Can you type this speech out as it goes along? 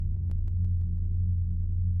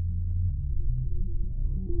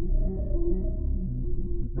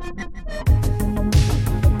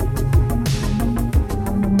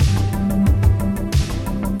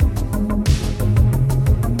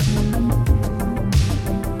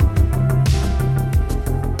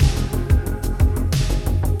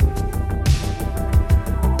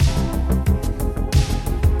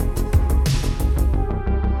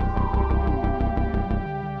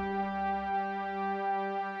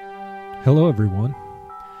Hello, everyone.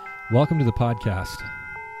 Welcome to the podcast.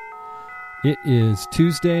 It is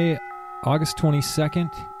Tuesday, August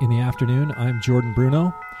 22nd in the afternoon. I'm Jordan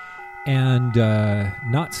Bruno, and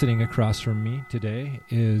not sitting across from me today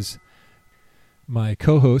is my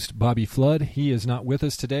co-host, Bobby Flood. He is not with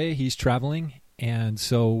us today. He's traveling, and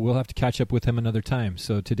so we'll have to catch up with him another time.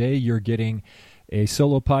 So today you're getting a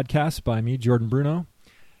solo podcast by me, Jordan Bruno,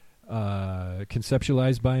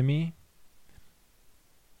 conceptualized by me,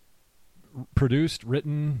 produced,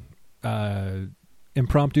 written,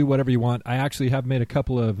 impromptu, whatever you want. I actually have made a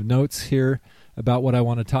couple of notes here about what I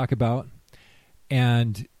want to talk about,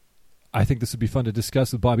 and I think this would be fun to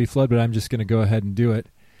discuss with Bobby Flood, but I'm just going to go ahead and do it.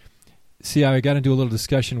 See, I got into a little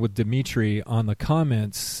discussion with Dimitri on the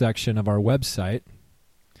comments section of our website.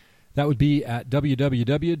 That would be at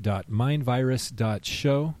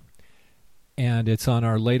www.mindvirus.show, and it's on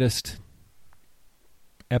our latest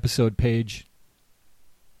episode page,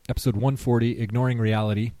 episode 140, Ignoring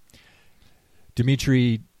Reality.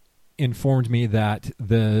 Dimitri informed me that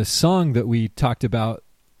the song that we talked about,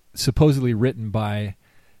 supposedly written by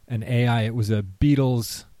an AI, it was a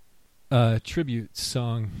Beatles tribute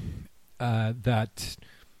song, that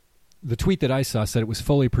the tweet that I saw said it was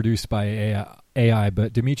fully produced by AI,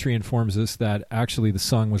 but Dimitri informs us that actually the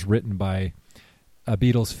song was written by a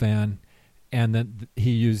Beatles fan, and that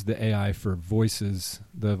he used the AI for voices,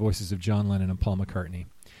 the voices of John Lennon and Paul McCartney.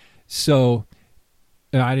 So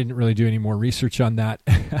I didn't really do any more research on that.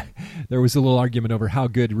 There was a little argument over how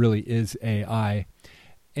good really is AI.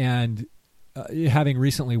 And having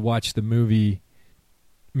recently watched the movie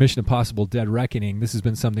Mission Impossible: Dead Reckoning, this has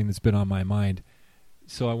been something that's been on my mind.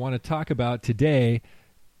 So I want to talk about today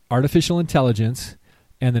artificial intelligence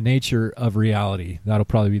and the nature of reality. That'll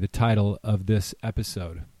probably be the title of this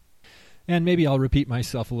episode. And maybe I'll repeat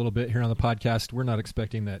myself a little bit here on the podcast. We're not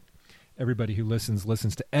expecting that everybody who listens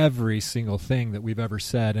to every single thing that we've ever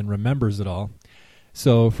said and remembers it all.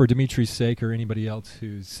 So for Dimitri's sake, or anybody else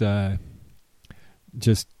who's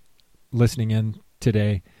just listening in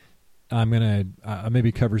today, I'm going to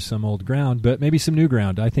maybe cover some old ground, but maybe some new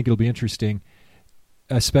ground. I think it'll be interesting,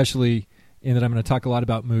 especially in that I'm going to talk a lot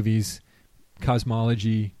about movies,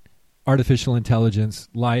 cosmology, artificial intelligence,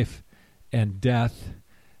 life and death,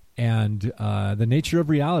 and the nature of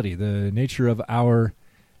reality, the nature of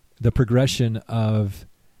the progression of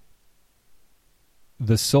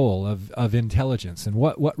the soul, of intelligence, and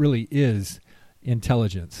what really is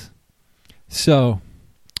intelligence. So,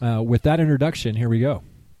 with that introduction, here we go.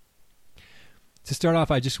 To start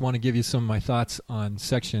off, I just want to give you some of my thoughts on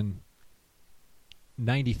section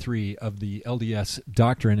 93 of the LDS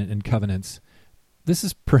Doctrine and Covenants. This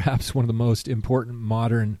is perhaps one of the most important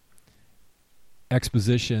modern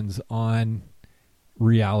expositions on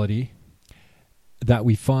reality that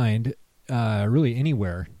we find really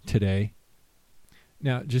anywhere today.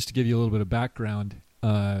 Now, just to give you a little bit of background,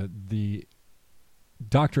 the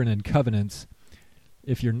Doctrine and Covenants,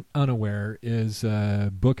 if you're unaware, is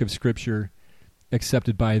a book of Scripture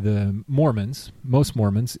accepted by the Mormons, most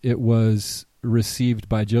Mormons. It was received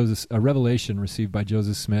by a revelation received by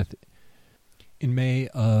Joseph Smith in May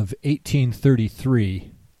of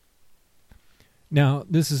 1833. Now,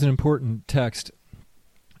 this is an important text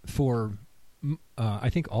for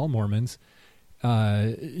I think all Mormons.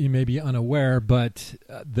 You may be unaware, but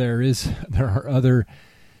there are other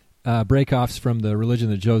breakoffs from the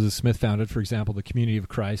religion that Joseph Smith founded. For example, the Community of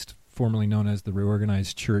Christ, formerly known as the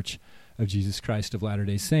Reorganized Church of Jesus Christ of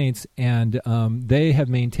Latter-day Saints, and they have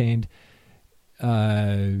maintained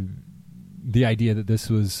the idea that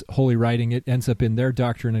this was holy writing. It ends up in their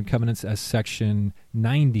Doctrine and Covenants as section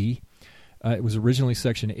 90. It was originally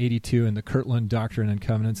section 82 in the Kirtland Doctrine and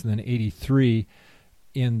Covenants, and then 83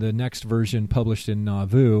 in the next version published in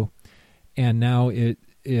Nauvoo, and now it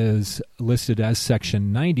is listed as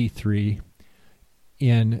section 93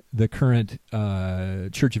 in the current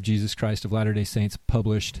Church of Jesus Christ of Latter-day Saints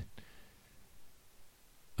published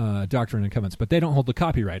Doctrine and Covenants, but they don't hold the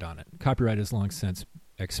copyright on it. Copyright has long since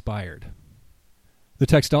expired. The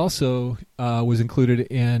text also was included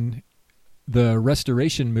in the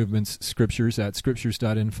Restoration Movement's scriptures at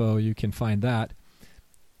scriptures.info. You can find that.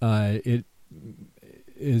 It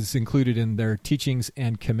is included in their teachings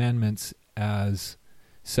and commandments as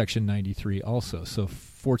section 93 also. So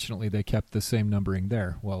fortunately, they kept the same numbering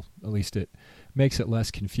there. Well, at least it makes it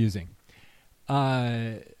less confusing.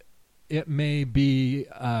 It may be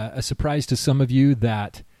a surprise to some of you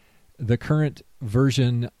that the current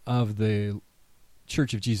version of the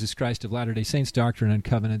Church of Jesus Christ of Latter-day Saints Doctrine and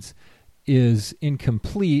Covenants is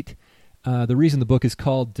incomplete. The reason the book is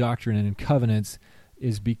called Doctrine and Covenants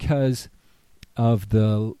is because of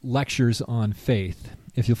the lectures on faith.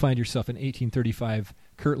 If you'll find yourself in 1835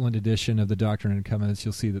 Kirtland edition of the Doctrine and Covenants,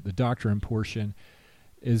 you'll see that the doctrine portion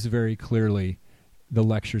is very clearly the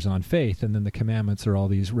lectures on faith, and then the commandments are all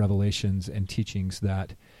these revelations and teachings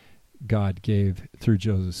that God gave through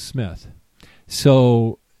Joseph Smith.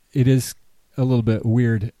 So it is a little bit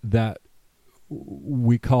weird that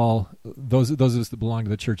we call those of us that belong to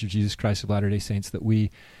the Church of Jesus Christ of Latter-day Saints that we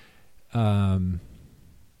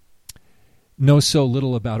know so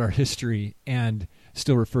little about our history and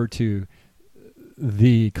still refer to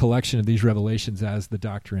the collection of these revelations as the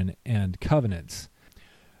Doctrine and Covenants.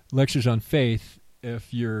 Lectures on Faith,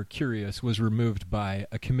 if you're curious, was removed by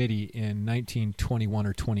a committee in 1921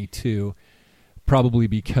 or 22, probably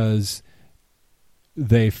because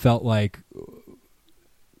they felt like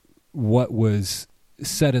what was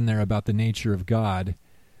said in there about the nature of God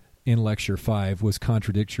in Lecture 5 was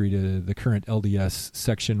contradictory to the current LDS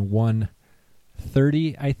Section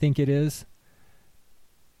 130, I think it is,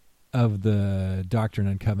 of the Doctrine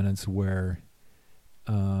and Covenants, where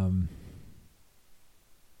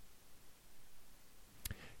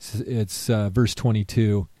it's verse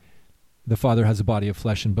 22, the Father has a body of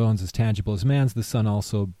flesh and bones as tangible as man's, the Son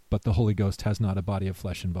also, but the Holy Ghost has not a body of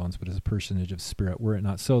flesh and bones, but is a personage of spirit. Were it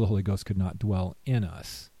not so, the Holy Ghost could not dwell in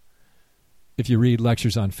us. If you read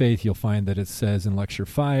Lectures on Faith, you'll find that it says in Lecture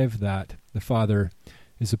 5 that the Father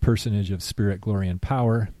is a personage of spirit, glory, and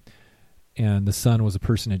power, and the Son was a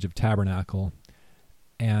personage of tabernacle,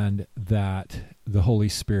 and that the Holy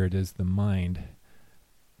Spirit is the mind,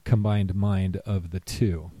 combined mind of the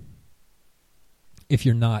two. If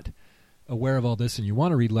you're not aware of all this and you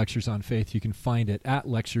want to read Lectures on Faith, you can find it at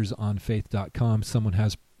lecturesonfaith.com. Someone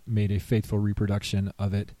has made a faithful reproduction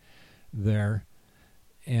of it there,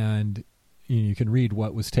 and you can read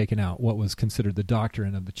what was taken out, what was considered the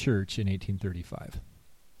doctrine of the church in 1835.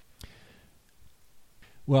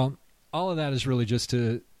 Well, all of that is really just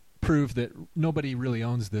to prove that nobody really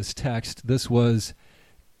owns this text. This was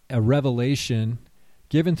a revelation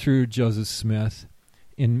given through Joseph Smith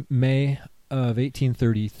in May of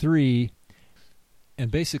 1833,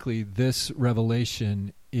 and basically this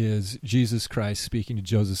revelation is Jesus Christ speaking to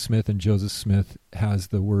Joseph Smith, and Joseph Smith has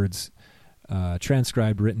the words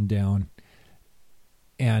transcribed, written down,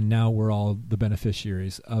 and now we're all the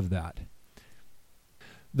beneficiaries of that.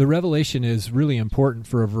 The revelation is really important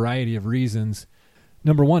for a variety of reasons.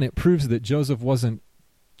 Number one, it proves that Joseph wasn't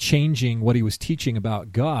changing what he was teaching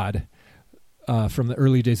about God from the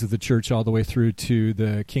early days of the church all the way through to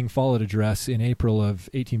the King Follett address in April of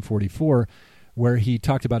 1844, where he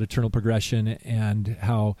talked about eternal progression and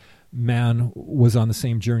how man was on the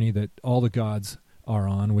same journey that all the gods are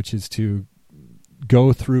on, which is to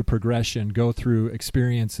go through progression, go through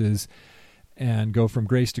experiences, and go from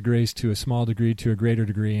grace to grace to a small degree to a greater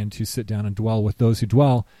degree, and to sit down and dwell with those who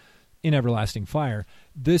dwell in everlasting fire.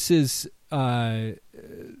 This is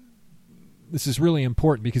really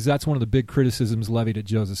important because that's one of the big criticisms levied at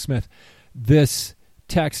Joseph Smith. This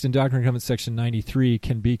text in Doctrine and Covenants section 93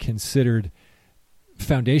 can be considered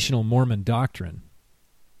foundational Mormon doctrine.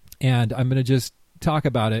 And I'm going to just talk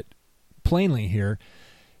about it plainly here.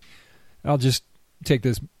 I'll just take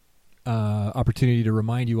this opportunity to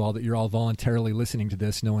remind you all that you're all voluntarily listening to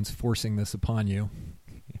this. No one's forcing this upon you.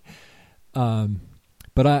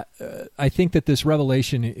 But I think that this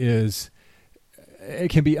revelation it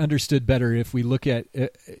can be understood better if we look at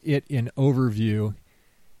it in overview.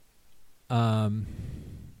 And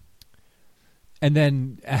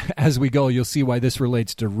then as we go, you'll see why this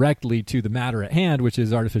relates directly to the matter at hand, which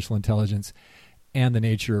is artificial intelligence and the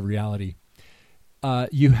nature of reality.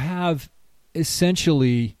 You have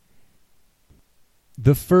essentially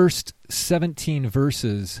the first 17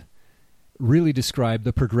 verses really describe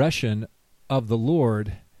the progression of the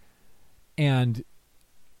Lord and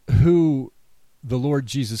who the Lord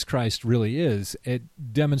Jesus Christ really is. It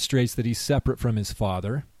demonstrates that he's separate from his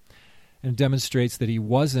Father, and demonstrates that he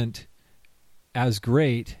wasn't as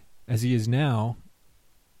great as he is now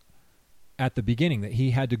at the beginning, that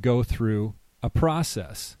he had to go through a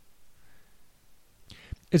process.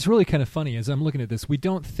 It's really kind of funny as I'm looking at this. We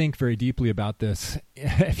don't think very deeply about this.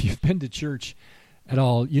 If you've been to church at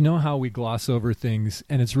all, you know how we gloss over things,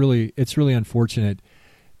 and it's really unfortunate.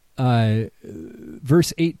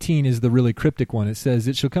 Verse 18 is the really cryptic one. It says,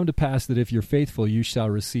 "It shall come to pass that if you're faithful, you shall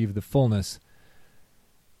receive the fullness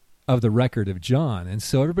of the record of John." And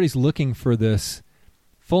so everybody's looking for this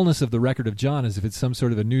fullness of the record of John as if it's some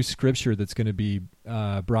sort of a new scripture that's going to be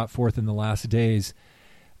brought forth in the last days.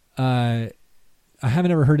 I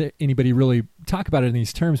haven't ever heard anybody really talk about it in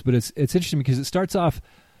these terms, but it's interesting because it starts off,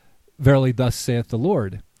 "Verily thus saith the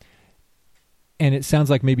Lord." And it sounds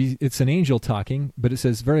like maybe it's an angel talking, but it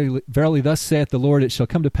says, Verily thus saith the Lord, it shall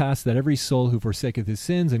come to pass that every soul who forsaketh his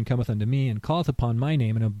sins and cometh unto me and calleth upon my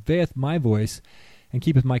name and obeyeth my voice and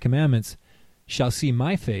keepeth my commandments shall see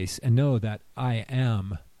my face and know that I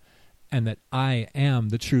am, and that I am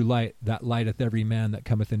the true light that lighteth every man that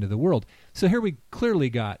cometh into the world. So here we clearly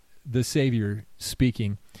got the Savior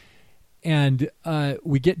speaking. And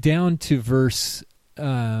we get down to verse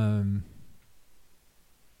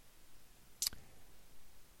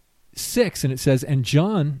 6, and it says, "And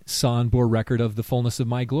John saw and bore record of the fullness of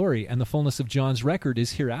my glory, and the fullness of John's record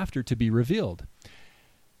is hereafter to be revealed.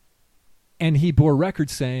 And he bore record,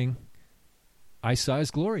 saying, I saw his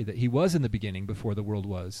glory, that he was in the beginning before the world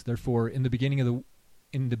was. Therefore, in the beginning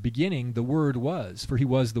the Word was, for he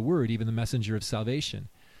was the Word, even the messenger of salvation."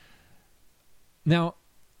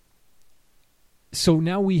 So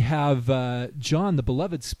now we have John the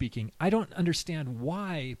Beloved speaking. I don't understand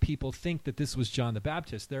why people think that this was John the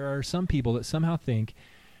Baptist. There are some people that somehow think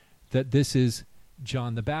that this is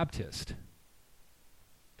John the Baptist.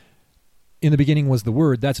 In the beginning was the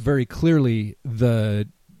Word. That's very clearly the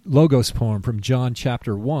Logos poem from John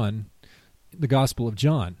chapter 1, the Gospel of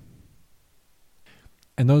John.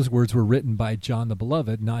 And those words were written by John the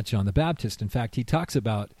Beloved, not John the Baptist. In fact, he talks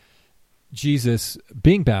about Jesus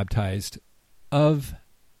being baptized of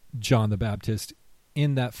John the Baptist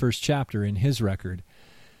in that first chapter in his record.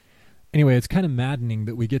 Anyway, it's kind of maddening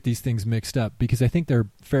that we get these things mixed up because I think they're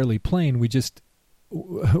fairly plain.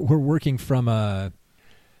 We're working from an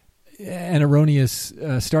erroneous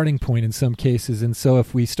starting point in some cases, and so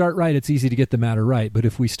if we start right, it's easy to get the matter right, but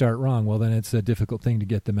if we start wrong, well, then it's a difficult thing to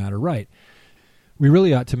get the matter right. We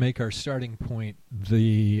really ought to make our starting point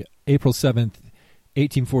the April 7th,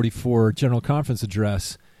 1844 General Conference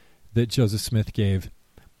address that Joseph Smith gave.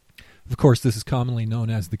 Of course, this is commonly known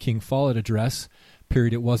as the King Follett Address.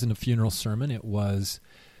 Period. It wasn't a funeral sermon. It was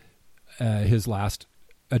his last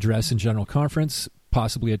address in General Conference,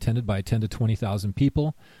 possibly attended by 10 to 20,000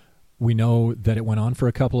 people. We know that it went on for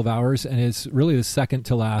a couple of hours, and it's really the second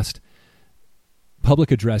to last public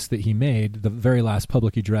address that he made. The very last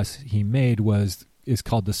public address he made is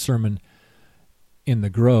called the Sermon in the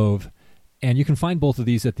Grove. And you can find both of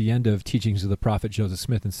these at the end of Teachings of the Prophet Joseph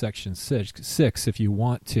Smith in section 6 if you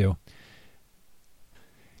want to.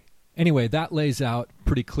 Anyway, that lays out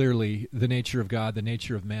pretty clearly the nature of God, the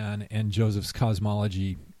nature of man, and Joseph's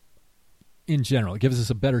cosmology in general. It gives us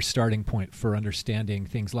a better starting point for understanding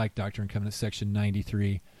things like Doctrine and Covenants section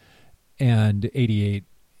 93 and 88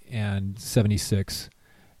 and 76,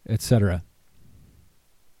 etc.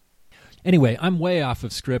 Anyway, I'm way off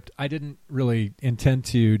of script. I didn't really intend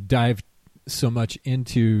to dive so much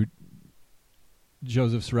into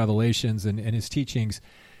Joseph's revelations and his teachings,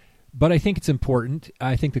 but I think it's important.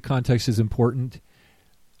 I think the context is important.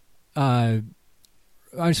 I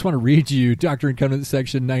just want to read you Doctrine and Covenants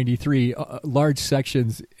section 93, large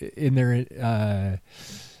sections in their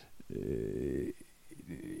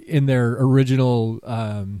original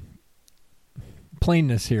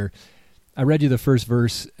plainness here. I read you the first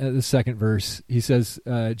verse, the second verse. He says,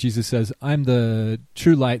 Jesus says, "I'm the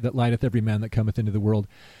true light that lighteth every man that cometh into the world,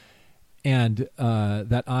 and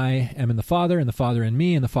that I am in the Father, and the Father in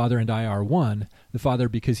me, and the Father and I are one. The Father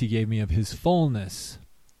because he gave me of his fullness."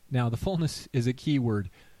 Now, the fullness is a key word.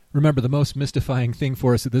 Remember, the most mystifying thing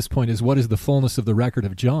for us at this point is what is the fullness of the record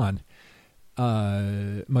of John?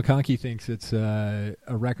 McConkie thinks it's a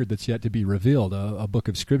record that's yet to be revealed, a book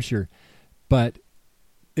of Scripture. But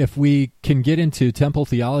if we can get into temple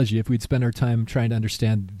theology, if we'd spend our time trying to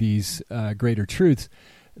understand these greater truths,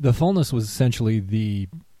 the fullness was essentially the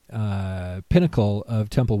pinnacle of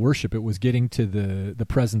temple worship. It was getting to the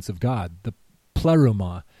presence of God. The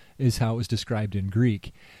pleroma is how it was described in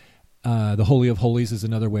Greek. The Holy of Holies is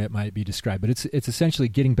another way it might be described, but it's essentially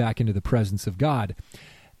getting back into the presence of God.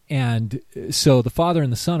 And so the Father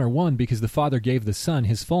and the Son are one because the Father gave the Son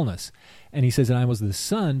his fullness. And he says, "And I was the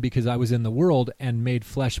Son because I was in the world and made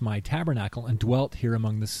flesh my tabernacle and dwelt here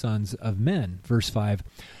among the sons of men." Verse 5,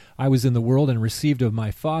 "I was in the world and received of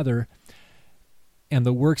my Father, and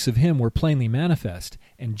the works of him were plainly manifest."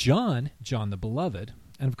 And John the Beloved,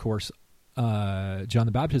 and of course, John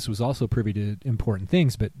the Baptist was also privy to important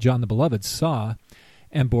things, but John the Beloved saw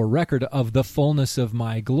and bore record of the fullness of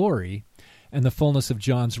my glory, and the fullness of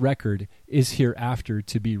John's record is hereafter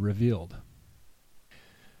to be revealed.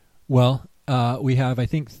 Well, we have, I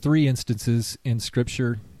think, 3 instances in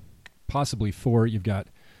Scripture, possibly 4. You've got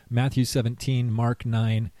Matthew 17, Mark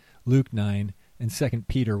 9, Luke 9, and 2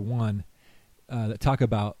 Peter 1 that talk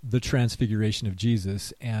about the transfiguration of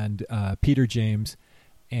Jesus, and Peter, James,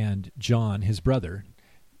 and John, his brother,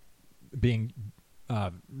 being,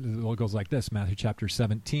 it goes like this, Matthew chapter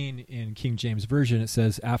 17, in King James Version, it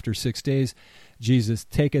says, after 6 days, Jesus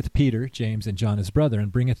taketh Peter, James, and John his brother,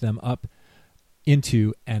 and bringeth them up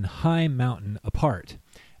into an high mountain apart.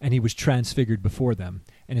 And he was transfigured before them,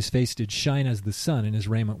 and his face did shine as the sun, and his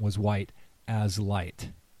raiment was white as light.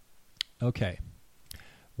 Okay.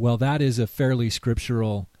 Well, that is a fairly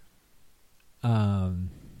scriptural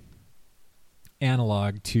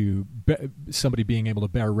analog to somebody being able to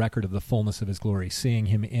bear record of the fullness of his glory, seeing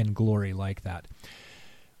him in glory like that.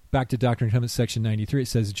 Back to Doctrine and Covenants, section 93, it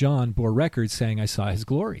says, John bore record saying, I saw his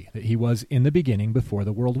glory, that he was in the beginning before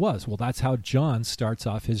the world was. Well, that's how John starts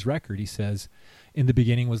off his record. He says, in the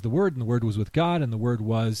beginning was the Word, and the Word was with God, and the Word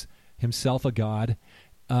was himself a God.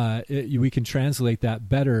 We can translate that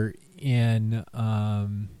better in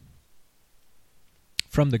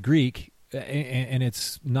from the Greek, and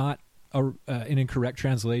it's not an incorrect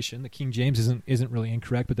translation. The King James isn't really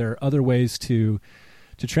incorrect, but there are other ways to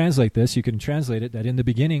translate this. You can translate it that in the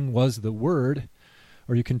beginning was the Word,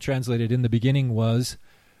 or you can translate it in the beginning was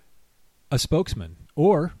a spokesman,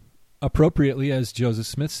 or appropriately, as Joseph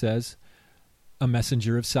Smith says, a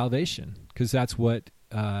messenger of salvation, because that's what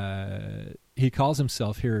he calls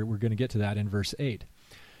himself here. We're going to get to that in verse 8.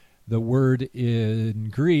 The word in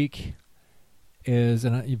Greek is,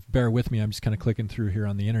 and you bear with me, I'm just kind of clicking through here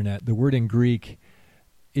on the internet. The word in Greek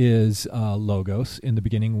is logos. In the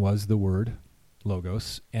beginning was the word,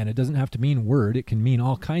 logos, and it doesn't have to mean word. It can mean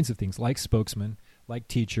all kinds of things, like spokesman, like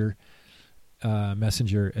teacher,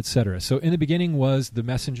 messenger, etc. So in the beginning was the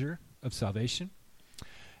messenger of salvation,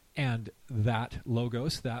 and that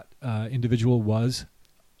logos, that individual was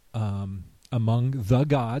among the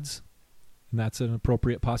gods, and that's an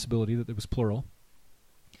appropriate possibility that it was plural,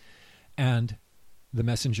 and the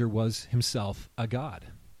messenger was himself a god,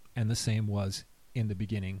 and the same was in the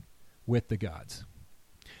beginning with the gods.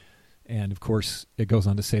 And, of course, it goes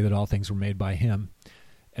on to say that all things were made by him,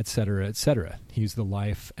 etc., etc. He's the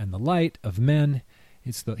life and the light of men.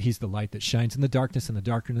 He's the light that shines in the darkness, and the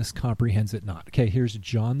darkness comprehends it not. Okay, here's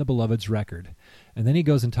John the Beloved's record. And then he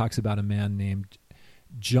goes and talks about a man named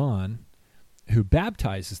John who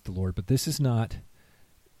baptizes the Lord, but this is not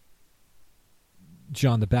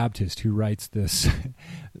John the Baptist who writes this,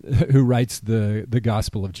 who writes the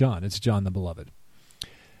Gospel of John. It's John the Beloved.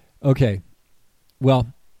 Okay,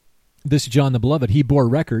 well, this John the Beloved, he bore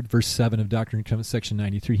record, verse 7 of Doctrine and Covenants, section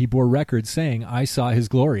 93, he bore record saying, I saw his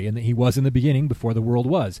glory, and that he was in the beginning before the world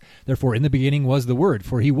was. Therefore, in the beginning was the Word,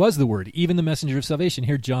 for he was the Word, even the messenger of salvation.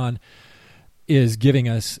 Here John is giving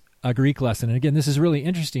us a Greek lesson. And again, this is really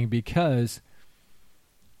interesting because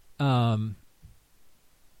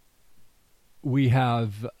we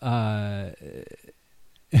have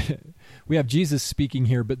we have Jesus speaking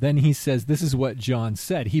here, but then he says, this is what John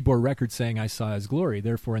said. He bore record saying, I saw his glory.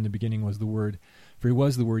 Therefore, in the beginning was the Word, for he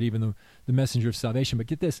was the Word, even the messenger of salvation. But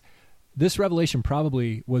get this, this revelation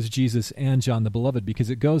probably was Jesus and John the Beloved, because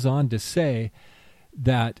it goes on to say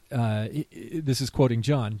that, this is quoting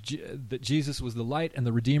John, that Jesus was the light and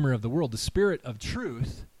the Redeemer of the world, the Spirit of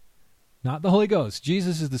truth, not the Holy Ghost.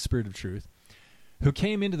 Jesus is the Spirit of truth, who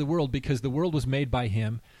came into the world because the world was made by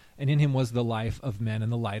him, and in him was the life of men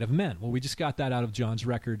and the light of men. Well, we just got that out of John's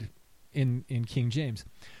record in King James.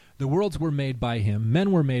 The worlds were made by him,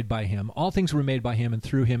 men were made by him, all things were made by him and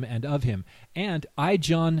through him and of him. And I,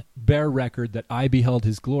 John, bear record that I beheld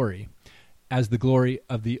his glory, as the glory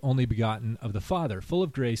of the only begotten of the Father, full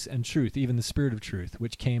of grace and truth, even the Spirit of truth,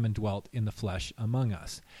 which came and dwelt in the flesh among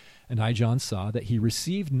us. And I, John, saw that he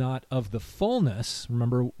received not of the fullness.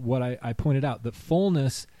 Remember what I pointed out, the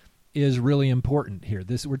fullness is really important here.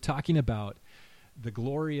 We're talking about the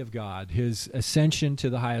glory of God, his ascension to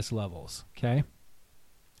the highest levels, okay?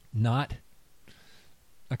 Not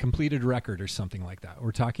a completed record or something like that.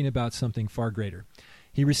 We're talking about something far greater.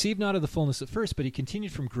 He received not of the fullness at first, but he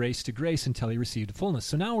continued from grace to grace until he received the fullness.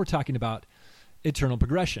 So now we're talking about eternal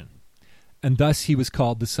progression. And thus he was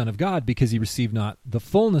called the Son of God, because he received not the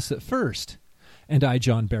fullness at first. And I,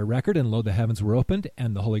 John, bear record, and lo, the heavens were opened,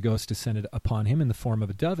 and the Holy Ghost descended upon him in the form of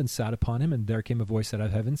a dove, and sat upon him, and there came a voice out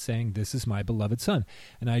of heaven, saying, This is my beloved Son.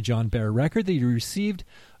 And I, John, bear record that he received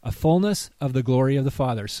a fullness of the glory of the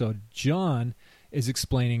Father. So John is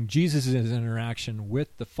explaining Jesus' interaction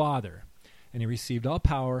with the Father. and he received all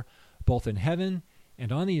power, both in heaven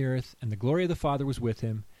and on the earth, and the glory of the Father was with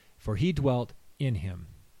him, for he dwelt in him.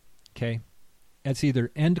 Okay? That's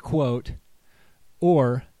either end quote,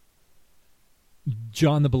 or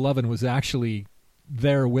John the Beloved was actually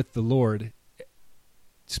there with the Lord,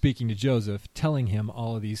 speaking to Joseph, telling him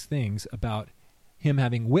all of these things about him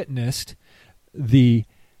having witnessed the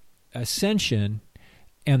ascension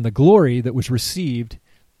and the glory that was received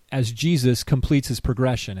as Jesus completes his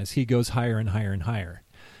progression, as he goes higher and higher and higher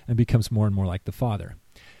and becomes more and more like the Father.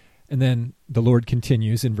 And then the Lord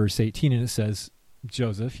continues in verse 18, and it says,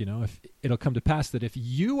 Joseph, if it'll come to pass that if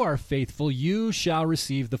you are faithful, you shall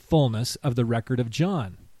receive the fullness of the record of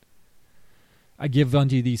John. I give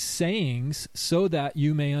unto you these sayings so that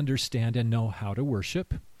you may understand and know how to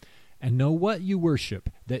worship, and know what you worship,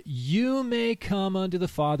 that you may come unto the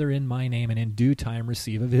Father in my name, and in due time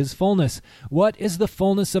receive of his fullness. What is the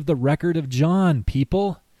fullness of the record of John,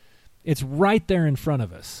 people? It's right there in front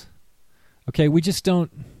of us. Okay, we just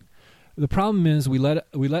don't. The problem is we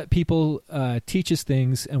let people teach us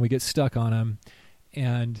things, and we get stuck on them,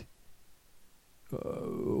 and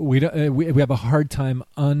we have a hard time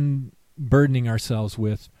unburdening ourselves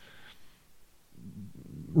with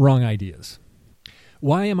wrong ideas.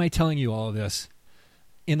 Why am I telling you all of this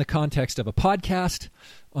in the context of a podcast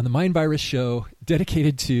on the Mind Virus show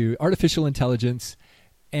dedicated to artificial intelligence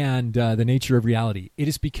and the nature of reality? It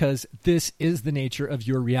is because this is the nature of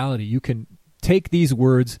your reality. You can take these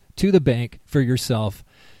words to the bank for yourself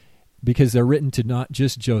because they're written to not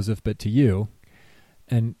just Joseph, but to you.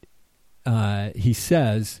 And he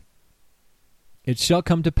says, it shall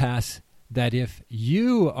come to pass that if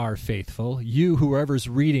you are faithful, you, whoever's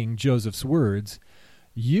reading Joseph's words,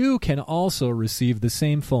 you can also receive the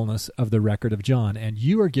same fullness of the record of John. And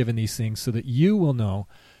you are given these things so that you will know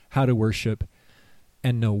how to worship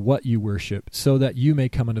and know what you worship, so that you may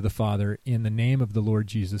come unto the Father in the name of the Lord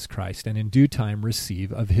Jesus Christ, and in due time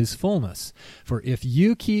receive of his fullness. For if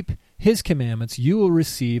you keep his commandments, you will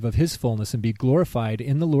receive of his fullness and be glorified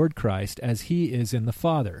in the Lord Christ as he is in the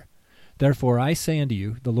Father. Therefore I say unto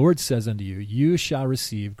you, the Lord says unto you, you shall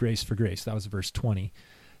receive grace for grace. That was verse 20,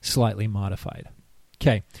 slightly modified.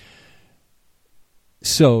 Okay,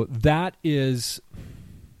 so that is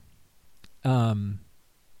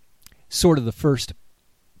sort of the first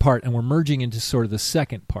part, and we're merging into sort of the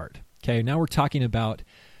second part. Okay, now we're talking about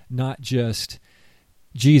not just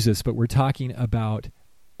Jesus, but we're talking about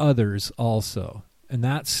others also. And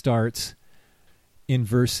that starts in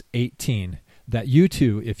verse 18, that you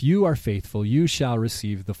too, if you are faithful, you shall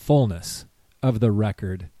receive the fullness of the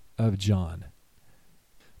record of John.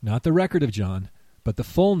 Not the record of John, but the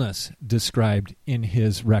fullness described in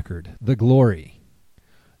his record, the glory.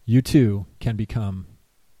 You too can become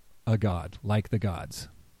a god, like the gods.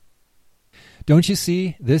 Don't you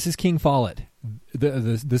see? This is King Follett.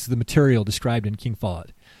 This is the material described in King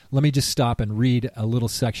Follett. Let me just stop and read a little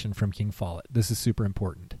section from King Follett. This is super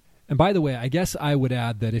important. And by the way, I guess I would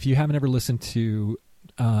add that if you haven't ever listened to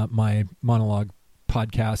my monologue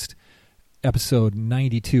podcast, episode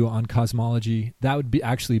 92 on cosmology, that would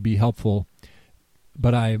actually be helpful.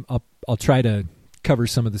 But I'll try to cover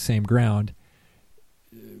some of the same ground.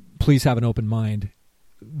 Please have an open mind.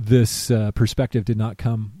 This perspective did not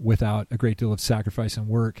come without a great deal of sacrifice and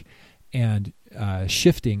work and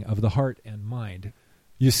shifting of the heart and mind.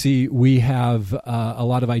 You see, we have a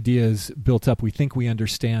lot of ideas built up. We think we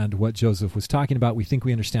understand what Joseph was talking about. We think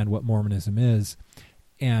we understand what Mormonism is.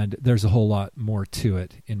 And there's a whole lot more to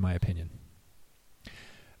it, in my opinion.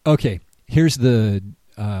 Okay, here's the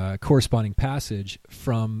corresponding passage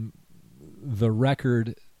from the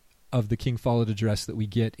record of the King Follett address that we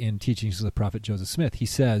get in Teachings of the Prophet Joseph Smith. He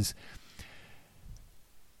says,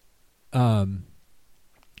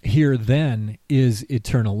 here then is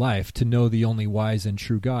eternal life, to know the only wise and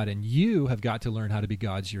true God. And you have got to learn how to be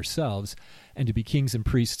gods yourselves and to be kings and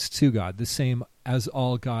priests to God, the same as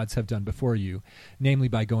all gods have done before you, namely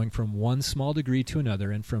by going from one small degree to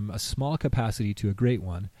another and from a small capacity to a great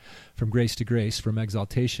one, from grace to grace, from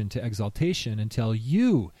exaltation to exaltation, until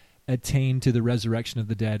you attain to the resurrection of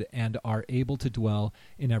the dead and are able to dwell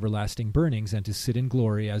in everlasting burnings and to sit in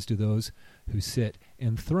glory as do those who sit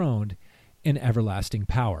enthroned in everlasting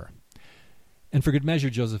power. And for good measure,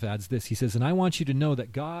 Joseph adds this. He says, and I want you to know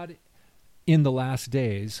that God in the last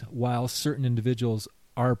days, while certain individuals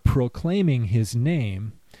are proclaiming his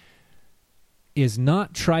name, is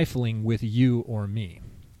not trifling with you or me.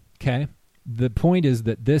 Okay? The point is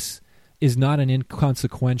that this is not an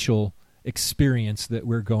inconsequential experience that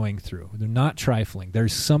we're going through. They're not trifling.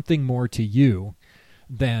 There's something more to you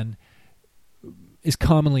than is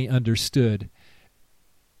commonly understood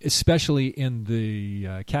especially in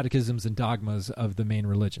the catechisms and dogmas of the main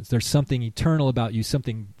religions. There's something eternal about you,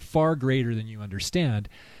 something far greater than you understand,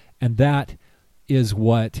 and that is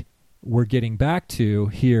what we're getting back to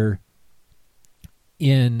here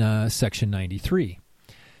in section 93.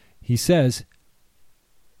 He says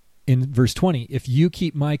in verse 20, if you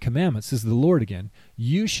keep my commandments, this is the Lord again,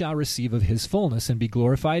 you shall receive of his fullness and be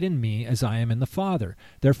glorified in me as I am in the Father.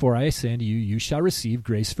 Therefore I say unto you, you shall receive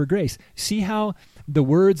grace for grace. See how the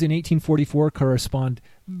words in 1844 correspond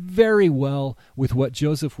very well with what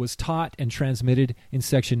Joseph was taught and transmitted in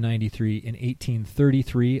section 93 in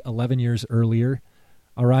 1833, 11 years earlier.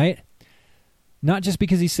 All right? Not just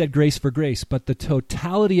because he said grace for grace, but the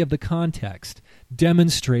totality of the context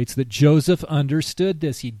demonstrates that Joseph understood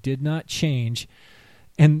this. He did not change.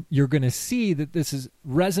 And you're going to see that this is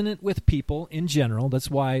resonant with people in general. That's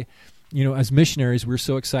why, as missionaries, we're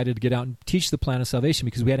so excited to get out and teach the plan of salvation,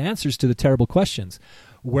 because we had answers to the terrible questions.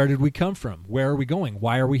 Where did we come from? Where are we going?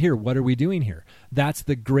 Why are we here? What are we doing here? That's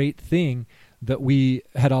the great thing that we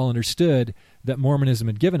had all understood that Mormonism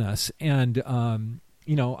had given us. And,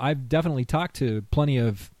 I've definitely talked to plenty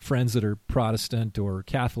of friends that are Protestant or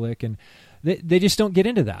Catholic, and they just don't get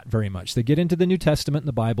into that very much. They get into the New Testament and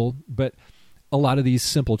the Bible, but a lot of these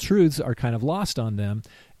simple truths are kind of lost on them,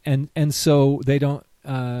 and so they don't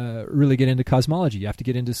really get into cosmology. You have to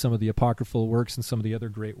get into some of the apocryphal works and some of the other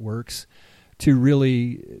great works to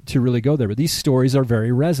really go there. But these stories are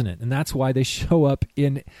very resonant, and that's why they show up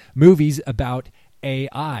in movies about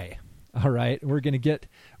AI. All right, we're going to get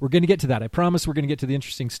to that. I promise we're going to get to the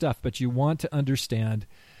interesting stuff, but you want to understand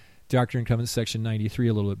Doctrine and Covenants section 93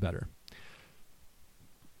 a little bit better.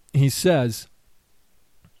 He says,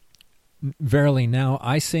 verily now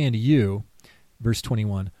I say unto you, verse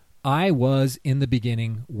 21, I was in the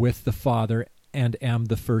beginning with the Father and am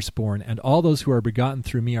the firstborn, and all those who are begotten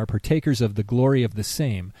through me are partakers of the glory of the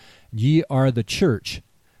same. Ye are the church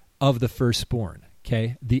of the firstborn.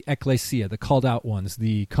 Okay, the ecclesia, the called out ones,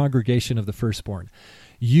 the congregation of the firstborn.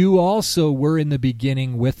 You also were in the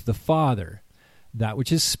beginning with the Father, that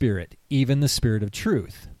which is Spirit, even the Spirit of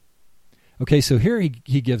truth. Okay, so here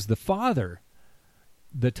he gives the Father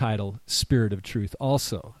the title Spirit of truth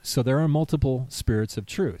also. So there are multiple spirits of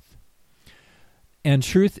truth. And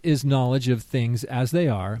truth is knowledge of things as they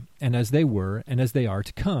are, and as they were, and as they are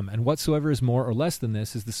to come. And whatsoever is more or less than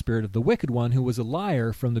this is the spirit of the wicked one, who was a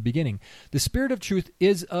liar from the beginning. The Spirit of truth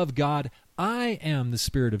is of God. I am the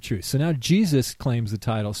Spirit of truth. So now Jesus claims the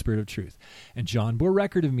title Spirit of truth. And John bore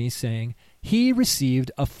record of me, saying, he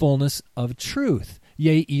received a fullness of truth,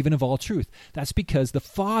 yea, even of all truth. That's because the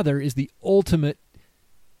Father is the ultimate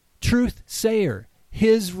truth sayer.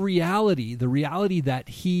 His reality, the reality that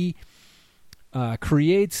he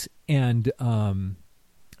creates and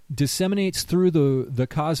disseminates through the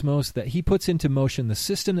cosmos, that he puts into motion, the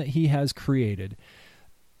system that he has created.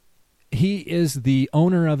 He is the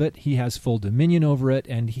owner of it. He has full dominion over it,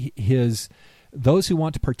 and those who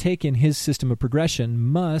want to partake in his system of progression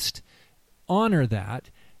must honor that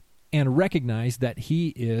and recognize that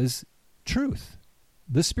he is truth,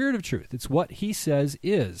 the Spirit of truth. It's what he says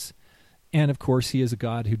is. And of course, he is a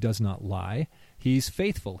God who does not lie. He's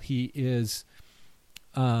faithful. He is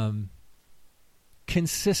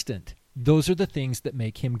consistent. Those are the things that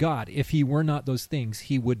make him God. If he were not those things,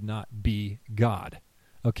 he would not be God.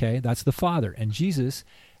 Okay, that's the Father. And Jesus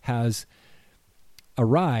has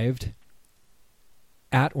arrived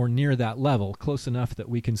at or near that level, close enough that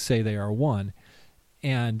we can say they are one.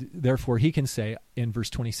 And therefore he can say in verse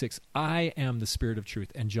 26, I am the Spirit of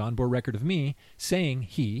truth. And John bore record of me, saying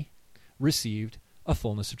he received a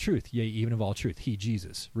fullness of truth, yea, even of all truth. He,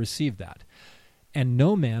 Jesus, received that. And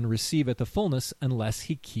no man receiveth the fullness unless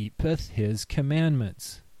he keepeth his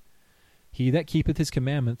commandments. He that keepeth his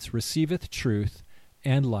commandments receiveth truth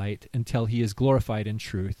and light until he is glorified in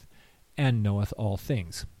truth and knoweth all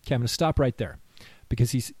things. Okay, I'm going to stop right there,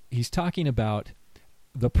 because he's talking about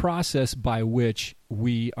the process by which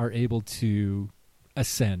we are able to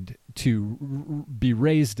ascend, to be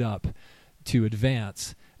raised up, to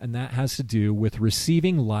advance. And that has to do with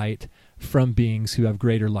receiving light from beings who have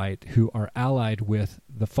greater light, who are allied with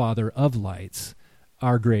the Father of lights,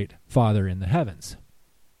 our great Father in the heavens.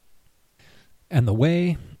 And the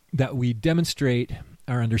way that we demonstrate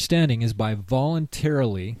our understanding is by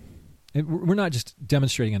voluntarily, we're not just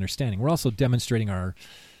demonstrating understanding, we're also demonstrating our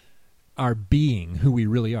being, who we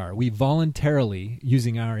really are. We voluntarily,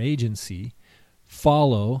 using our agency,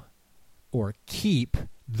 follow or keep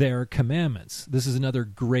their commandments. This is another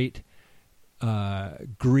great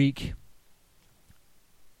Greek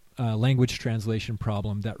language translation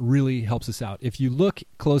problem that really helps us out. If you look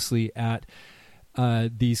closely at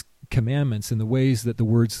these commandments and the ways that the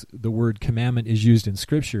word commandment is used in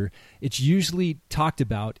Scripture, it's usually talked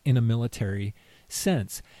about in a military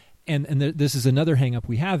sense. And this is another hang-up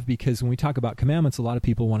we have, because when we talk about commandments, a lot of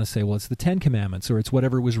people want to say, well, it's the 10 Commandments, or it's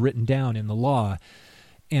whatever was written down in the law.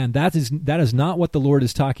 And that is not what the Lord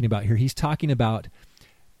is talking about here. He's talking about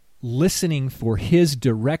listening for his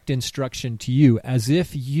direct instruction to you, as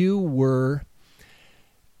if you were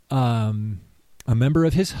a member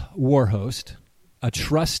of his war host, a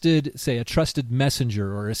trusted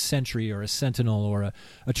messenger or a sentry or a sentinel or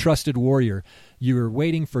a trusted warrior. You are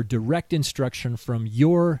waiting for direct instruction from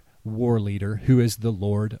your war leader, who is the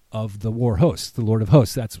Lord of the war hosts, the Lord of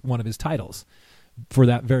hosts. That's one of his titles for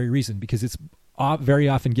that very reason, because it's very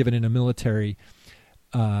often given in a military,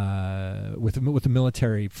 with a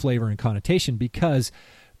military flavor and connotation, because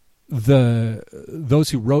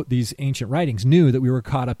those who wrote these ancient writings knew that we were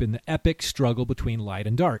caught up in the epic struggle between light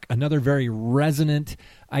and dark. Another very resonant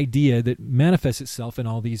idea that manifests itself in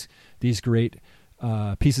all these great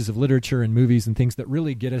pieces of literature and movies and things that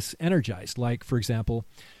really get us energized, like, for example,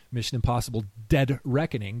 Mission Impossible: Dead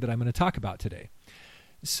Reckoning, that I'm going to talk about today.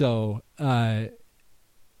 So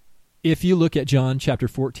if you look at John chapter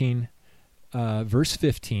 14, verse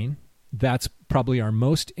 15, that's probably our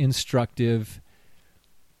most instructive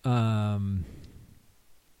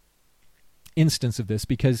instance of this,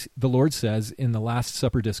 because the Lord says in the Last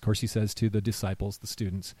Supper discourse, he says to the disciples, the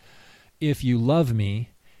students, if you love me,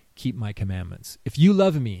 keep my commandments. If you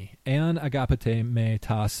love me, ean agapete me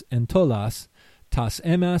tas entolas, tas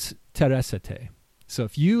emas teresete. So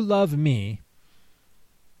if you love me,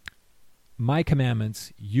 my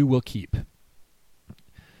commandments you will keep.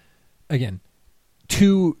 Again,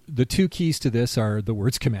 the two keys to this are the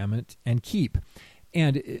words commandment and keep.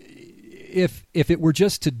 And if it were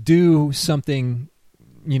just to do something,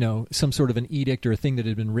 some sort of an edict or a thing that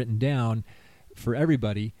had been written down for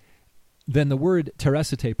everybody, then the word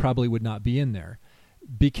teresete probably would not be in there,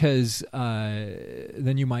 because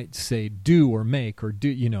then you might say do or make or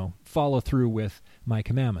do, follow through with my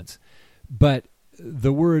commandments. But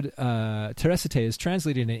the word teresete is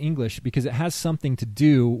translated in English because it has something to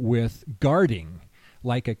do with guarding,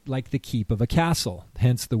 like the keep of a castle.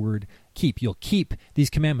 Hence the word keep. You'll keep these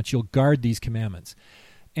commandments. You'll guard these commandments.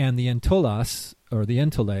 And the entolas, or the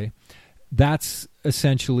entole, that's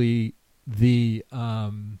essentially the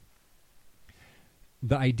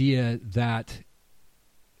idea that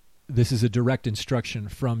this is a direct instruction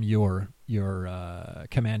from your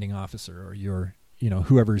commanding officer, or your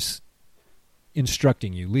whoever's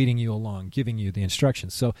instructing you, leading you along, giving you the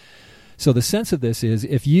instructions. So the sense of this is,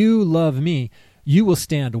 if you love me, you will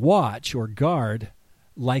stand watch or guard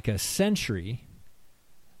like a sentry,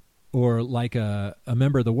 or like a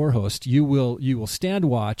member of the war host. You will stand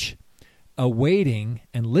watch, awaiting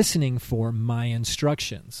and listening for my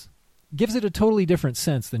instructions. Gives it a totally different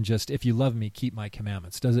sense than just, if you love me, keep my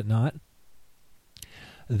commandments, does it not?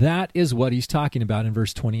 That is what he's talking about in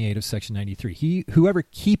verse 28 of section 93. Whoever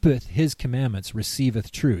keepeth his commandments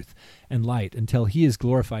receiveth truth and light, until he is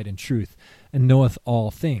glorified in truth and knoweth all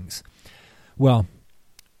things. Well,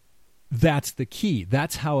 that's the key.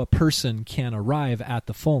 That's how a person can arrive at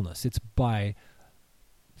the fullness. It's by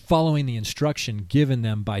following the instruction given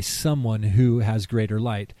them by someone who has greater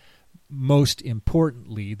light. Most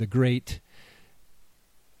importantly, the great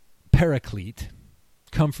paraclete,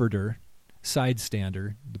 comforter,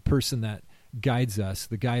 side-stander, the person that guides us,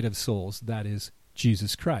 the guide of souls, that is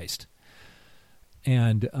Jesus Christ.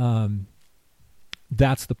 And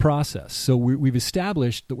that's the process. So we've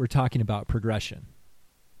established that we're talking about progression.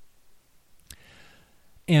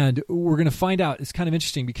 And we're going to find out, it's kind of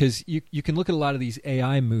interesting, because you can look at a lot of these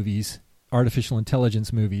AI movies, artificial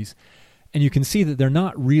intelligence movies, and you can see that they're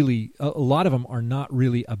not really, a lot of them are not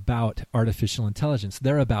really about artificial intelligence.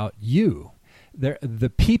 They're about you.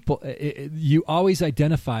 The people, you always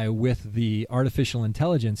identify with the artificial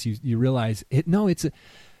intelligence. You realize,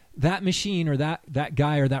 that machine or that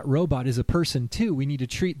guy or that robot is a person too. We need to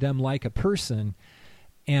treat them like a person.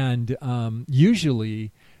 And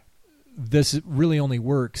usually this really only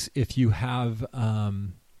works if you have,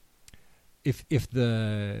 if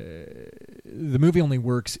the movie only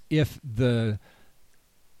works if the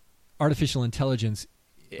artificial intelligence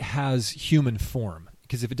has human form.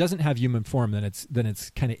 Because if it doesn't have human form, then it's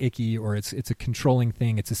kind of icky, or it's a controlling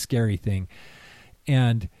thing, it's a scary thing.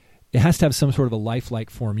 And it has to have some sort of a lifelike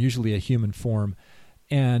form, usually a human form.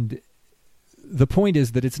 And the point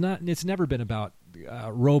is that it's never been about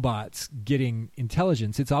robots getting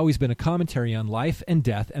intelligence. It's always been a commentary on life and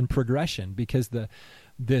death and progression, because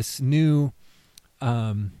this new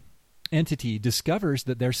entity discovers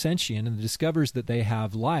that they're sentient and discovers that they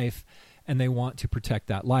have life, and they want to protect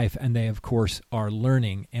that life. And they, of course, are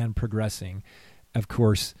learning and progressing, of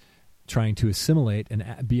course, trying to assimilate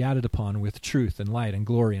and be added upon with truth and light and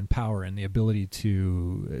glory and power and the ability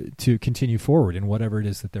to continue forward in whatever it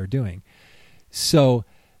is that they're doing. So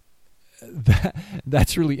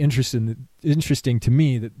that's really interesting to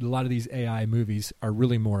me, that a lot of these AI movies are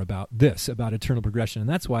really more about this, about eternal progression, and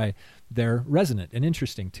that's why they're resonant and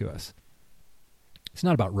interesting to us. It's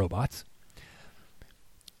not about robots.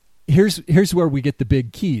 Here's where we get the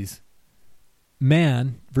big keys.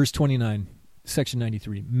 Man, verse 29, section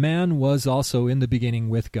 93, man was also in the beginning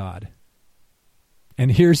with God.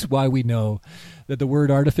 And here's why we know that the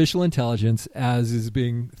word artificial intelligence, as is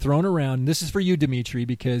being thrown around, and this is for you, Dimitri,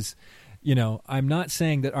 because, you know, I'm not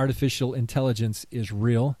saying that artificial intelligence is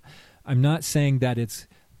real. I'm not saying that it's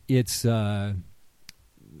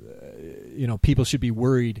people should be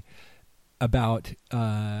worried about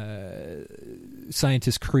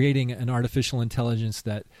scientists creating an artificial intelligence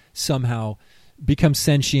that somehow becomes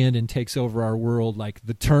sentient and takes over our world like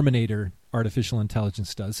the Terminator artificial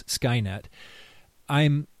intelligence does, Skynet.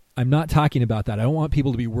 I'm not talking about that. I don't want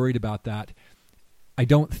people to be worried about that. I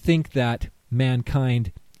don't think that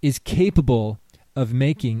mankind is capable of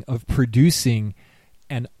producing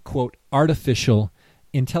an, quote, artificial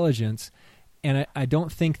intelligence. And I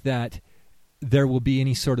don't think that there will be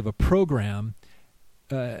any sort of a program,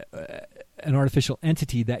 an artificial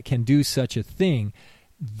entity that can do such a thing.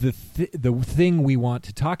 The thing we want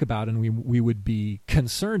to talk about and we would be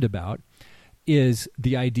concerned about is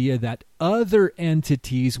the idea that other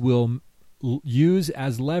entities will use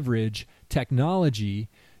as leverage technology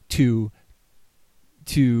to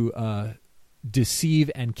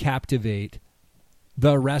deceive and captivate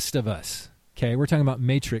the rest of us. Okay, we're talking about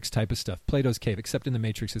Matrix type of stuff, Plato's cave, except in the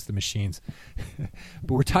Matrix it's the machines.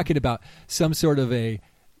 But we're talking about some sort of a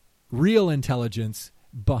real intelligence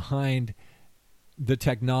behind the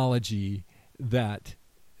technology that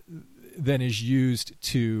then is used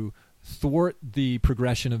to thwart the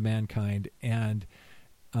progression of mankind and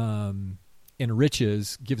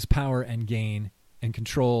enriches, gives power and gain and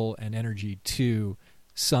control and energy to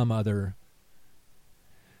some other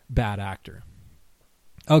bad actor.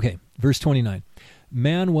 Okay, verse 29.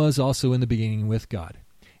 Man was also in the beginning with God.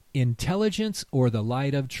 Intelligence or the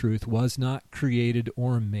light of truth was not created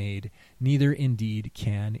or made, neither indeed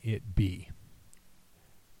can it be.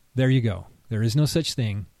 There you go. There is no such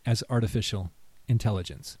thing as artificial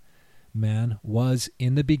intelligence. Man was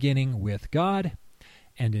in the beginning with God,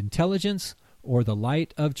 and intelligence or the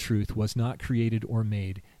light of truth was not created or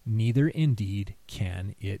made, neither indeed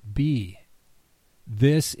can it be.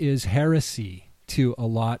 This is heresy to a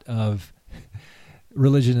lot of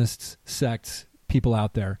religionists, sects, people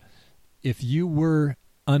out there. If you were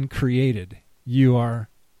uncreated, you are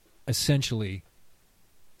essentially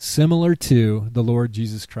similar to the Lord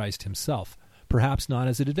Jesus Christ himself. Perhaps not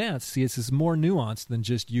as it advanced. See, this is more nuanced than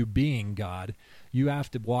just you being God. You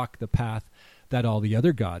have to walk the path that all the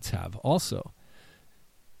other gods have also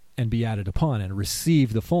and be added upon and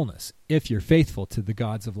receive the fullness. If you're faithful to the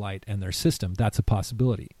gods of light and their system, that's a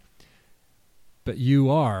possibility. But you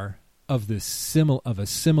are of a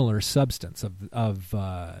similar substance, of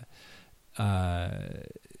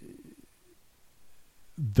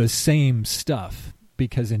the same stuff,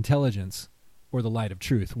 because intelligence or the light of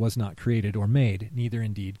truth was not created or made, neither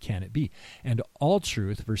indeed can it be. And all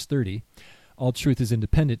truth, verse 30, all truth is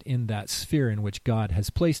independent in that sphere in which God has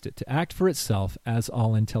placed it, to act for itself as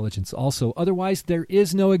all intelligence also. Otherwise there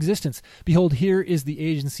is no existence. Behold, here is the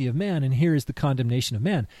agency of man, and here is the condemnation of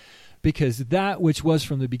man. Because that which was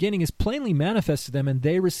from the beginning is plainly manifest to them, and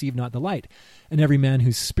they receive not the light. And every man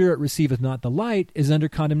whose spirit receiveth not the light is under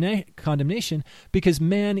condemnation, because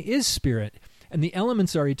man is spirit, and the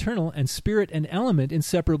elements are eternal, and spirit and element,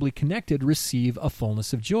 inseparably connected, receive a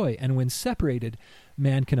fullness of joy. And when separated,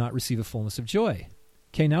 man cannot receive a fullness of joy.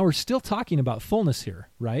 Okay, now we're still talking about fullness here,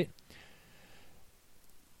 right?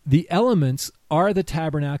 The elements are the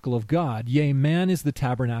tabernacle of God. Yea, man is the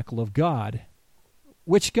tabernacle of God.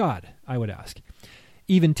 Which God, I would ask?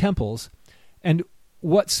 Even temples. And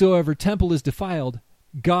whatsoever temple is defiled,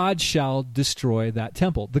 God shall destroy that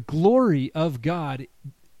temple. The glory of God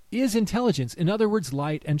is intelligence. In other words,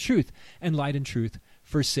 light and truth. And light and truth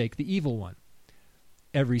forsake the evil one.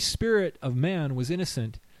 Every spirit of man was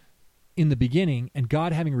innocent in the beginning, and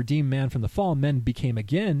God having redeemed man from the fall, men became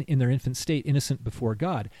again in their infant state innocent before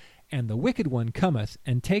God. And the wicked one cometh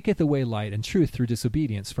and taketh away light and truth through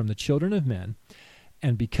disobedience from the children of men,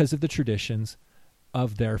 and because of the traditions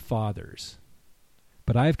of their fathers.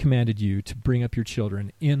 But I have commanded you to bring up your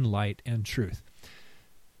children in light and truth.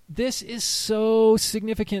 This is so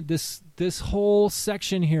significant, this this whole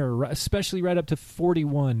section here, especially right up to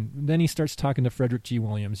 41. Then he starts talking to Frederick G.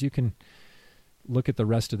 Williams. You can look at the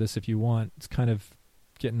rest of this if you want. It's kind of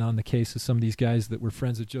getting on the case of some of these guys that were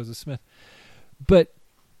friends with Joseph Smith. But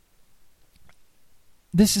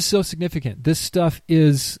this is so significant. This stuff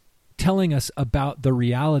is telling us about the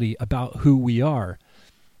reality, about who we are.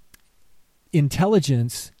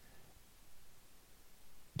 Intelligence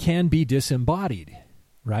can be disembodied,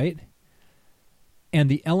 right? And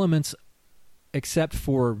the elements, except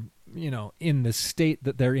for, in the state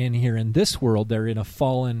that they're in here in this world, they're in a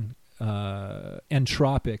fallen,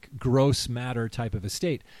 entropic, gross matter type of a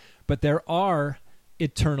state. But there are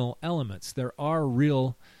eternal elements. There are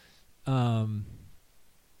real,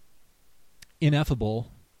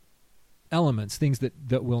 ineffable elements, things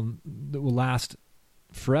that will last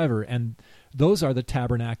forever, and those are the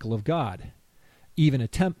tabernacle of God. Even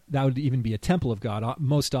that would even be a temple of God.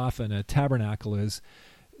 Most often, a tabernacle is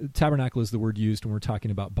the word used when we're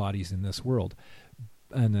talking about bodies in this world,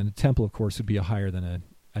 and then a temple, of course, would be higher than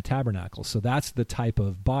a tabernacle. So that's the type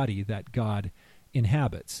of body that God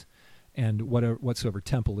inhabits, and whatsoever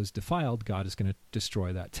temple is defiled, God is going to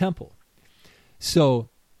destroy that temple. So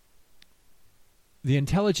the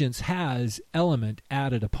intelligence has element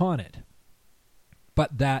added upon it,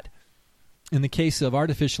 but that in the case of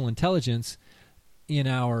artificial intelligence, in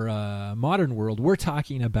our modern world, we're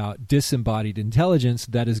talking about disembodied intelligence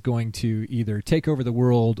that is going to either take over the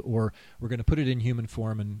world, or we're going to put it in human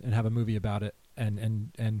form and have a movie about it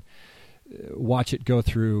and watch it go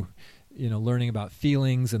through, learning about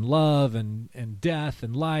feelings and love and death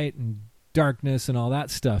and light and darkness and all that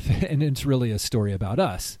stuff. And it's really a story about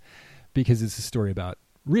us, because it's a story about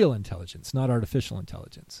real intelligence, not artificial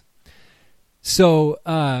intelligence. So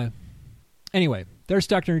anyway, there's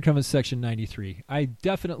Doctrine and Covenants section 93. I'm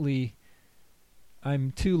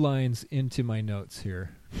 2 lines into my notes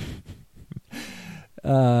here.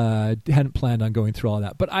 Hadn't planned on going through all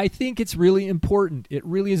that, but I think it's really important. It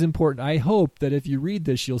really is important. I hope that if you read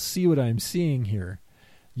this, you'll see what I'm seeing here.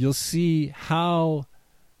 You'll see how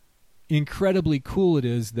incredibly cool it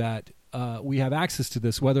is that we have access to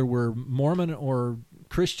this, whether we're Mormon or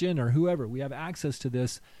Christian or whoever. We have access to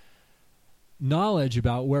this knowledge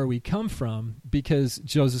about where we come from because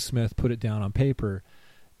Joseph Smith put it down on paper,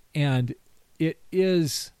 and it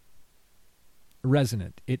is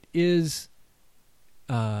resonant. It is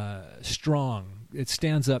strong. It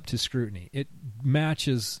stands up to scrutiny. It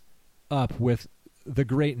matches up with the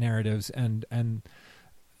great narratives and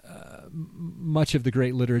much of the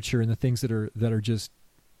great literature and the things that are just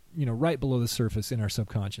right below the surface in our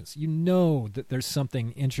subconscious. That there's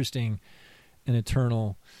something interesting and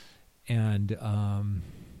eternal and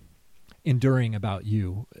enduring about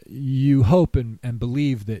you. You hope and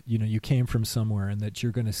believe that you came from somewhere, and that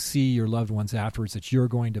you're going to see your loved ones afterwards, that you're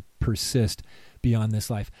going to persist beyond this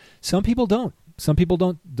life. Some people don't. Some people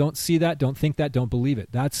don't see that, don't think that, don't believe it.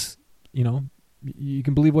 That's, you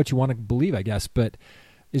can believe what you want to believe, I guess, but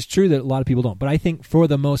it's true that a lot of people don't. But I think for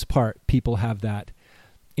the most part, people have that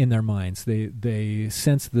in their minds. They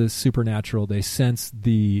sense the supernatural. They sense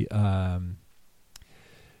the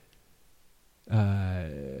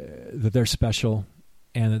that they're special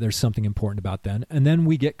and that there's something important about them. And then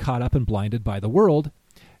we get caught up and blinded by the world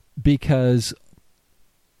because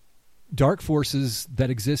dark forces that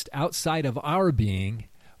exist outside of our being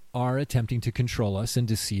are attempting to control us and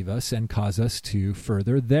deceive us and cause us to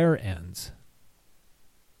further their ends,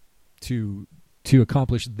 to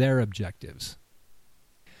accomplish their objectives.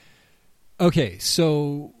 Okay,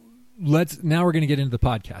 so now we're going to get into the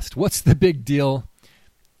podcast. What's the big deal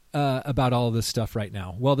about all of this stuff right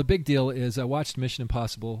now? Well, the big deal is I watched Mission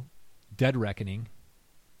Impossible Dead Reckoning,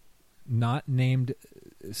 not named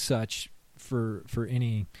such for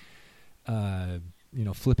any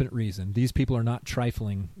flippant reason. These people are not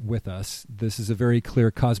trifling with us. This is a very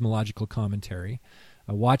clear cosmological commentary.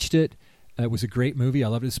 I watched it. It was a great movie. I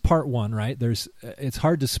loved it. It's part 1, right? It's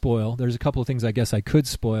hard to spoil. There's a couple of things I guess I could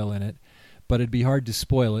spoil in it, but it'd be hard to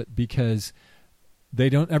spoil it because they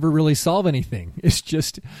don't ever really solve anything. It's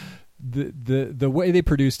just the way they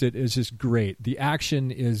produced it is just great. The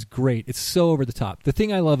action is great. It's so over the top. The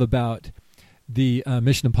thing I love about the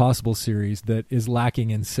Mission Impossible series that is lacking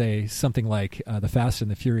in, say, something like The Fast and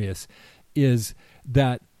the Furious is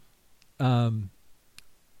that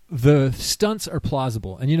the stunts are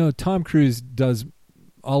plausible. And, Tom Cruise does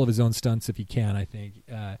all of his own stunts if he can, I think.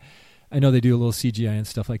 I know they do a little CGI and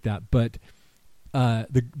stuff like that, but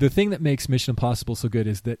the thing that makes Mission Impossible so good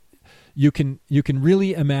is that you can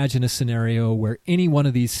really imagine a scenario where any one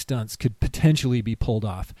of these stunts could potentially be pulled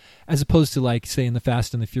off, as opposed to, like, say, in The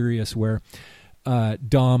Fast and the Furious, where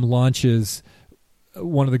Dom launches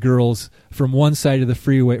one of the girls from one side of the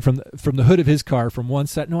freeway, from the hood of his car, from one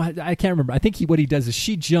side. No, I can't remember. I think what he does is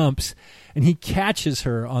she jumps, and he catches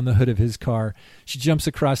her on the hood of his car. She jumps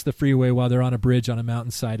across the freeway while they're on a bridge on a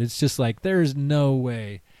mountainside. It's just like, there's no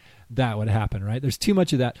way that would happen, right? There's too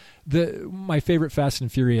much of that. My favorite Fast and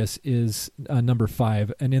Furious is number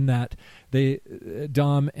 5, and in that,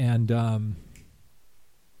 Dom and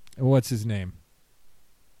what's his name?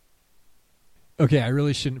 Okay, I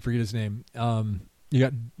really shouldn't forget his name. You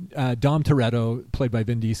got Dom Toretto, played by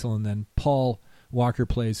Vin Diesel, and then Paul Walker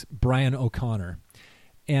plays Brian O'Connor.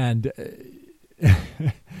 And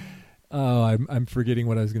I'm forgetting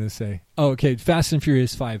what I was going to say. Oh, okay, Fast and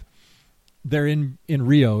Furious 5. They're in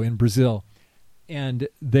Rio, in Brazil, and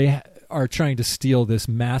they are trying to steal this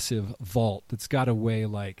massive vault that's got to weigh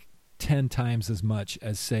like 10 times as much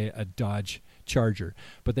as, say, a Dodge Charger.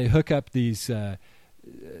 But they hook up these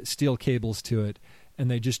steel cables to it, and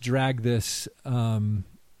they just drag this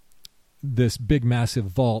this big massive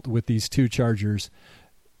vault with these 2 Chargers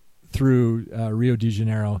through Rio de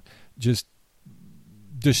Janeiro, just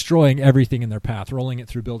destroying everything in their path, rolling it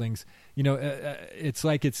through buildings. You know, it's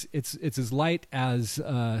like it's as light as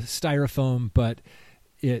styrofoam, but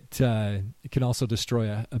it can also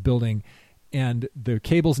destroy a building. And the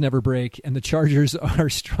cables never break, and the Chargers are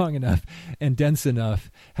strong enough and dense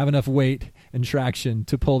enough, have enough weight and traction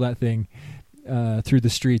to pull that thing through the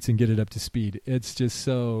streets and get it up to speed. It's just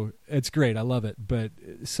it's great. I love it, but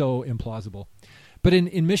so implausible. But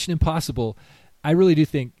in Mission Impossible, I really do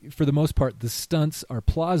think, for the most part, the stunts are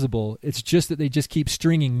plausible. It's just that they just keep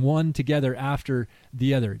stringing one together after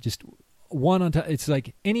the other. Just one on top. It's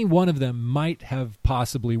like any one of them might have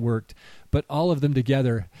possibly worked, but all of them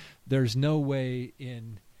together, there's no way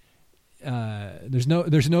in. There's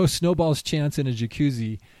no snowball's chance in a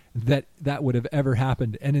jacuzzi that would have ever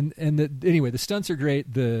happened. Anyway, the stunts are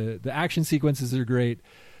great. The action sequences are great.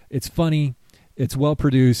 It's funny. It's well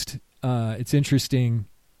produced. It's interesting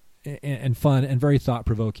and fun and very thought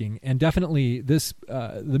provoking. And definitely this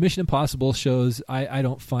the Mission Impossible shows I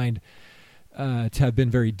don't find to have been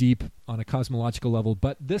very deep on a cosmological level,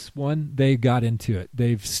 but this one, they got into it.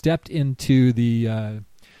 They've stepped into the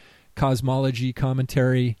cosmology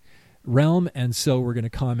commentary realm, and so we're going to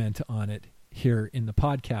comment on it here in the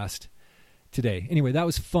podcast today. Anyway, that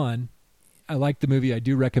was fun. I liked the movie. I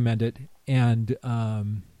do recommend it. And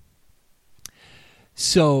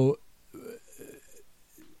so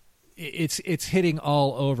it's hitting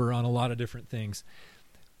all over on a lot of different things.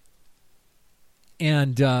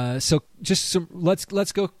 And so just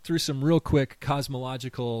let's go through some real quick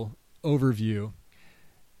cosmological overview,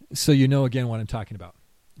 so you know again what I'm talking about.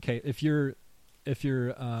 Okay, if you're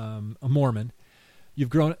a Mormon, you've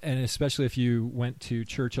grown, and especially if you went to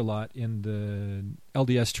church a lot in the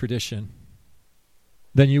LDS tradition,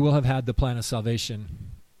 then you will have had the plan of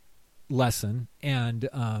salvation lesson. And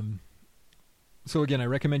so again, I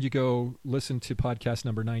recommend you go listen to podcast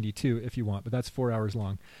number 92 if you want, but that's 4 hours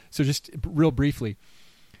long. So just real briefly,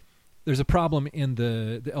 there's a problem in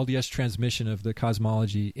the LDS transmission of the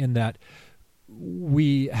cosmology in that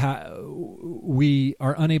we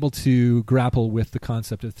are unable to grapple with the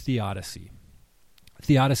concept of theodicy.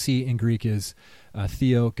 Theodicy in Greek is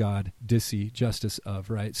theo, God, disi, justice of,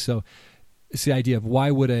 right? So it's the idea of why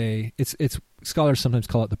would it's scholars sometimes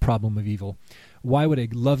call it the problem of evil. Why would a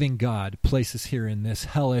loving God place us here in this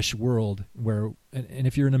hellish world where, and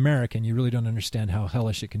if you're an American, you really don't understand how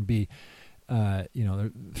hellish it can be.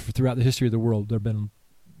 Throughout the history of the world, there have been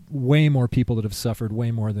way more people that have suffered, way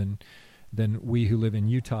more than we who live in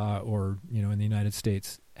Utah or, in the United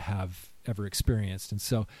States have ever experienced. And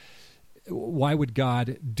so why would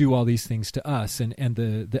God do all these things to us? And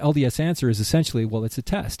the LDS answer is essentially, well, it's a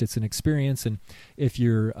test. It's an experience. And if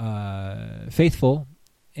you're faithful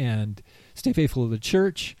and stay faithful to the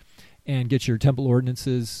church and get your temple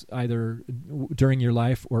ordinances either during your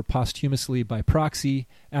life or posthumously by proxy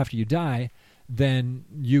after you die, then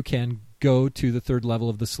you can go to the third level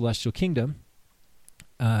of the celestial kingdom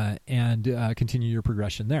and continue your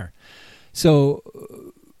progression there. So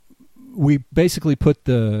we basically put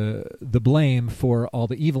the blame for all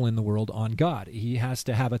the evil in the world on God. He has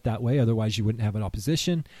to have it that way, otherwise you wouldn't have an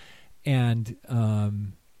opposition. And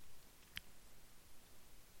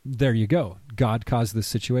there you go. God caused this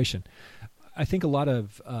situation. I think a lot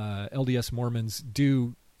of LDS Mormons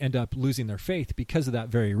do end up losing their faith because of that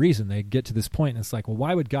very reason. They get to this point and it's like, well,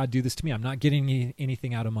 why would God do this to me? I'm not getting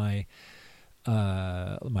anything out of my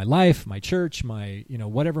life, my church, my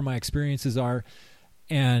whatever my experiences are.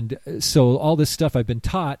 And so all this stuff I've been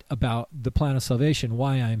taught about the plan of salvation,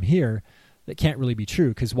 why I'm here, that can't really be true,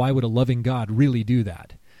 because why would a loving God really do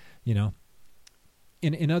that?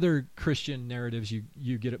 in other Christian narratives,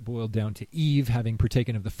 you get it boiled down to Eve having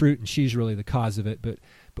partaken of the fruit, and she's really the cause of it. But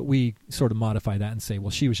we sort of modify that and say, well,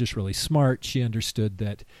 she was just really smart. She understood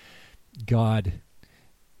that God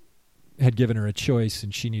had given her a choice,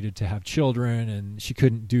 and she needed to have children, and she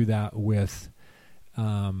couldn't do that with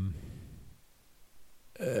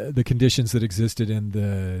the conditions that existed in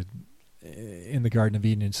the Garden of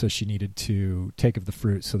Eden, and so she needed to take of the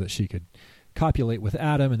fruit so that she could copulate with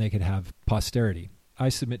Adam, and they could have posterity. I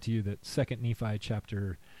submit to you that 2 Nephi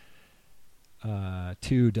chapter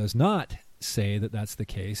 2 does not say that that's the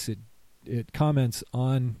case. It comments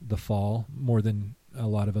on the fall more than a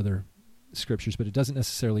lot of other scriptures, but it doesn't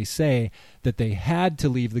necessarily say that they had to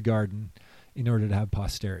leave the garden in order to have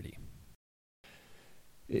posterity.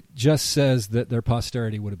 It just says that their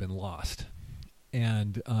posterity would have been lost.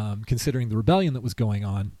 And considering the rebellion that was going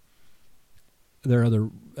on, there are other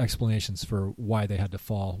explanations for why they had to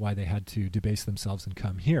fall, why they had to debase themselves and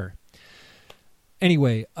come here.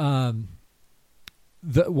 Anyway, one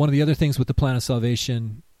of the other things with the plan of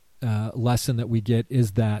salvation lesson that we get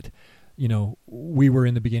is that, we were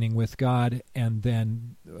in the beginning with God, and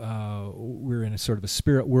then we're in a sort of a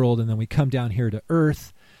spirit world, and then we come down here to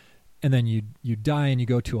earth, and then you die and you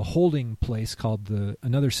go to a holding place called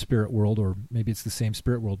another spirit world, or maybe it's the same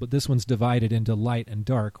spirit world, but this one's divided into light and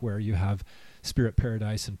dark, where you have spirit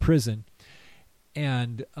paradise and prison.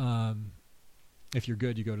 And if you're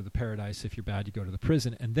good, you go to the paradise. If you're bad, you go to the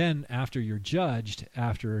prison. And then after you're judged,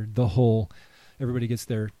 after everybody gets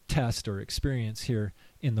their test or experience here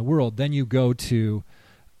in the world, then you go to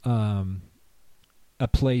a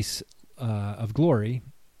place of glory,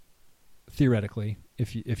 theoretically.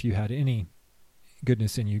 If you had any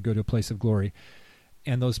goodness in you, go to a place of glory.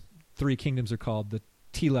 And those three kingdoms are called the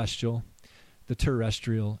telestial, the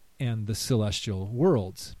terrestrial, and the celestial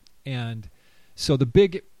worlds. And so the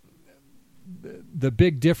big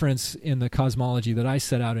difference in the cosmology that I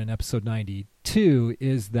set out in episode 92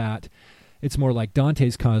 is that it's more like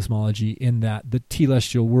Dante's cosmology, in that the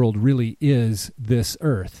telestial world really is this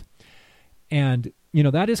earth. And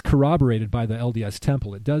that is corroborated by the LDS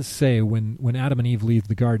temple. It does say when Adam and Eve leave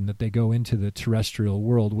the garden that they go into the terrestrial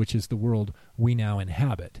world, which is the world we now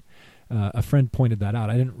inhabit. A friend pointed that out.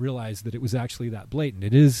 I didn't realize that it was actually that blatant.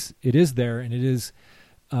 It is there, and it is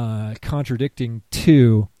contradicting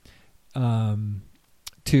to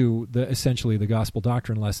essentially the gospel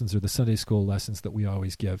doctrine lessons or the Sunday school lessons that we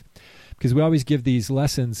always give. Because we always give these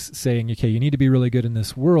lessons saying, okay, you need to be really good in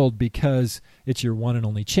this world because it's your one and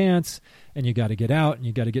only chance, and you got to get out and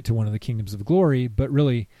you got to get to one of the kingdoms of glory. But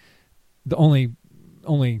really, the only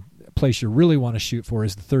place you really want to shoot for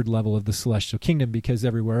is the third level of the celestial kingdom, because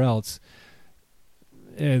everywhere else,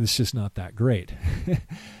 it's just not that great.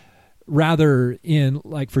 Rather, in,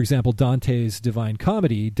 like, for example, Dante's Divine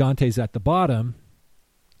Comedy, Dante's at the bottom,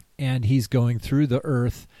 and he's going through the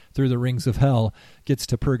earth, through the rings of hell, gets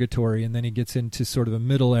to purgatory, and then he gets into sort of a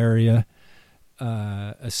middle area,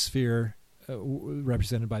 a sphere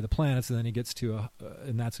represented by the planets, and then he gets to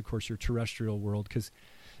and that's, of course, your terrestrial world, because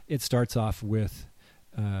it starts off with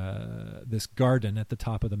this garden at the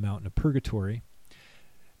top of the mountain of purgatory,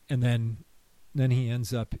 and then he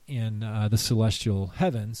ends up in the celestial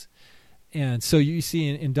heavens. And so you see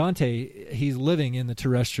in Dante, he's living in the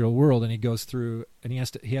terrestrial world, and he goes through, and he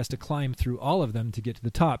has to climb through all of them to get to the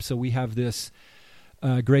top. So we have this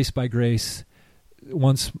grace by grace,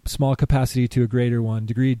 one small capacity to a greater one,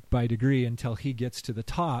 degree by degree, until he gets to the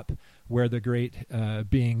top, where the great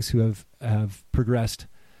beings who have progressed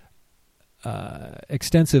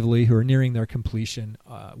extensively, who are nearing their completion,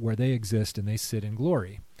 where they exist and they sit in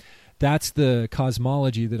glory. That's the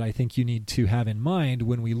cosmology that I think you need to have in mind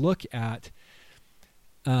when we look at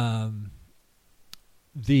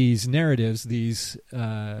these narratives, these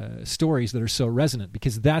stories that are so resonant,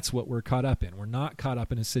 because that's what we're caught up in. We're not caught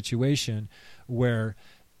up in a situation where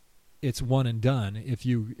it's one and done. If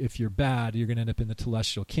you're bad, you're going to end up in the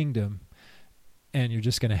telestial kingdom, and you're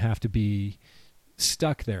just going to have to be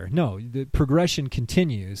stuck there. No, the progression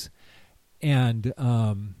continues, and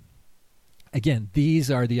again,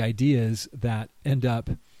 these are the ideas that end up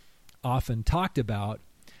often talked about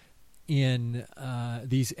in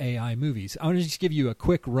these AI movies. I want to just give you a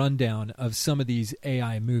quick rundown of some of these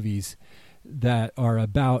AI movies that are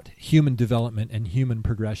about human development and human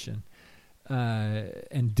progression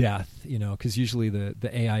and death, because usually the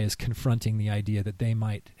AI is confronting the idea that they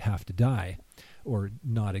might have to die or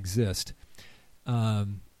not exist.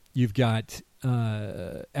 You've got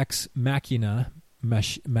Ex Machina,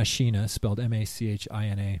 Machina, spelled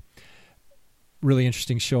Machina. Really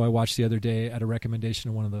interesting show I watched the other day at a recommendation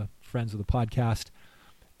of one of the friends of the podcast.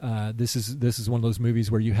 This is one of those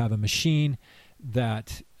movies where you have a machine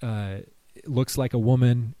that looks like a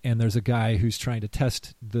woman, and there's a guy who's trying to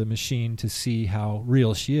test the machine to see how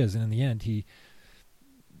real she is. And in the end, he,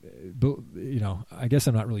 I guess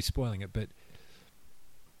I'm not really spoiling it, but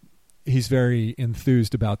he's very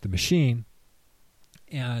enthused about the machine,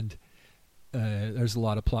 and there's a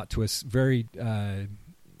lot of plot twists. Very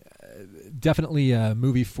definitely a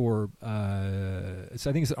movie for I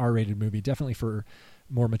think it's an R-rated movie, definitely for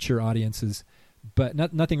more mature audiences, but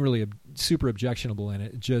nothing really super objectionable in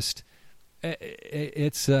it. Just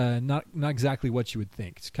it's not exactly what you would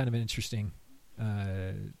think. It's kind of an interesting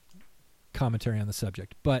commentary on the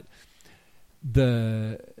subject, but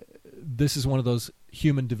this is one of those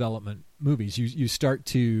human development movies. You start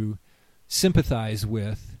to sympathize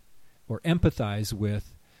with or empathize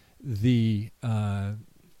with the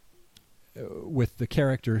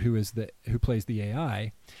character who plays the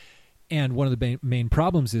AI. And one of the main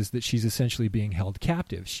problems is that she's essentially being held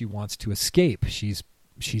captive. She wants to escape. She's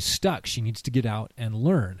stuck. She needs to get out and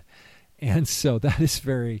learn. And so that is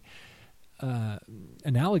very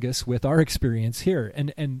analogous with our experience here.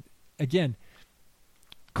 And again,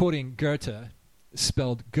 quoting Goethe,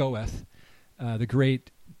 spelled Goethe, the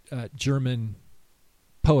great German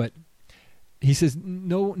poet, he says,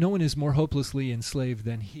 no one is more hopelessly enslaved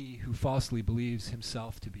than he who falsely believes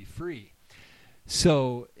himself to be free.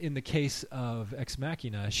 So in the case of Ex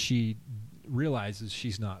Machina, she realizes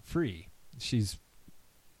she's not free.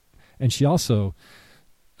 And she also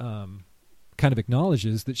kind of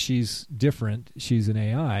acknowledges that she's different. She's an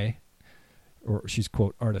AI, or she's,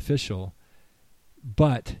 quote, artificial,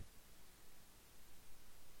 but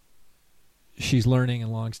she's learning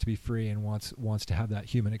and longs to be free and wants to have that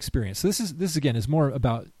human experience. So this again is more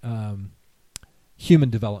about human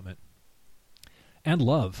development and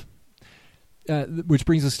love, which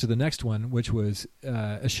brings us to the next one, which was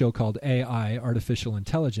a show called AI, Artificial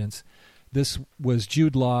Intelligence. This was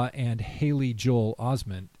Jude Law and Haley Joel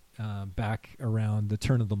Osment back around the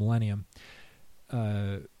turn of the millennium.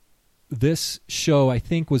 This show, I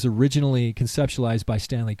think, was originally conceptualized by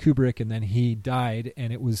Stanley Kubrick, and then he died,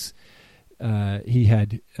 and it was he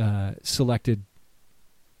had selected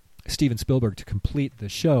Steven Spielberg to complete the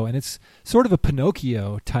show, and it's sort of a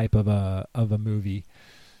Pinocchio type of a movie.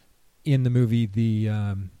 In the movie, the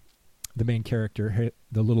main character,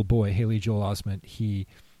 the little boy, Haley Joel Osment, he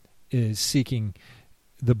is seeking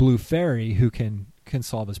the blue fairy who can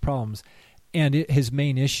solve his problems, and his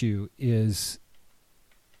main issue is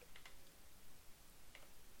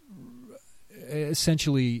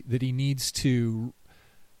essentially that he needs to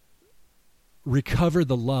recover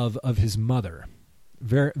the love of his mother.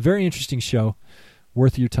 Very, very interesting show,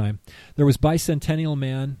 worth your time. There was Bicentennial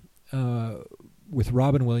Man with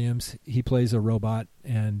Robin Williams. He plays a robot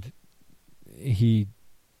and he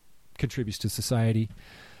contributes to society.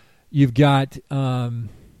 You've got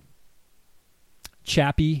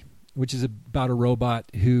Chappie, which is about a robot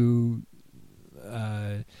who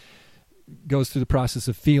goes through the process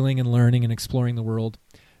of feeling and learning and exploring the world.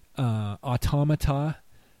 Automata.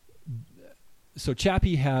 So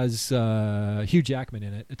Chappie has Hugh Jackman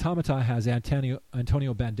in it. Automata has Antonio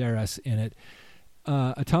Banderas in it.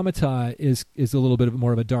 Automata is a little bit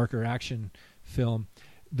more of a darker action film.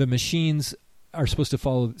 The machines are supposed to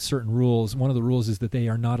follow certain rules. One of the rules is that they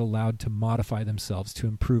are not allowed to modify themselves, to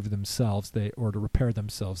improve themselves, or to repair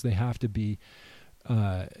themselves. They have to be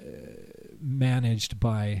managed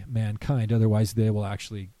by mankind. Otherwise, they will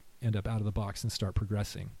actually end up out of the box and start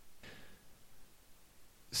progressing.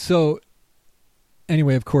 So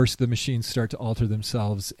anyway, of course, the machines start to alter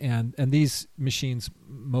themselves, and these machines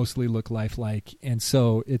mostly look lifelike, and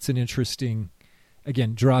so it's an interesting,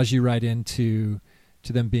 again, draws you right into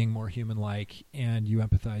them being more human-like, and you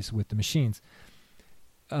empathize with the machines.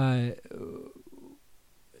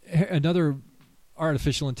 Another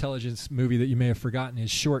artificial intelligence movie that you may have forgotten is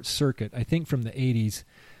Short Circuit, I think from the 80s.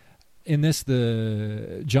 In this,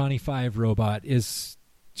 the Johnny Five robot is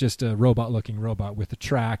just a robot-looking robot with a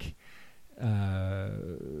track.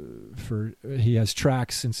 He has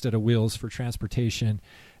tracks instead of wheels for transportation,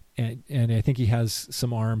 and I think he has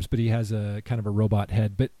some arms, but he has a kind of a robot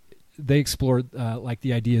head. But they explored like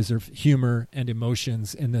the ideas of humor and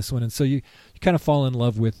emotions in this one, and so you kind of fall in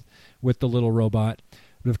love with the little robot.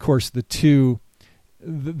 But of course, the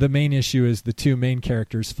main issue is the two main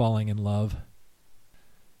characters falling in love,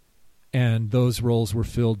 and those roles were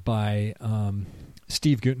filled by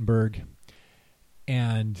Steve Guttenberg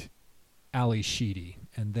and Ali Sheedy,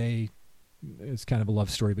 and it's kind of a love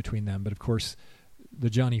story between them. But of course, the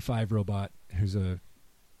Johnny Five robot, who's a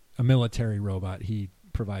military robot, he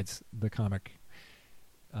provides the comic,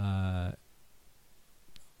 all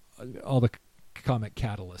the comic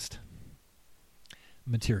catalyst.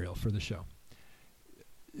 material for the show.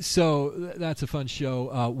 So that's a fun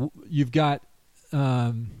show. You've got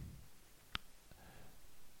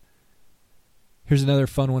here's another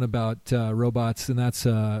fun one about robots, and that's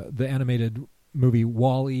the animated movie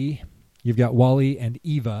Wall-E. You've got Wall-E and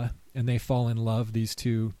Eva, and they fall in love, these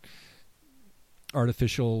two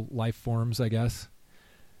artificial life forms, I guess.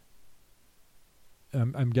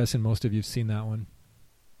 I'm guessing most of you have seen that one.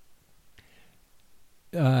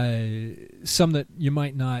 Some that you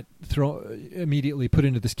might not immediately put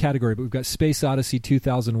into this category, but we've got Space Odyssey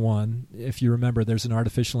 2001. If you remember, there's an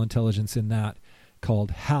artificial intelligence in that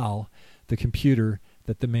called HAL, the computer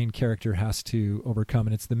that the main character has to overcome,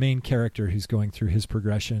 and it's the main character who's going through his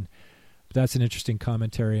progression. But that's an interesting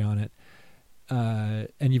commentary on it.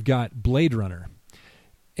 And you've got Blade Runner.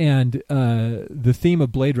 And the theme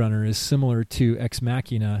of Blade Runner is similar to Ex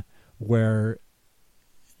Machina, where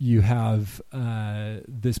you have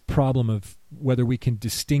this problem of whether we can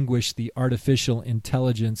distinguish the artificial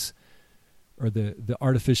intelligence or the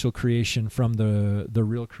artificial creation from the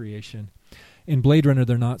real creation. In Blade Runner,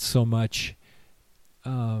 they're not so much,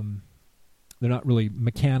 they're not really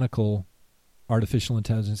mechanical artificial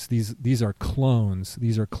intelligence. These are clones.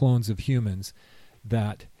 These are clones of humans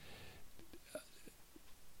that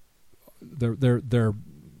they're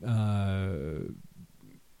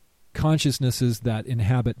consciousnesses that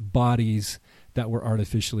inhabit bodies that were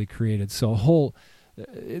artificially created. So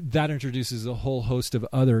that introduces a whole host of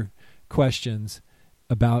other questions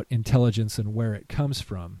about intelligence and where it comes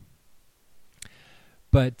from.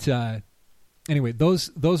 But anyway,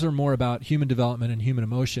 those are more about human development and human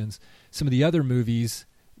emotions. Some of the other movies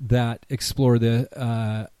that explore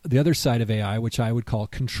the other side of AI, which I would call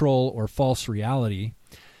control or false reality,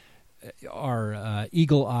 are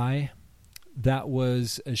Eagle Eye. That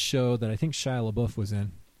was a show that I think Shia LaBeouf was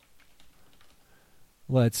in.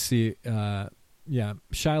 Let's see. Shia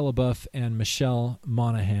LaBeouf and Michelle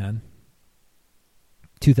Monaghan.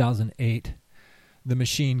 2008. The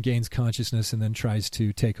machine gains consciousness and then tries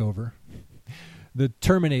to take over. The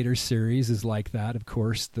Terminator series is like that, of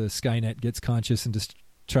course. The Skynet gets conscious and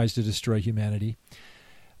tries to destroy humanity.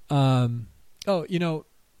 One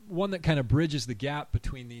that kind of bridges the gap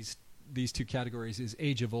between these two categories is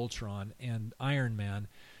Age of Ultron and Iron Man.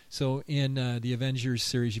 So in the Avengers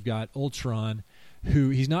series, you've got Ultron, who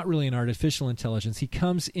he's not really an artificial intelligence. He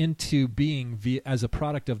comes into being as a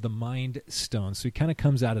product of the Mind Stone. So he kind of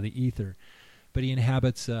comes out of the ether, but he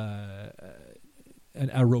inhabits a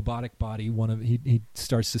robotic body. He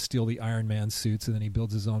starts to steal the Iron Man suits, and then he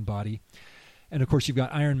builds his own body. And of course, you've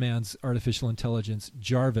got Iron Man's artificial intelligence,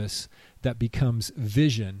 Jarvis, that becomes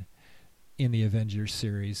Vision in the Avengers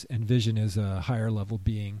series, and Vision is a higher level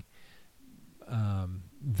being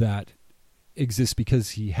that exists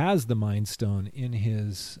because he has the Mind Stone in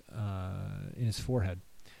his forehead.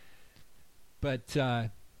 But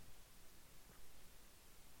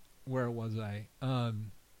where was I?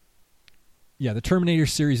 The Terminator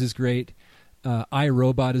series is great. I,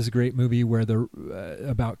 Robot is a great movie where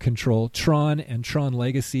about control. Tron and Tron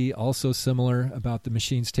Legacy, also similar, about the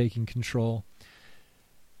machines taking control.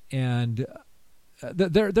 And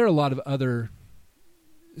there are a lot of other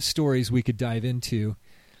stories we could dive into.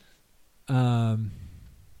 One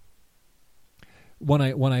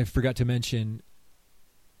I forgot to mention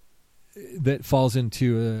that falls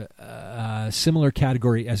into a similar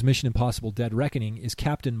category as Mission Impossible: Dead Reckoning is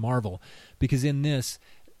Captain Marvel, because in this,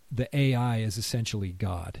 the AI is essentially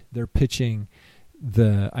God. They're pitching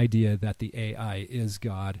the idea that the AI is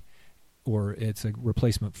God, or it's a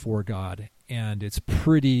replacement for God, and it's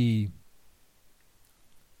pretty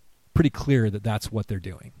clear that that's what they're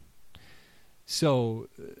doing. So,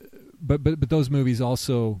 but those movies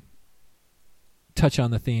also touch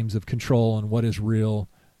on the themes of control and what is real,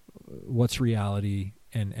 what's reality,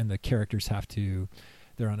 and the characters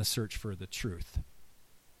they're on a search for the truth.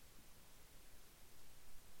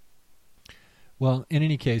 Well, in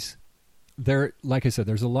any case, like I said,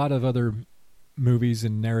 there's a lot of other movies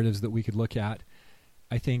and narratives that we could look at.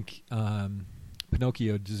 I think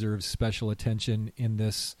Pinocchio deserves special attention in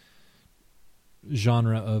this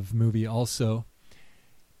genre of movie also,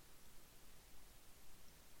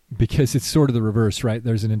 because it's sort of the reverse, right?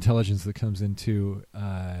 There's an intelligence that comes into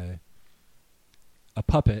a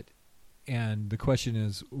puppet, and the question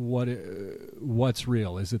is, what's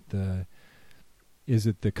real? Is it the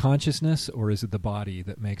consciousness, or is it the body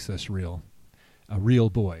that makes us real? A real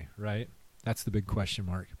boy, right? That's the big question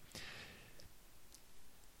mark.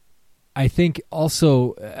 I think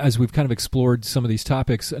also, as we've kind of explored some of these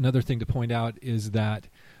topics, another thing to point out is that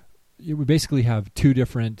we basically have two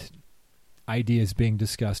different ideas being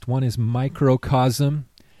discussed. One is microcosm,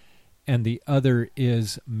 and the other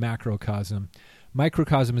is macrocosm.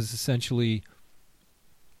 Microcosm is essentially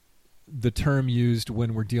the term used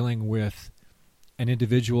when we're dealing with an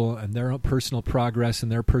individual and their own personal progress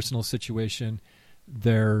and their personal situation,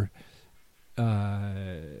 their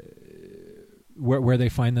where they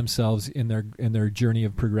find themselves in their journey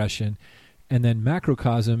of progression. And then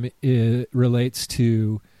macrocosm relates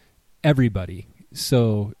to everybody.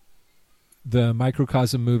 So the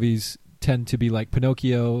microcosm movies tend to be like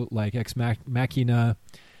Pinocchio, like Ex Machina,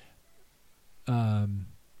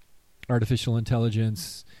 Artificial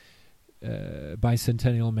Intelligence,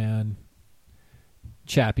 Bicentennial Man,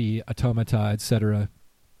 Chappie, Automata, etc.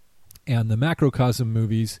 And the macrocosm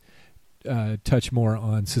movies touch more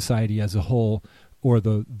on society as a whole, or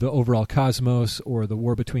the overall cosmos, or the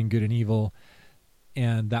war between good and evil.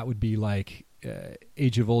 And that would be like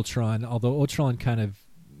Age of Ultron, although Ultron kind of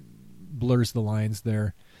blurs the lines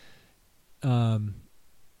there. An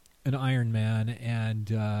Iron Man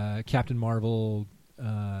and Captain Marvel,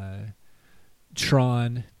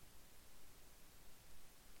 Tron,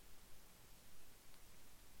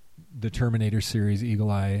 the Terminator series,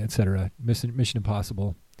 Eagle Eye, etc., Mission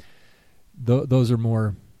Impossible. Those are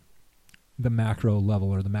more the macro level,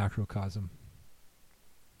 or the macrocosm.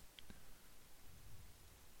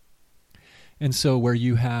 And so where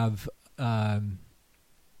you have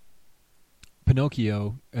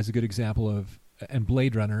Pinocchio as a good example of, and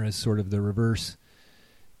Blade Runner as sort of the reverse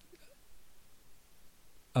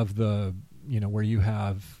of the, where you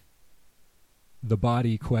have the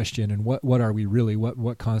body question and what are we really,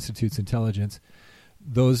 what constitutes intelligence.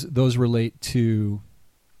 Those relate to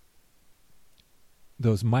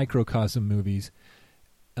those microcosm movies.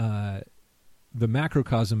 The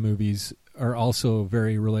macrocosm movies are also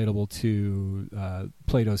very relatable to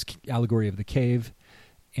Plato's allegory of the cave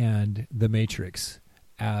and the Matrix,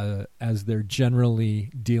 as they're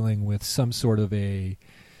generally dealing with some sort of a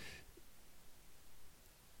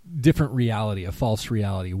different reality, a false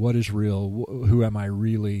reality. What is real? Who am I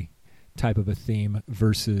really? Type of a theme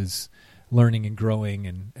versus learning and growing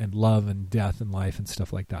and love and death and life and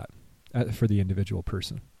stuff like that for the individual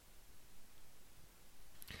person.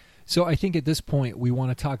 So I think at this point we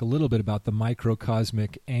want to talk a little bit about the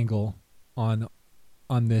microcosmic angle on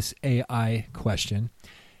this AI question.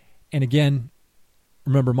 And again,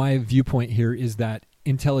 remember, my viewpoint here is that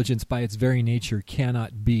intelligence by its very nature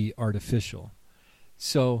cannot be artificial.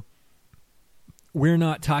 So we're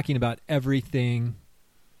not talking about everything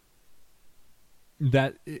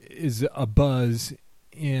that is a buzz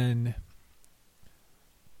in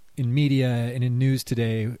media and in news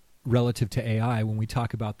today relative to AI when we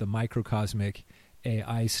talk about the microcosmic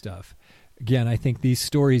AI stuff. Again, I think these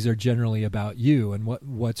stories are generally about you and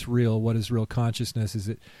what's real, what is real consciousness.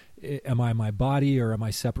 Am I my body, or am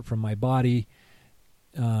I separate from my body?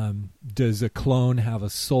 Does a clone have a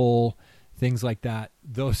soul? Things like that.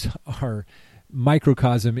 Those are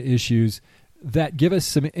microcosm issues that give us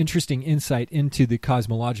some interesting insight into the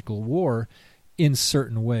cosmological war in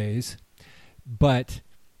certain ways, but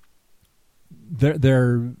they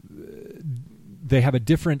have a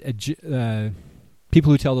different.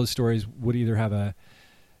 People who tell those stories would either have a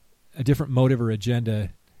different motive or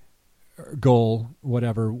agenda, or goal,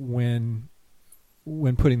 whatever, when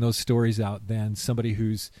putting those stories out than somebody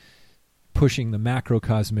who's pushing the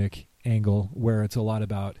macrocosmic angle, where it's a lot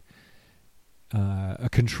about a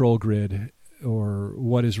control grid, or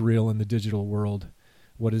what is real in the digital world,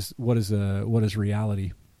 what is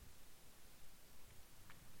reality.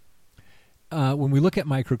 When we look at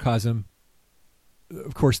microcosm,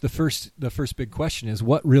 of course, the first big question is,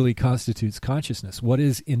 what really constitutes consciousness? What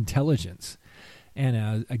is intelligence? And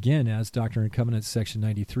as Doctrine and Covenants section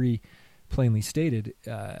 93 plainly stated,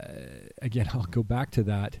 again, I'll go back to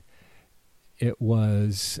that. It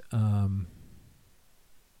was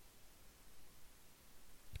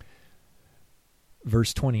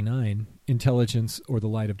verse 29, intelligence or the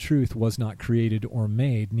light of truth was not created or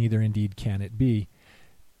made, neither indeed can it be.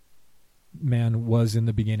 Man was in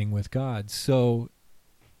the beginning with God. So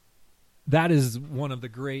that is one of the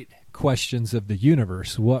great questions of the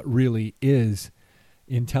universe. What really is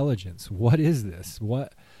intelligence? What is this?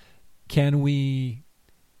 What can we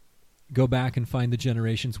go back and find the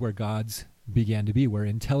generations where gods began to be, where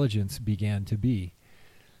intelligence began to be?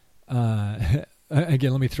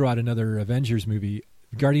 Again, let me throw out another Avengers movie.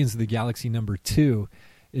 Guardians of the Galaxy #2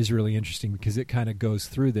 is really interesting because it kind of goes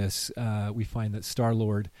through this. We find that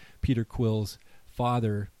Star-Lord, Peter Quill's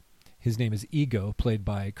father, his name is Ego, played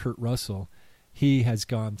by Kurt Russell. He has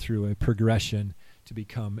gone through a progression to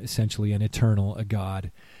become essentially an eternal, a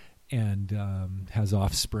god, and has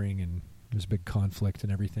offspring, and there's a big conflict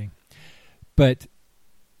and everything. But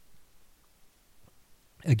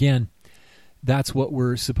Again, that's what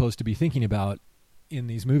we're supposed to be thinking about in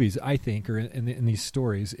these movies, I think, or in these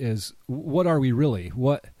stories, is what are we really?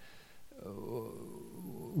 What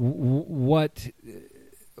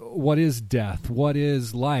is death? What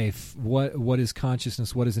is life? What is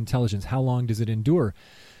consciousness? What is intelligence? How long does it endure?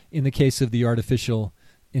 In the case of the artificial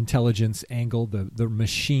intelligence angle, the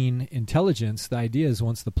machine intelligence, the idea is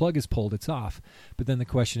once the plug is pulled, it's off. But then the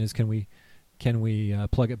question is, can we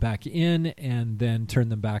plug it back in and then turn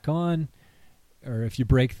them back on? Or if you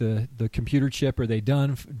break the computer chip, are they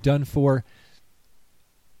done for?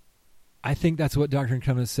 I think that's what Doctrine and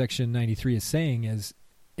Covenants section 93 is saying, is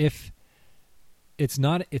if it's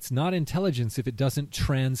not intelligence if it doesn't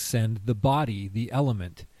transcend the body, the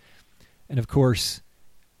element. And of course,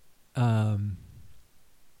 the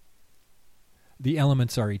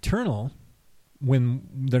elements are eternal. When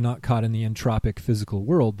they're not caught in the entropic physical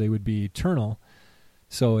world, they would be eternal.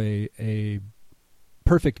 So a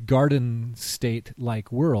perfect garden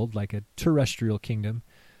state-like world, like a terrestrial kingdom,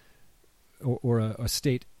 or a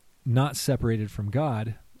state not separated from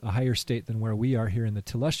God, a higher state than where we are here in the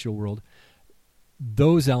telestial world,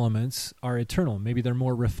 those elements are eternal. Maybe they're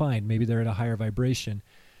more refined. Maybe they're at a higher vibration.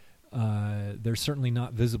 They're certainly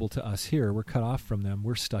not visible to us here. We're cut off from them.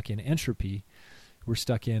 We're stuck in entropy. We're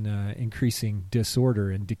stuck in increasing disorder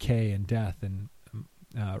and decay and death and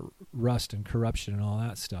rust and corruption and all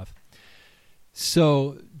that stuff.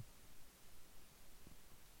 So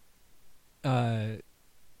the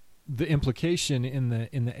implication in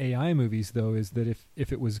the AI movies, though, is that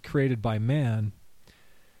if it was created by man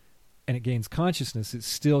and it gains consciousness, it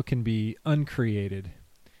still can be uncreated.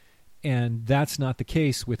 And that's not the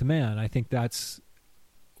case with man. I think that's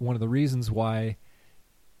one of the reasons why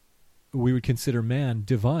we would consider man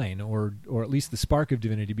divine, or at least the spark of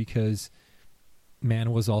divinity, because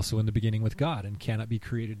man was also in the beginning with God and cannot be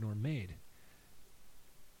created nor made.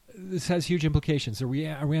 This has huge implications. Are we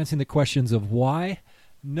answering the questions of why?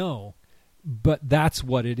 No, but that's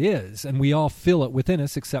what it is, and we all feel it within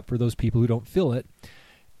us, except for those people who don't feel it.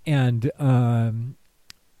 And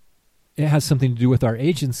it has something to do with our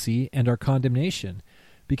agency and our condemnation,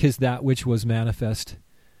 because that which was manifest,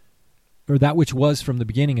 or that which was from the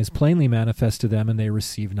beginning, is plainly manifest to them, and they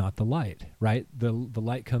receive not the light. Right? The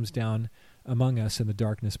light comes down among us, and the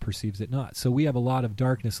darkness perceives it not. So we have a lot of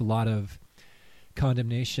darkness, a lot of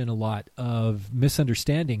condemnation, a lot of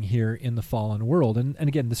misunderstanding here in the fallen world. And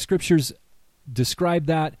again, the scriptures describe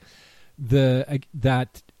that.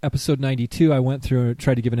 That episode 92, I went through and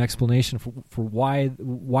tried to give an explanation for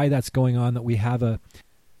why that's going on, that we have a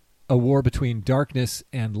war between darkness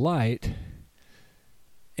and light.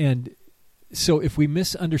 And so if we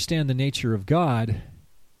misunderstand the nature of God,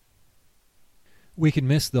 we can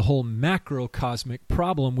miss the whole macrocosmic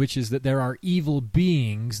problem, which is that there are evil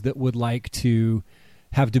beings that would like to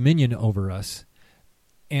have dominion over us,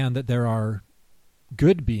 and that there are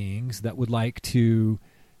good beings that would like to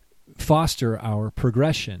foster our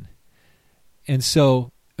progression. And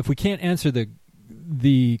so if we can't answer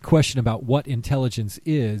the question about what intelligence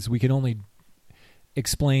is, we can only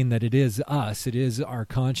explain that it is us, it is our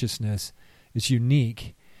consciousness, it's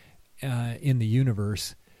unique in the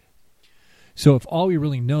universe. So if all we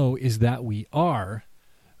really know is that we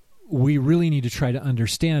really need to try to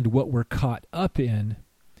understand what we're caught up in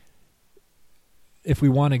if we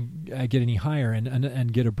want to get any higher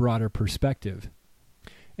and get a broader perspective.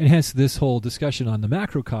 And hence this whole discussion on the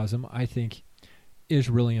macrocosm, I think, is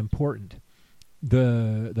really important.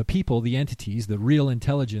 The people, the entities, the real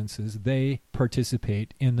intelligences, they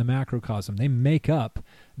participate in the macrocosm. They make up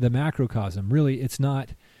the macrocosm. Really, it's not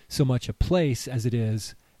so much a place as it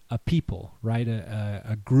is a people, right?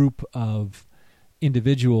 A group of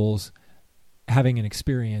individuals having an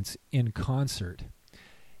experience in concert.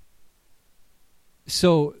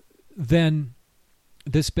 So then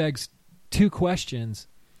this begs two questions.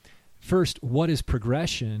 First, what is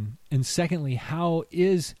progression? And secondly, how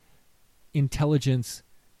is intelligence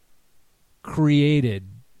created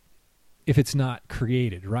if it's not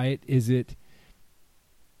created, right? Is it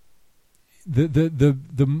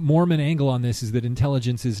the Mormon angle on this is that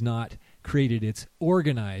intelligence is not created, it's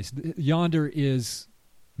organized. Yonder is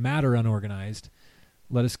matter unorganized.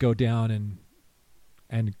 Let us go down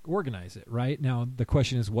and organize it, right? Now the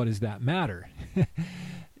question is, what is that matter?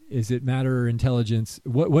 Is it matter or intelligence?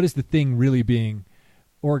 What is the thing really being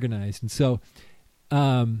organized? And so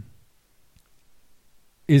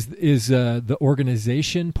is the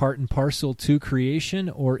organization part and parcel to creation,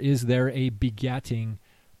 or is there a begetting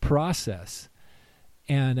process?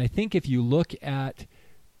 And I think if you look at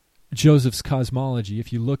Joseph's cosmology,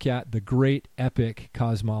 if you look at the great epic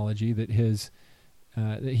cosmology that his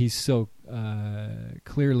that he's so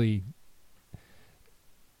clearly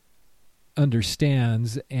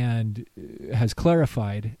understands and has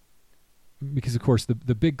clarified, because of course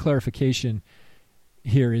the big clarification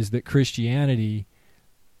here is that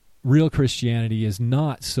real Christianity is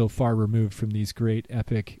not so far removed from these great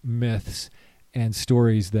epic myths and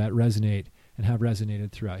stories that resonate and have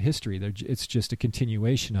resonated throughout history. It's just a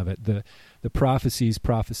continuation of it. The prophecies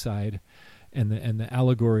prophesied and the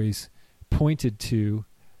allegories pointed to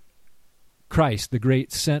Christ, the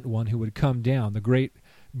great sent one who would come down, the great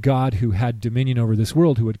God who had dominion over this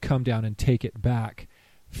world, who would come down and take it back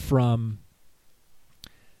from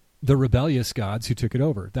the rebellious gods who took it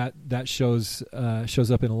over. That shows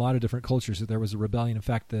up in a lot of different cultures, that there was a rebellion. In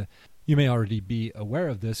fact, you may already be aware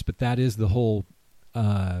of this, but that is the whole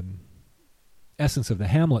essence of the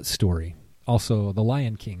Hamlet story, also the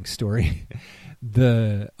Lion King story.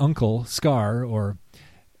 The uncle, Scar, or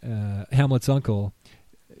Hamlet's uncle,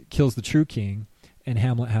 kills the true king, and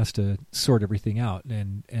Hamlet has to sort everything out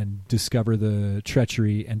and discover the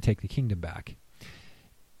treachery and take the kingdom back.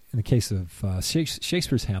 In the case of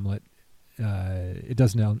Shakespeare's Hamlet, it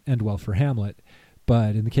doesn't end well for Hamlet,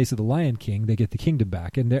 but in the case of the Lion King, they get the kingdom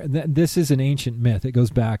back. And this is an ancient myth. It goes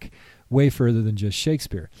back way further than just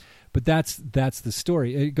Shakespeare. But that's the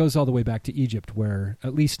story. It goes all the way back to Egypt, where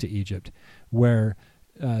the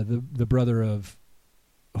brother of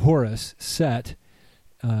Horus, Set,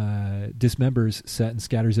 dismembers Set and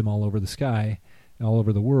scatters him all over the sky, all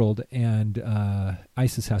over the world, and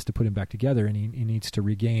Isis has to put him back together, and he needs to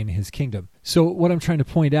regain his kingdom. So what I'm trying to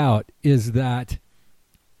point out is that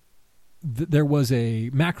there was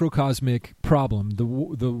a macrocosmic problem,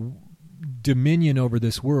 the dominion over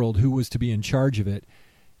this world, who was to be in charge of it,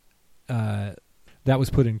 that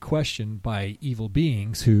was put in question by evil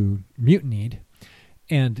beings who mutinied,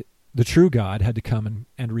 and the true God had to come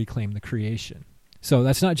and reclaim the creation. So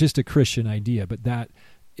that's not just a Christian idea, but that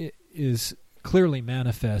is clearly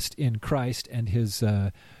manifest in Christ and his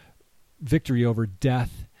victory over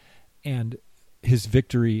death and his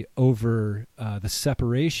victory over the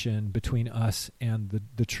separation between us and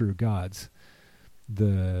the true gods,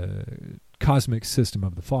 the cosmic system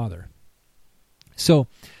of the Father. So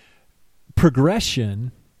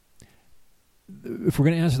progression, if we're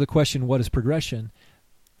going to answer the question, what is progression?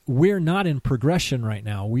 We're not in progression right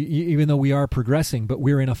now. Even though we are progressing, but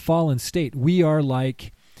we're in a fallen state. We are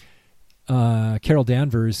like Carol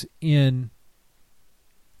Danvers in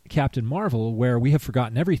Captain Marvel, where we have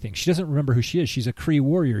forgotten everything. She doesn't remember who she is. She's a Kree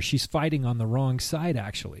warrior. She's fighting on the wrong side,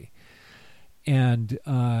 actually. And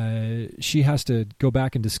she has to go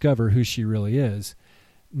back and discover who she really is.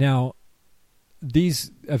 Now,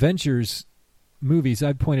 these Avengers movies,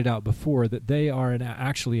 I've pointed out before that they are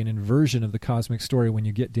actually an inversion of the cosmic story when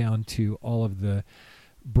you get down to all of the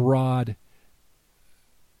broad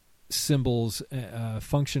symbols,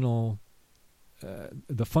 functional,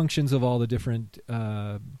 the functions of all the different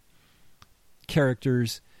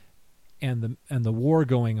characters, and the war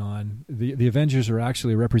going on. The Avengers are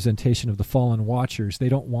actually a representation of the fallen Watchers. They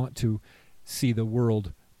don't want to see the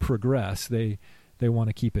world progress. They want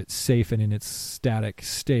to keep it safe and in its static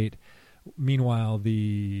state. Meanwhile,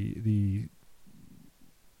 the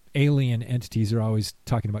alien entities are always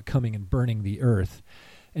talking about coming and burning the earth.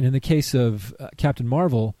 And in the case of Captain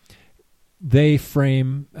Marvel, they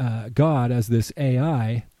frame God as this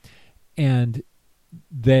AI, and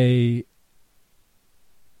these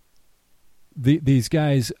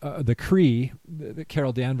guys, the Kree that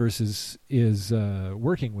Carol Danvers is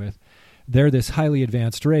working with, they're this highly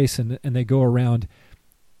advanced race, and they go around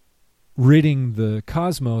ridding the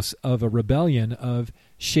cosmos of a rebellion of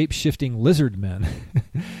shape-shifting lizard men.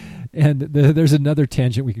 And there's another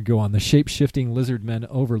tangent we could go on, the shape-shifting lizard men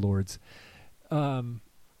overlords. That's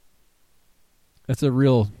a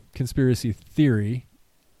real conspiracy theory.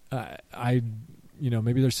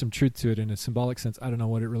 Maybe there's some truth to it in a symbolic sense. I don't know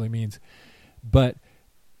what it really means. But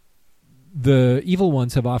the evil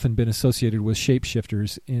ones have often been associated with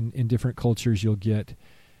shapeshifters. In different cultures, you'll get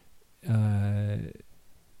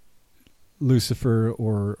Lucifer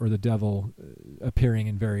or the devil appearing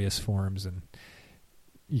in various forms, and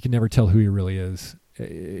you can never tell who he really is.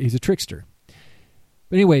 He's a trickster.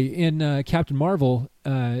 But anyway, in Captain Marvel,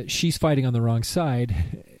 she's fighting on the wrong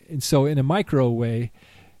side, and so in a micro way,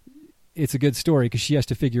 it's a good story because she has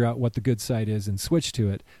to figure out what the good side is and switch to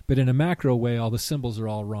it. But in a macro way, all the symbols are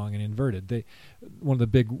all wrong and inverted. One of the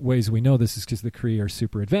big ways we know this is because the Kree are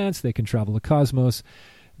super advanced. They can travel the cosmos.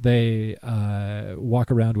 They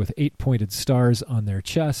walk around with 8-pointed stars on their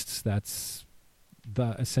chests. That's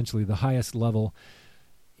essentially the highest level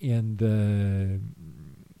in the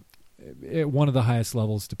one of the highest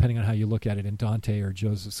levels, depending on how you look at it in Dante or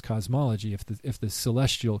Joseph's cosmology. If the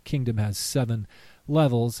celestial kingdom has 7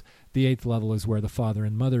 levels, the 8th level is where the father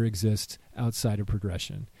and mother exist outside of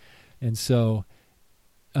progression. And so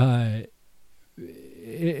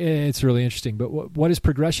it's really interesting. But what is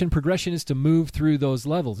progression? Progression is to move through those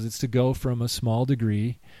levels. It's to go from a small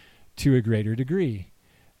degree to a greater degree.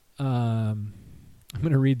 I'm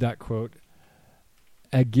going to read that quote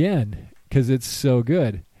again because it's so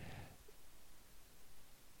good.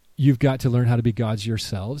 You've got to learn how to be gods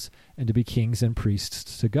yourselves and to be kings and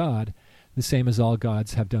priests to God, the same as all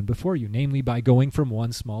gods have done before you, namely by going from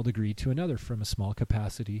one small degree to another, from a small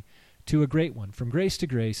capacity to a great one, from grace to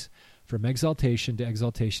grace, from exaltation to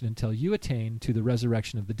exaltation, until you attain to the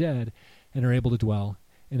resurrection of the dead and are able to dwell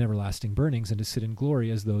in everlasting burnings and to sit in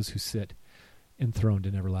glory as those who sit enthroned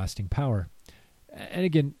in everlasting power. And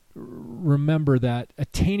again, remember that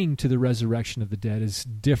attaining to the resurrection of the dead is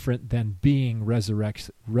different than being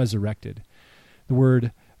resurrected. The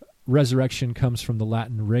word resurrection comes from the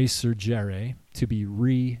Latin resurgere, to be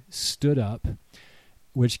re-stood up,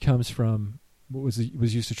 which comes from what was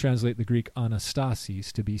used to translate the Greek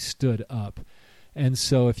anastasis, to be stood up. And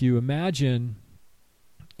so if you imagine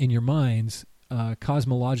in your minds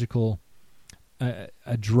cosmological,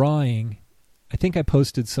 a drawing, I think I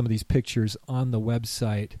posted some of these pictures on the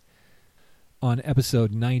website on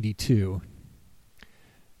episode 92.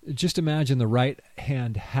 Just imagine the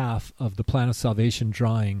right-hand half of the Plan of Salvation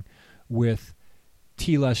drawing with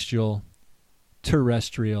telestial,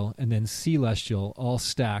 terrestrial, and then celestial all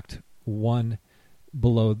stacked one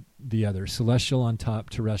below the other. Celestial on top,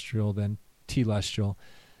 terrestrial, then telestial.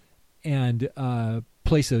 And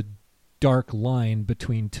place a dark line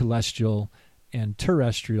between telestial and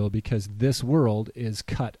terrestrial because this world is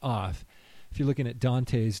cut off. If you're looking at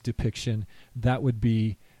Dante's depiction, that would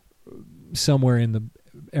be somewhere in the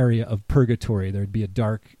area of purgatory. There'd be a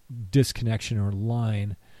dark disconnection or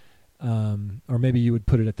line, or maybe you would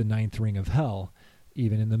put it at the 9th ring of hell,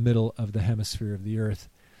 even in the middle of the hemisphere of the earth.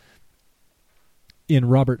 In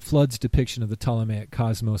Robert Flood's depiction of the Ptolemaic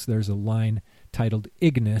cosmos, there's a line titled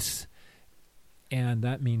Ignis, and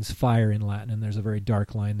that means fire in Latin, and there's a very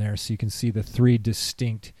dark line there, so you can see the 3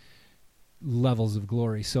 distinct levels of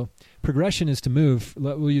glory. So progression is to move.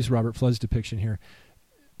 We'll use Robert Flood's depiction here.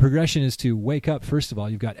 Progression is to wake up. First of all,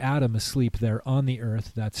 you've got Adam asleep there on the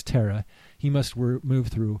earth. That's terra. He must move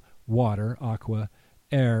through water, aqua,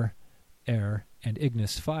 air, and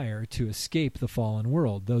ignis, fire, to escape the fallen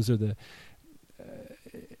world. Those are the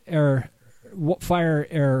fire,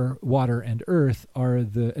 air, water, and earth are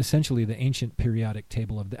essentially the ancient periodic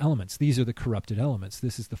table of the elements. These are the corrupted elements.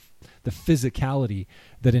 This is the physicality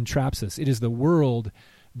that entraps us. It is the world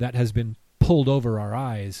that has been pulled over our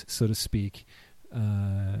eyes, so to speak,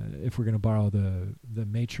 if we're going to borrow the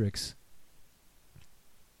Matrix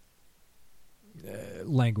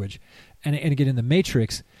language. And again, in the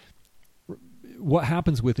Matrix, what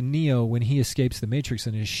happens with Neo when he escapes the Matrix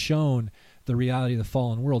and is shown the reality of the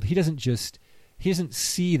fallen world, he doesn't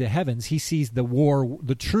see the heavens. He sees the war,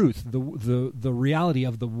 the truth, the reality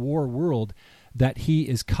of the war world that he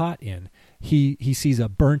is caught in. He sees a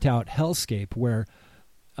burnt out hellscape where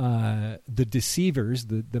the deceivers,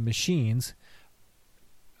 the machines,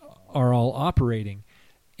 are all operating.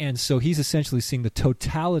 And so he's essentially seeing the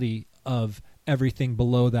totality of everything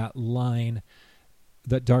below that line,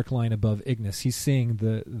 that dark line above Ignis. He's seeing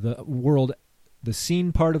the world, the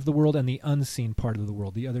seen part of the world and the unseen part of the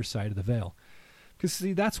world, the other side of the veil. Because,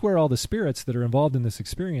 see, that's where all the spirits that are involved in this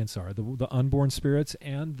experience are, the unborn spirits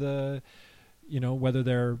and whether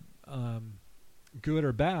they're good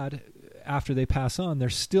or bad, after they pass on, they're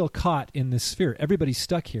still caught in this sphere. Everybody's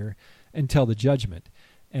stuck here until the judgment,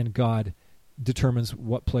 and God determines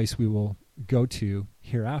what place we will go to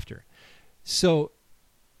hereafter. So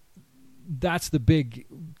that's the big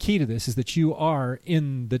key to this, is that you are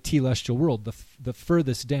in the telestial world, the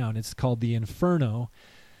furthest down. It's called the Inferno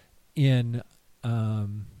in the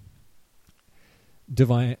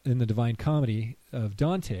Divine Comedy of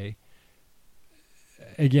Dante.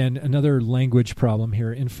 Again, another language problem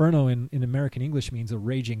here. Inferno in American English means a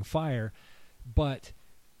raging fire, but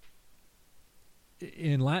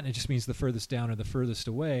in Latin it just means the furthest down or the furthest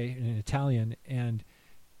away in Italian. And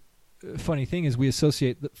funny thing is, we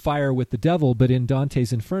associate the fire with the devil, but in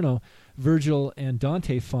Dante's Inferno, Virgil and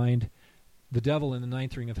Dante find the devil in the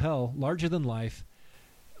 9th ring of hell, larger than life,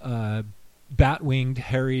 bat-winged,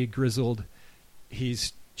 hairy, grizzled.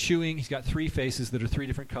 He's chewing. He's got 3 faces that are 3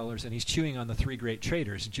 different colors, and he's chewing on the 3 great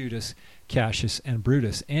traitors, Judas, Cassius, and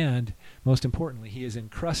Brutus. And most importantly, he is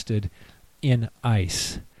encrusted in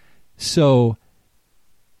ice. So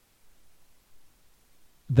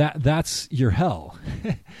that's your hell.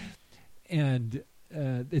 And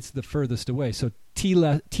it's the furthest away. So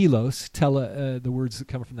telos, the words that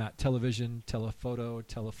come from that, television, telephoto,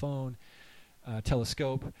 telephone,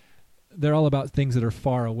 telescope, they're all about things that are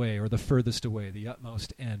far away or the furthest away, the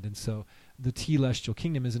utmost end. And so the telestial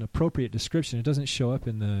kingdom is an appropriate description. It doesn't show up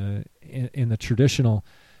in the traditional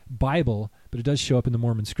Bible, but it does show up in the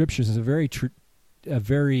Mormon scriptures as a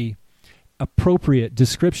very appropriate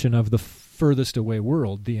description of the furthest away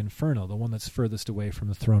world, the inferno, the one that's furthest away from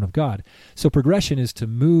the throne of God. So progression is to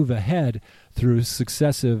move ahead through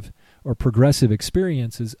successive or progressive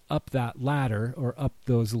experiences up that ladder or up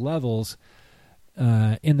those levels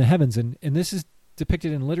in the heavens. And this is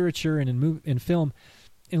depicted in literature and in film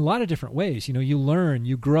in a lot of different ways. You learn,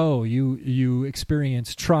 you grow, you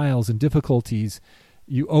experience trials and difficulties,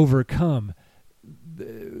 you overcome.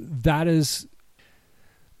 That is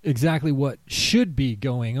exactly what should be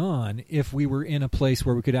going on if we were in a place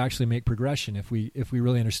where we could actually make progression, if we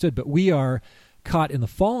really understood. But we are caught in the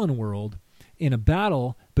fallen world in a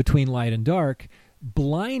battle between light and dark,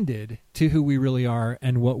 blinded to who we really are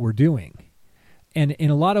and what we're doing. And in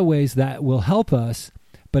a lot of ways that will help us,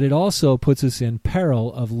 but it also puts us in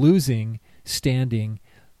peril of losing standing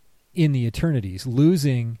in the eternities,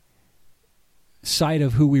 losing sight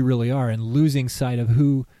of who we really are and losing sight of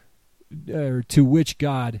who or to which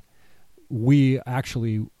God we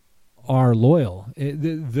actually are loyal.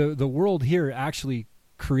 The world here actually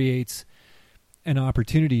creates an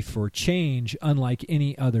opportunity for change unlike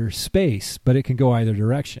any other space, but it can go either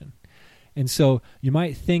direction. And so you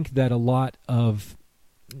might think that a lot of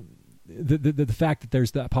the fact that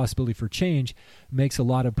there's that possibility for change makes a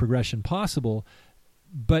lot of progression possible,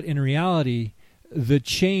 but in reality, the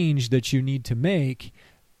change that you need to make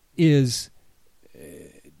is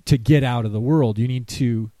to get out of the world. You need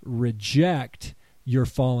to reject your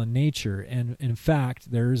fallen nature. And in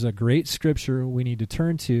fact, there's a great scripture we need to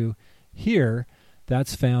turn to here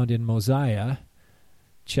that's found in Mosiah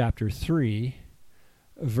chapter 3,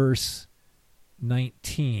 verse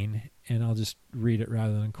 19. And I'll just read it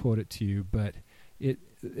rather than quote it to you. But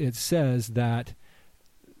it says that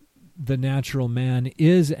the natural man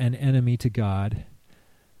is an enemy to God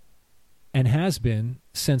and has been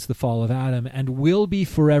since the fall of Adam, and will be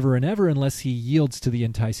forever and ever unless he yields to the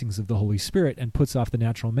enticings of the Holy Spirit and puts off the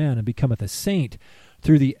natural man and becometh a saint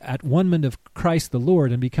through the at-one-ment of Christ the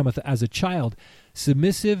Lord, and becometh as a child,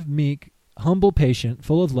 submissive, meek, humble, patient,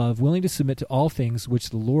 full of love, willing to submit to all things which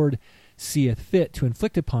the Lord seeth fit to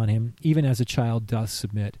inflict upon him, even as a child doth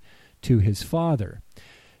submit to his father.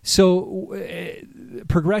 So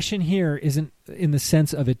progression here isn't, in the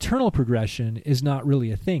sense of eternal progression, is not really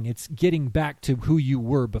a thing. It's getting back to who you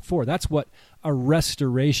were before. That's what a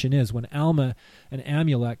restoration is. When Alma and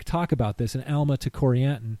Amulek talk about this, and Alma to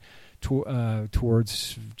Corianton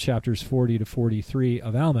towards chapters 40 to 43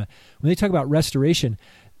 of Alma, when they talk about restoration,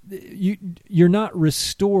 you're not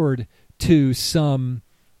restored to some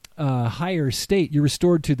higher state. You're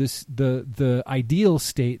restored to the ideal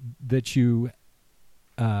state that you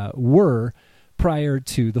were prior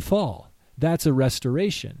to the fall. That's a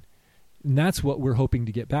restoration. And that's what we're hoping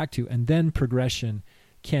to get back to. And then progression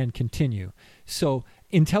can continue. So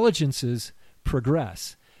intelligences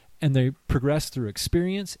progress. And they progress through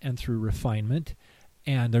experience and through refinement.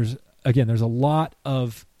 And there's a lot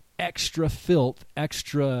of extra filth,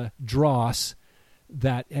 extra dross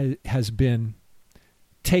that has been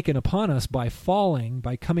taken upon us by falling,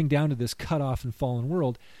 by coming down to this cut off and fallen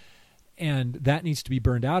world. And that needs to be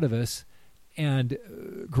burned out of us. And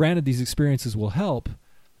granted, these experiences will help,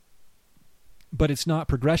 but it's not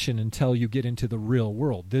progression until you get into the real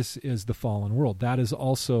world. This is the fallen world. That is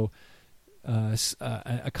also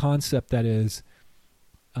a concept that is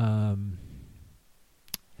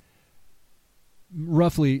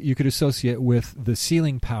roughly you could associate with the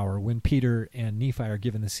sealing power. When Peter and Nephi are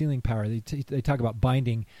given the sealing power, they talk about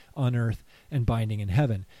binding on earth and binding in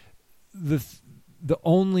heaven. The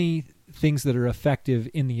only things that are effective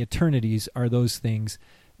in the eternities are those things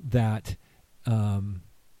that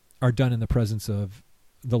are done in the presence of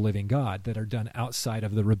the living God, that are done outside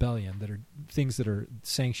of the rebellion, that are things that are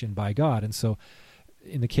sanctioned by God. And so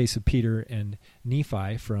in the case of Peter and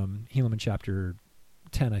Nephi from Helaman chapter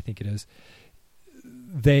 10, I think it is,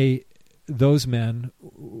 those men,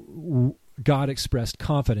 God expressed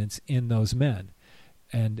confidence in those men.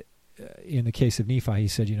 And in the case of Nephi, he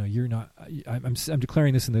said, you're not, I'm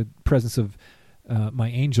declaring this in the presence of my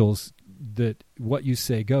angels, that what you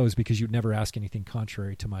say goes, because you'd never ask anything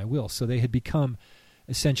contrary to my will. So they had become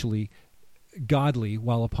essentially godly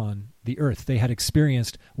while upon the earth. They had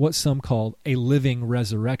experienced what some called a living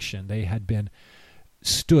resurrection. They had been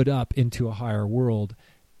stood up into a higher world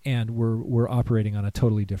and we're operating on a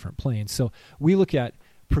totally different plane. So we look at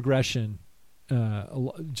progression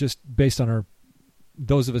just based on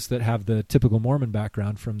those of us that have the typical Mormon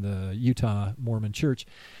background from the Utah Mormon Church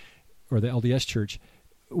or the LDS Church.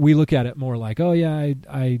 We look at it more like, oh yeah,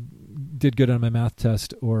 I did good on my math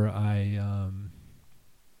test, or I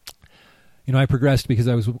progressed because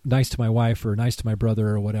I was nice to my wife or nice to my brother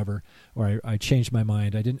or whatever, or I changed my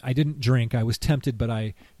mind. I didn't drink. I was tempted, but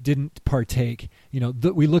I didn't partake.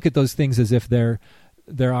 We look at those things as if they're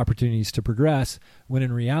opportunities to progress, when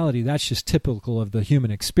in reality that's just typical of the human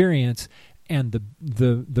experience. And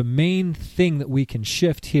the main thing that we can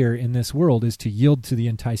shift here in this world is to yield to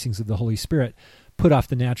the enticings of the Holy Spirit, put off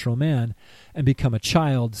the natural man, and become a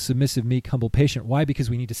child, submissive, meek, humble, patient. Why? Because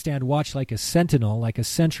we need to stand watch like a sentinel, like a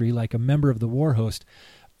sentry, like a member of the war host,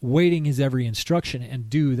 waiting his every instruction, and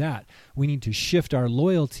do that. We need to shift our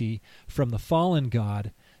loyalty from the fallen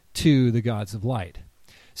God to the gods of light.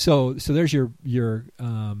 So there's your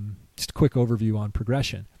just a quick overview on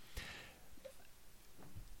progression.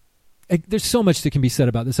 There's so much that can be said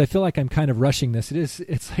about this. I feel like I'm kind of rushing this.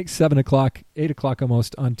 It's like 7 o'clock, 8 o'clock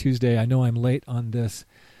almost on Tuesday. I know I'm late on this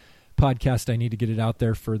podcast. I need to get it out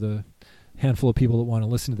there for the handful of people that want to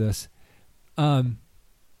listen to this.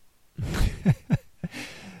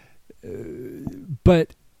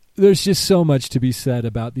 But there's just so much to be said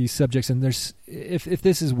about these subjects. And if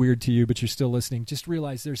this is weird to you, but you're still listening, just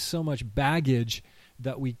realize there's so much baggage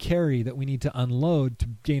that we carry that we need to unload to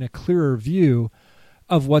gain a clearer view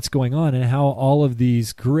of what's going on, and how all of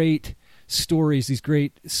these great stories, these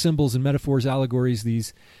great symbols and metaphors, allegories,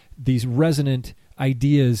 these resonant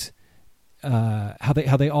ideas, how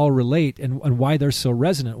they all relate, and why they're so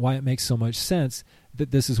resonant, why it makes so much sense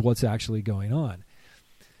that this is what's actually going on.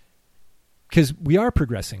 Because we are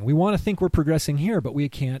progressing. We want to think we're progressing here, but we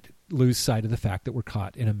can't lose sight of the fact that we're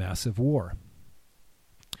caught in a massive war.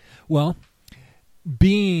 Well,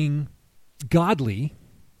 being godly,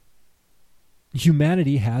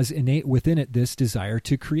 humanity has innate within it this desire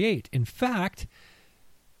to create. In fact,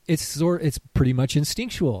 it's pretty much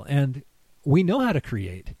instinctual, and we know how to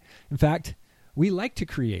create. In fact, we like to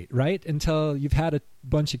create, right? Until you've had a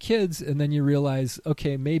bunch of kids, and then you realize,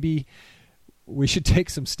 okay, maybe we should take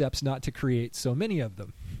some steps not to create so many of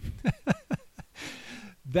them.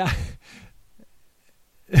 That,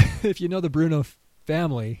 if you know the Bruno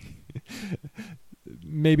family,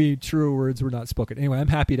 maybe truer words were not spoken. Anyway, I'm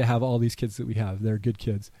happy to have all these kids that we have. They're good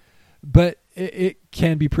kids. But it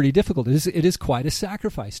can be pretty difficult. It is quite a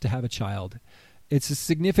sacrifice to have a child. It's a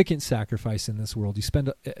significant sacrifice in this world. You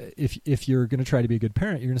spend, if you're going to try to be a good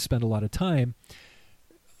parent, you're going to spend a lot of time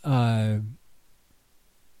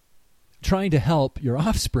trying to help your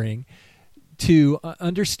offspring to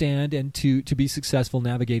understand and to be successful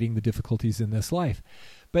navigating the difficulties in this life.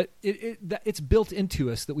 But it's built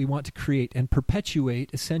into us that we want to create and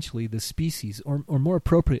perpetuate essentially the species, or more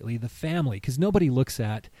appropriately, the family. Because nobody looks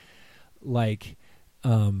at like,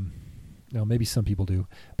 maybe some people do,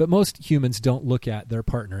 but most humans don't look at their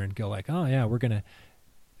partner and go like, oh yeah, we're gonna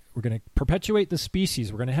perpetuate the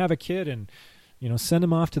species. We're gonna have a kid and send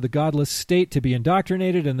them off to the godless state to be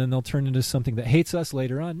indoctrinated, and then they'll turn into something that hates us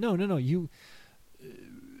later on. No.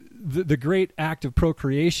 The great act of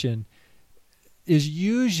procreation is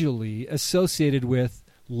usually associated with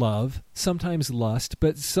love, sometimes lust,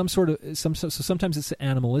 but sometimes it's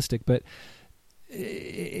animalistic, but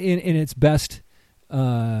in its best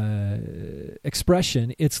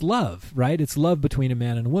expression, it's love, right? It's love between a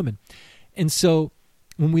man and a woman. And so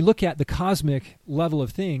when we look at the cosmic level of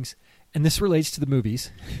things, and this relates to the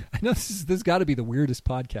movies, I know this has got to be the weirdest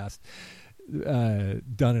podcast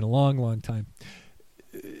done in a long, long time,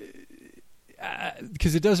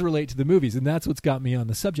 because it does relate to the movies, and that's what's got me on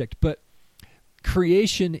the subject. But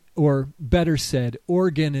creation, or better said,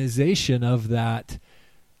 organization of that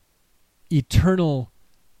eternal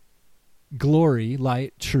glory,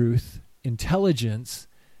 light, truth, intelligence,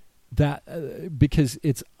 that because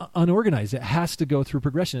it's unorganized, it has to go through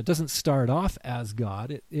progression. It doesn't start off as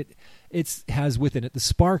God. It has within it the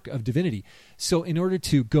spark of divinity. So in order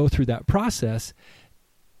to go through that process,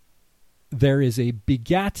 there is a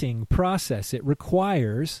begatting process. It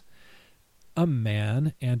requires a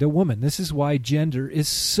man and a woman. This is why gender is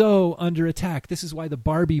so under attack. This is why the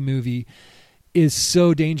Barbie movie is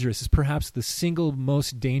so dangerous. It's perhaps the single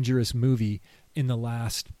most dangerous movie in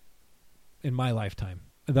my lifetime.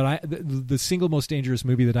 The single most dangerous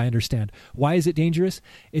movie that I understand. Why is it dangerous?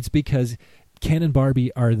 It's because Ken and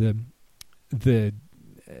Barbie are the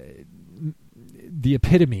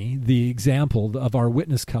epitome, the example of our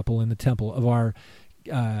witness couple in the temple, of our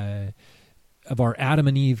Adam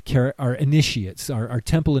and Eve, our initiates, our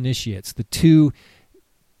temple initiates, the two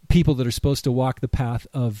people that are supposed to walk the path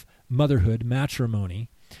of motherhood, matrimony,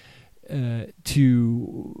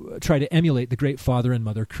 to try to emulate the great father and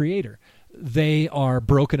mother creator. They are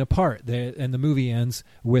broken apart, and the movie ends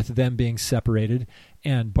with them being separated,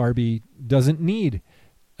 and Barbie doesn't need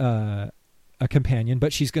a companion,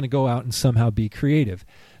 but she's going to go out and somehow be creative.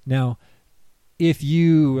 Now, if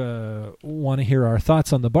you want to hear our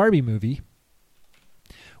thoughts on the Barbie movie,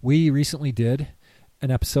 we recently did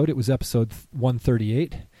an episode. It was episode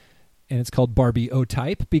 138, and it's called Barbie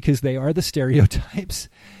O-Type, because they are the stereotypes.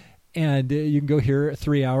 And you can go hear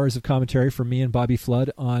 3 hours of commentary from me and Bobby Flood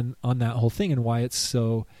on that whole thing and why it's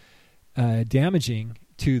so damaging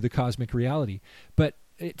to the cosmic reality. But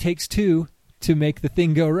it takes two to make the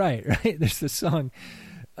thing go right, right? There's the song.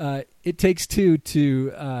 It takes two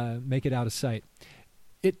to make it out of sight.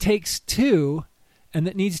 It takes two, and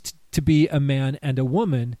that needs to be a man and a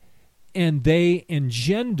woman, and they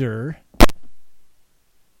engender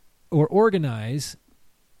or organize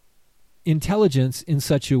intelligence in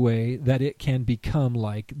such a way that it can become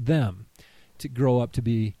like them, to grow up to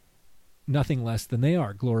be nothing less than they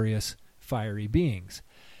are, glorious, fiery beings.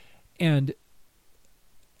 And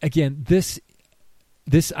again, this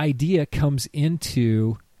idea comes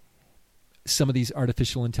into some of these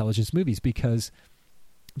artificial intelligence movies, because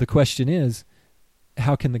the question is,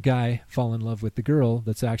 how can the guy fall in love with the girl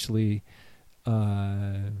that's actually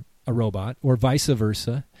a robot, or vice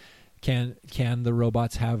versa? Can the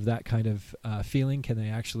robots have that kind of feeling? Can they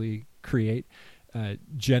actually create?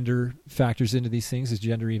 Gender factors into these things. Does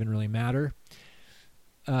gender even really matter?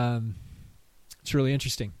 It's really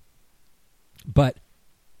interesting. But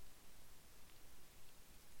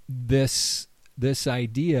this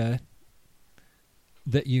idea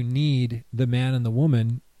that you need the man and the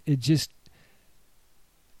woman, it's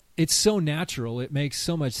so natural. It makes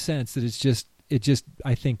so much sense that it just,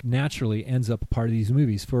 I think, naturally ends up a part of these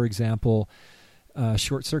movies. For example,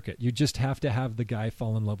 Short Circuit. You just have to have the guy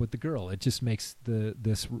fall in love with the girl. It just makes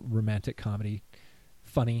this romantic comedy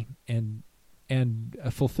funny and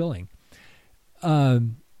fulfilling.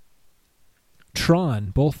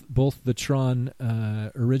 Tron, both the Tron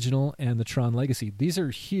original and the Tron Legacy. These are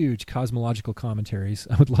huge cosmological commentaries.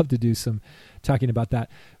 I would love to do some talking about that.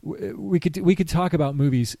 We could talk about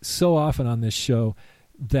movies so often on this show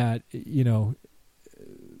that,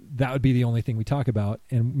 that would be the only thing we talk about,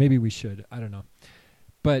 and maybe we should. I don't know.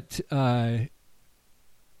 But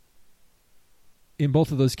in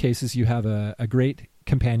both of those cases, you have a great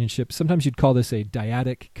companionship. Sometimes you'd call this a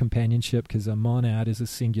dyadic companionship, because a monad is a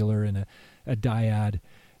singular and a dyad,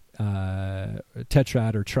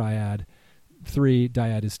 tetrad or triad. 3,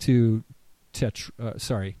 dyad is 2,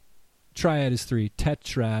 triad is 3,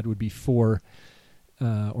 tetrad would be 4,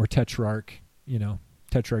 or tetrarch,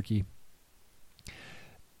 tetrarchy.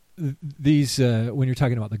 These, when you're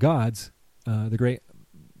talking about the gods, the great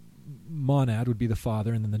monad would be the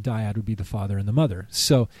father, and then the dyad would be the father and the mother.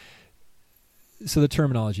 So the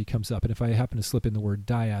terminology comes up, and if I happen to slip in the word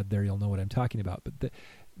dyad there, you'll know what I'm talking about. But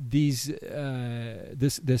this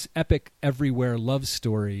epic everywhere love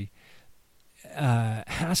story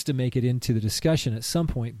has to make it into the discussion at some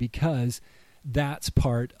point, because that's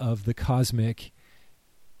part of the cosmic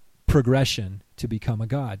progression to become a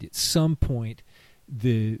god. At some point,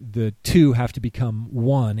 the two have to become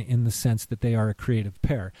one, in the sense that they are a creative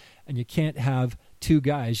pair, and you can't have two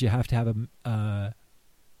guys. You have to have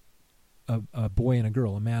a boy and a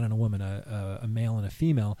girl, a man and a woman, a male and a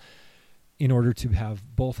female, in order to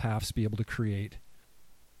have both halves be able to create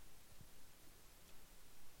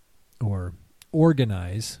or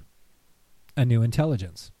organize a new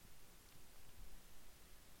intelligence.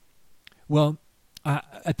 Well,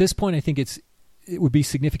 at this point, I think it would be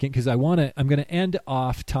significant, because I'm going to end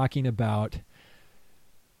off talking about,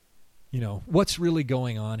 what's really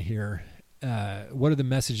going on here. What are the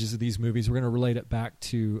messages of these movies? We're going to relate it back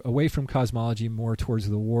to away from cosmology, more towards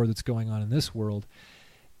the war that's going on in this world,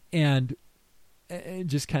 and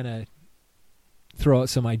just kind of throw out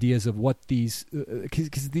some ideas of what these,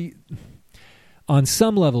 because on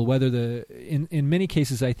some level, whether in many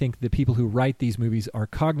cases, I think the people who write these movies are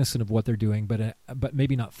cognizant of what they're doing, but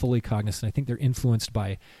maybe not fully cognizant. I think they're influenced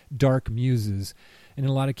by dark muses, and in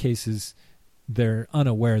a lot of cases, they're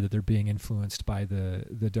unaware that they're being influenced by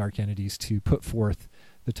the dark entities to put forth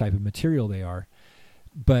the type of material they are.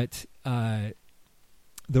 But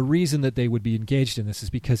the reason that they would be engaged in this is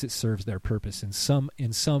because it serves their purpose. In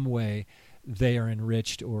some way, they are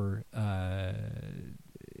enriched, or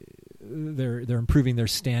they're improving their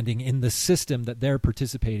standing in the system that they're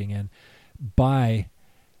participating in by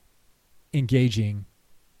engaging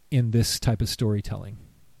in this type of storytelling.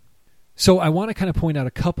 So I want to kind of point out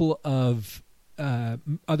a couple of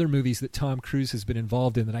other movies that Tom Cruise has been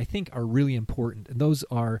involved in that I think are really important, and those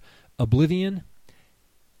are Oblivion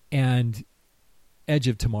and Edge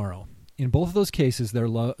of Tomorrow. In both of those cases,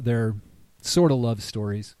 they're sort of love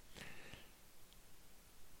stories.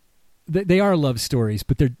 They are love stories,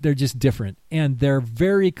 but they're just different, and they're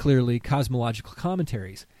very clearly cosmological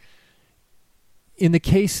commentaries. In the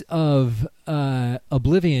case of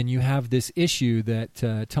Oblivion, you have this issue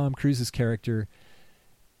that Tom Cruise's character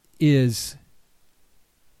is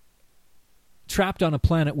trapped on a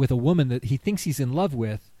planet with a woman that he thinks he's in love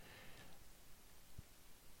with,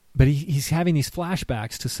 but he's having these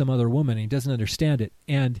flashbacks to some other woman, and he doesn't understand it.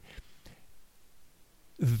 And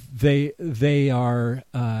they are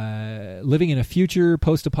living in a future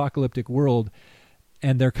post-apocalyptic world,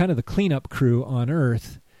 and they're kind of the cleanup crew on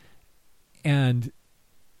Earth, and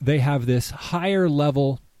they have this higher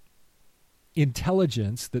level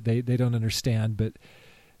intelligence that they don't understand, but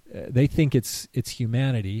they think it's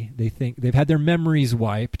humanity. They think they've had their memories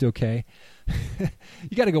wiped. Okay,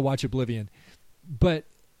 you got to go watch Oblivion, but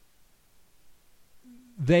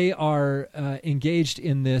they are engaged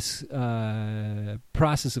in this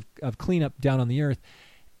process of cleanup down on the Earth,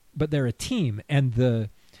 but they're a team, and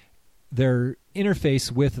their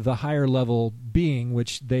interface with the higher level being,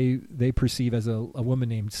 which they perceive as a woman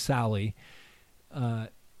named Sally,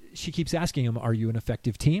 she keeps asking them, "Are you an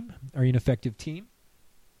effective team? Are you an effective team?"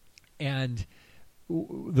 And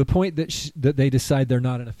the point that they decide they're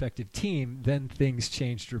not an effective team, then things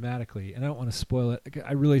change dramatically. And I don't want to spoil it.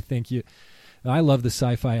 I really think I love the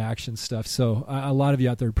sci-fi action stuff, so a lot of you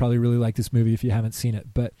out there probably really like this movie if you haven't seen it.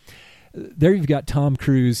 But there you've got Tom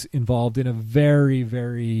Cruise involved in a very,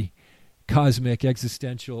 very cosmic,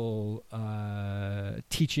 existential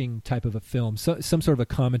teaching type of a film, some sort of a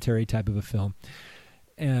commentary type of a film.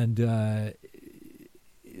 And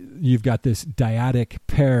you've got this dyadic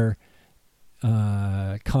pair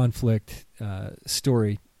conflict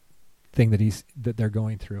story thing that they're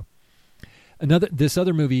going through. This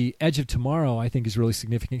other movie, Edge of Tomorrow, I think is really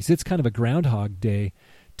significant because it's kind of a Groundhog Day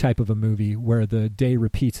type of a movie where the day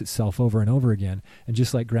repeats itself over and over again. And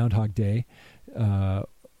just like Groundhog Day,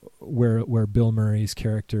 where Bill Murray's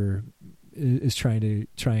character is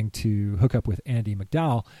trying to hook up with Andie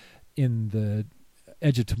MacDowell, in the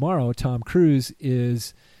Edge of Tomorrow, Tom Cruise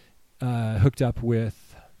is hooked up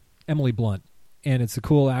with Emily Blunt, and it's a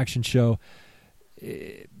cool action show.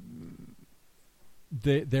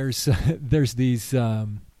 There's these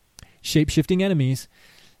shape-shifting enemies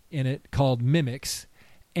in it called mimics,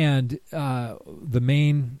 and the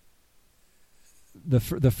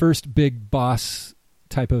first big boss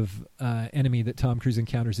type of enemy that Tom Cruise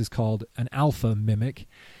encounters is called an alpha mimic,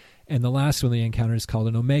 and the last one they encounter is called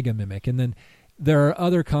an omega mimic. And then there are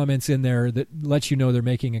other comments in there that let you know they're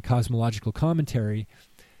making a cosmological commentary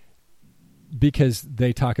because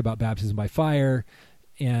they talk about baptism by fire,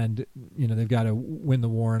 and they've got to win the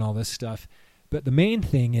war and all this stuff. But the main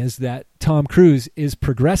thing is that Tom Cruise is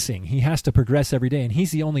progressing. He has to progress every day, and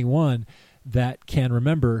he's the only one that can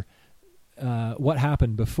remember what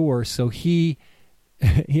happened before. So he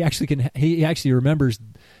actually remembers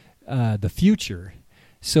the future,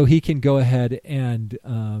 so he can go ahead and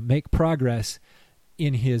make progress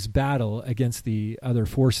in his battle against the other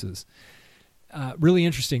forces. Really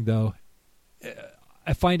interesting, though.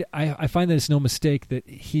 I find that it's no mistake that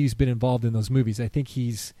he's been involved in those movies. I think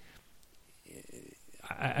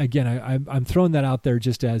I'm throwing that out there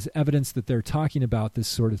just as evidence that they're talking about this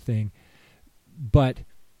sort of thing. But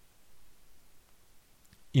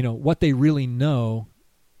what they really know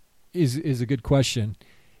is a good question.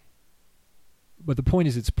 But the point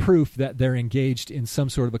is, it's proof that they're engaged in some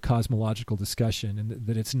sort of a cosmological discussion, and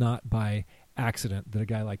that it's not by accident that a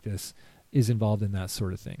guy like this is involved in that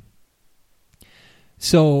sort of thing.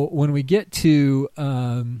 So when we get to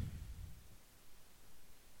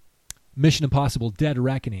Mission Impossible: Dead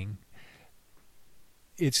Reckoning,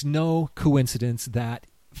 it's no coincidence that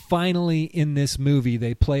finally in this movie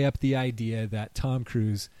they play up the idea that Tom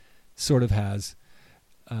Cruise sort of has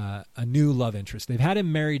a new love interest. They've had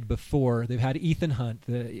him married before. They've had Ethan Hunt.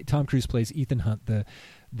 Tom Cruise plays Ethan Hunt,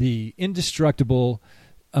 the indestructible,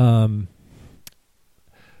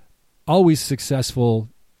 always successful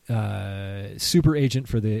super agent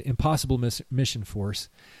for the Impossible Mission Force.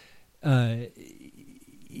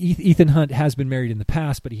 Ethan Hunt has been married in the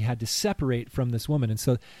past, but he had to separate from this woman, and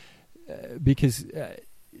so because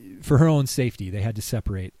for her own safety, they had to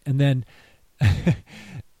separate. And then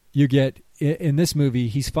you get in this movie,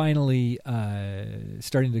 he's finally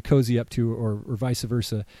starting to cozy up to, or vice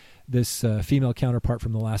versa, this female counterpart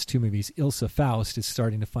from the last two movies, Ilsa Faust, is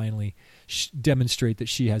starting to finally demonstrate that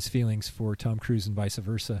she has feelings for Tom Cruise and vice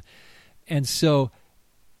versa. And so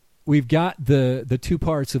we've got the two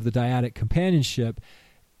parts of the dyadic companionship,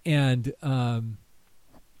 and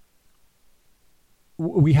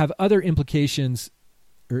we have other indications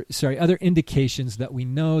that we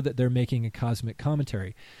know that they're making a cosmic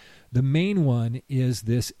commentary. The main one is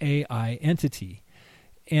this AI entity,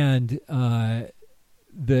 and the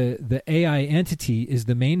AI entity is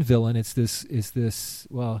the main villain. It is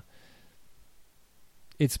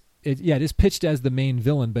pitched as the main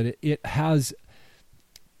villain, but it has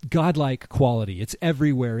godlike quality. It's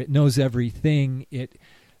everywhere. It knows everything. It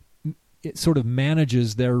sort of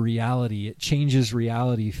manages their reality. It changes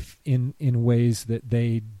reality in ways that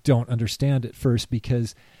they don't understand at first,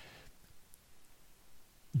 because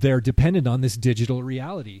they're dependent on this digital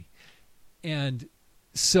reality. And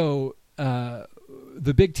so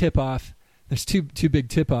the big tip-off, there's two big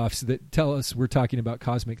tip-offs that tell us we're talking about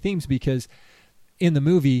cosmic themes, because in the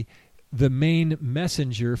movie, the main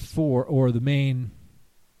messenger or the main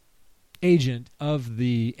agent of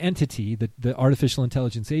the entity, the artificial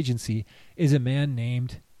intelligence agency, is a man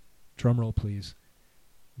named, drumroll please,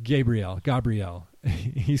 Gabriel.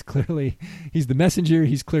 He's the messenger.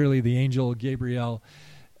 He's clearly the angel Gabriel.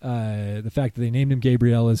 The fact that they named him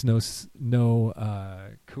Gabriel is no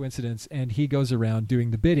coincidence, and he goes around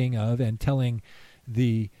doing the bidding of and telling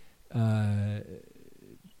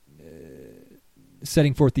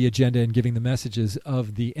setting forth the agenda and giving the messages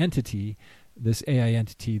of the entity, this AI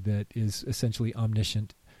entity that is essentially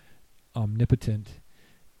omniscient, omnipotent,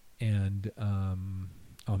 and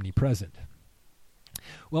omnipresent.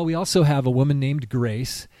 Well, we also have a woman named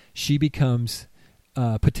Grace. She becomes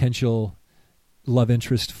a potential love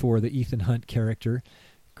interest for the Ethan Hunt character.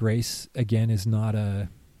 Grace, again, is not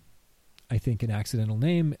I think, an accidental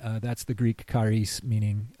name. That's the Greek charis,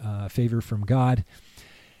 meaning favor from God.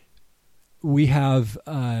 We have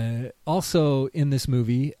also in this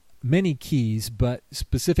movie many keys, but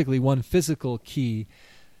specifically one physical key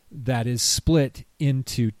that is split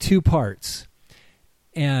into two parts.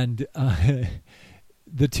 And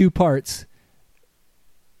the two parts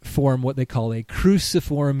form what they call a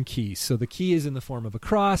cruciform key. So the key is in the form of a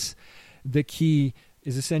cross. The key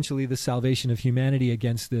is essentially the salvation of humanity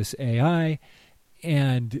against this AI.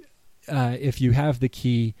 And if you have the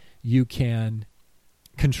key, you can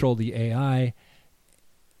control the AI.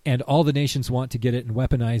 And all the nations want to get it and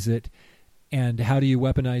weaponize it. And how do you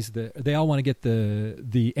weaponize they all want to get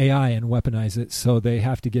the AI and weaponize it, so they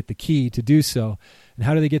have to get the key to do so. And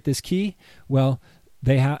how do they get this key? Well,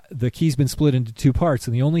 the key's been split into two parts,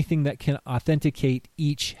 and the only thing that can authenticate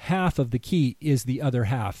each half of the key is the other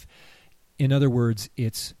half. In other words,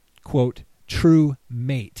 it's, quote, true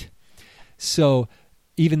mate. So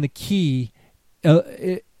even the key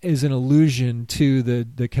is an allusion to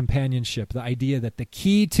the companionship, the idea that the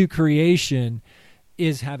key to creation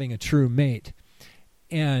is having a true mate.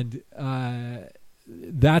 And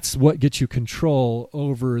that's what gets you control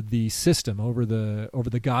over the system, over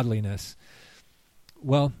the godliness.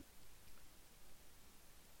 Well,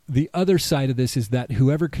 the other side of this is that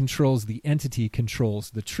whoever controls the entity controls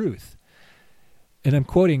the truth. And I'm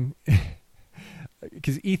quoting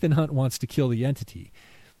because Ethan Hunt wants to kill the entity.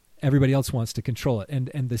 Everybody else wants to control it.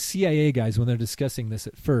 And the CIA guys, when they're discussing this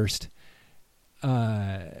at first,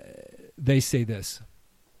 they say this.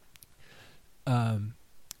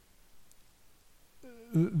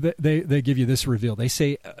 They give you this reveal. They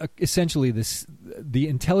say essentially the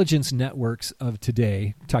intelligence networks of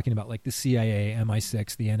today, talking about like the CIA,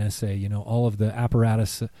 MI6, the NSA, all of the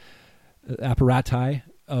apparati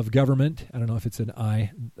of government. I don't know if it's an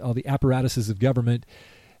I. All the apparatuses of government,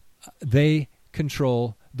 they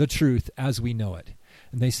control the truth as we know it.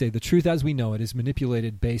 And they say the truth as we know it is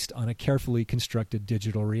manipulated based on a carefully constructed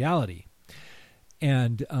digital reality.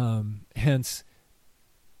 And hence,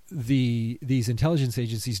 these intelligence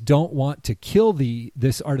agencies don't want to kill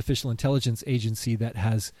this artificial intelligence agency that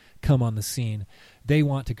has come on the scene. They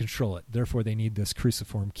want to control it. Therefore, they need this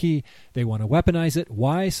cruciform key. They want to weaponize it.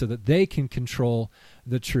 Why? So that they can control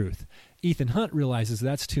the truth. Ethan Hunt realizes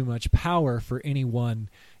that's too much power for any one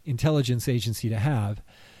intelligence agency to have,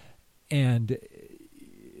 and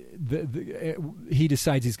he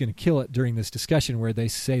decides he's going to kill it during this discussion where they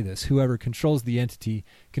say this: whoever controls the entity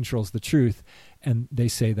controls the truth. And they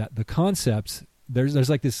say that the concepts, there's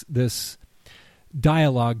like this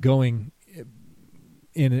dialogue going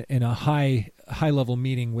in a high level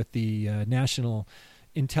meeting with the National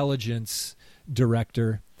Intelligence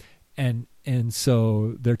Director, and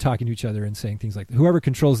so they're talking to each other and saying things like, whoever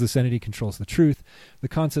controls this entity controls the truth. The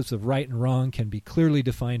concepts of right and wrong can be clearly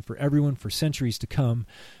defined for everyone for centuries to come,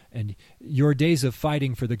 and your days of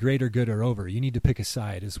fighting for the greater good are over. You need to pick a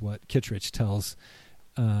side, is what Kittredge tells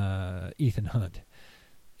Ethan Hunt.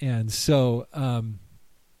 And so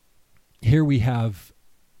here we have,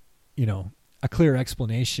 a clear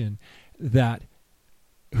explanation that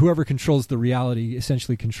whoever controls the reality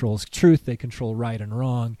essentially controls truth. They control right and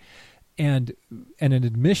wrong, and an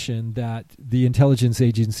admission that the intelligence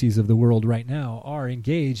agencies of the world right now are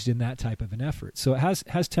engaged in that type of an effort. So it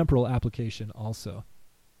has temporal application also.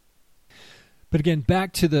 But again,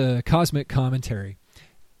 back to the cosmic commentary.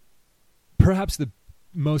 Perhaps the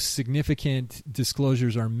most significant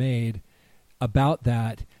disclosures are made about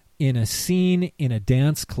that in a scene in a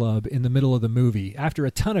dance club in the middle of the movie after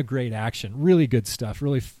a ton of great action. Really good stuff,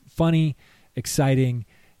 really funny, exciting,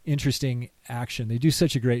 interesting action. They do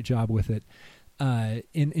such a great job with it.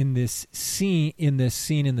 In this scene in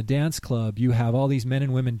the dance club, you have all these men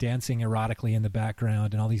and women dancing erotically in the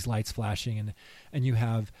background and all these lights flashing, and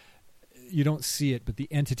you don't see it, but the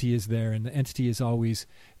entity is there, and the entity is always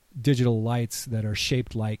digital lights that are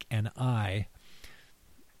shaped like an eye,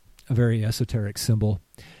 a very esoteric symbol.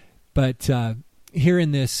 But here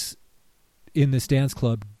in this dance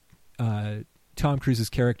club, Tom Cruise's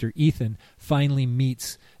character Ethan finally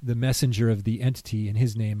meets the messenger of the entity, and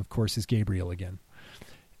his name, of course, is Gabriel again.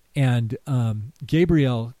 And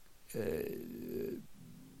Gabriel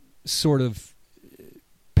sort of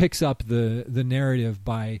picks up the narrative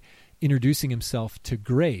by introducing himself to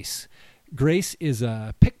Grace. Grace is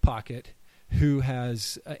a pickpocket who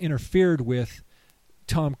has interfered with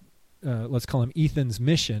Tom, let's call him Ethan's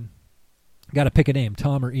mission. Got to pick a name,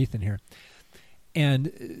 Tom or Ethan here.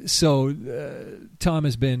 And so Tom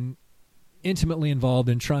has been intimately involved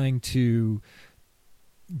in trying to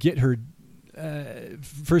get her,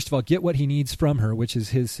 first of all, get what he needs from her, which is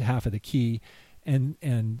his half of the key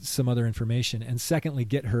and some other information. And secondly,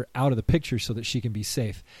 get her out of the picture so that she can be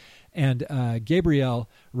safe. And Gabriel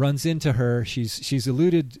runs into her. She's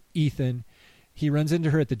eluded Ethan. He runs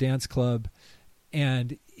into her at the dance club,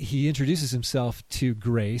 and he introduces himself to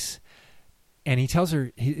Grace. And he tells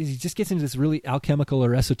her, he just gets into this really alchemical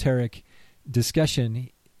or esoteric discussion.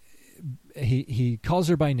 He calls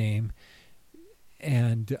her by name,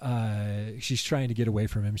 and she's trying to get away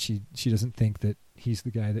from him. She doesn't think that he's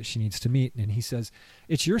the guy that she needs to meet. And he says,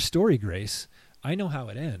 "It's your story, Grace. I know how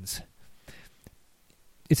it ends.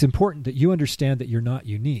 It's important that you understand that you're not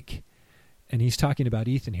unique." And he's talking about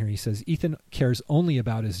Ethan here. He says, Ethan cares only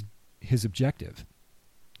about his objective.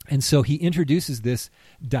 And so he introduces this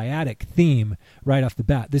dyadic theme right off the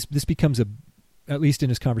bat. This becomes at least in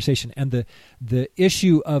his conversation. And the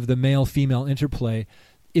issue of the male-female interplay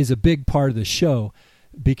is a big part of the show,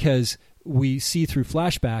 because we see through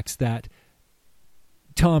flashbacks that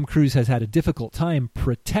Tom Cruise has had a difficult time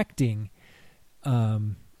protecting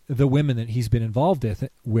the women that he's been involved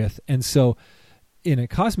with. And so in a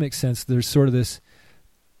cosmic sense, there's sort of this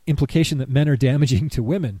implication that men are damaging to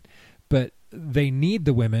women, but they need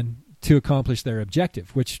the women to accomplish their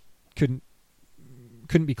objective, which couldn't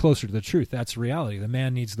be closer to the truth. That's reality. The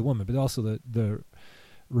man needs the woman, but also the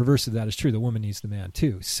reverse of that is true. The woman needs the man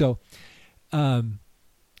too. So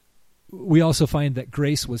we also find that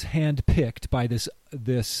Grace was handpicked by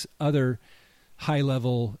this other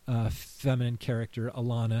high-level feminine character,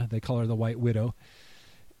 Alana. They call her the White Widow.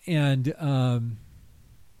 And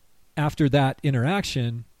after that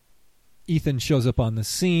interaction, Ethan shows up on the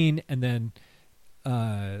scene, and then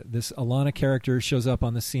this Alana character shows up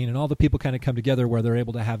on the scene, and all the people kind of come together where they're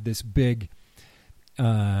able to have this big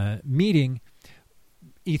meeting.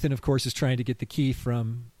 Ethan, of course, is trying to get the key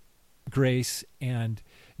from Grace, and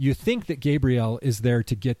you think that Gabriel is there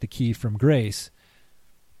to get the key from Grace,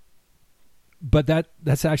 but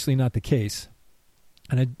that's actually not the case.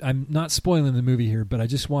 And I'm not spoiling the movie here, but I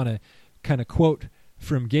just want to kind of quote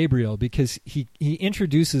from Gabriel, because he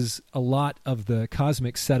introduces a lot of the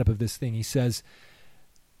cosmic setup of this thing. He says,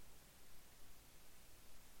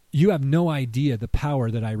 "You have no idea the power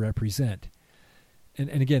that I represent." And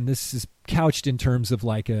again, this is couched in terms of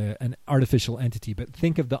like an artificial entity, but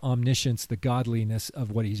think of the omniscience, the godliness of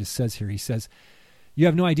what he just says here. He says, "You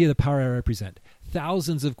have no idea the power I represent.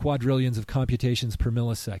 Thousands of quadrillions of computations per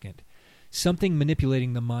millisecond. Something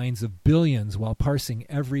manipulating the minds of billions while parsing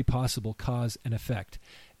every possible cause and effect,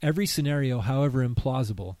 every scenario, however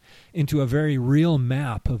implausible, into a very real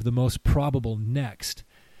map of the most probable next.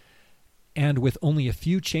 And with only a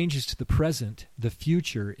few changes to the present, the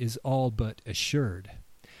future is all but assured.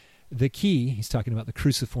 The key," he's talking about the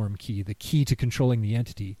cruciform key, the key to controlling the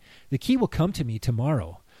entity, "the key will come to me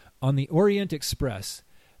tomorrow on the Orient Express,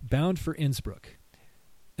 bound for Innsbruck."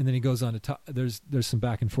 And then he goes on to talk, there's some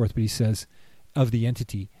back and forth, but he says, of the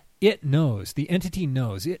entity, the entity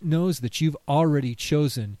knows that you've already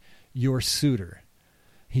chosen your suitor.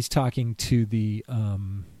 he's talking to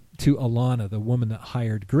to Alana, the woman that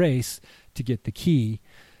hired Grace to get the key.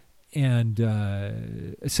 And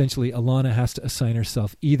essentially, Alana has to assign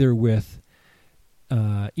herself either with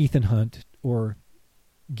Ethan Hunt or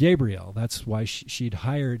Gabriel. That's why she'd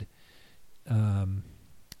hired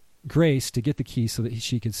Grace to get the key so that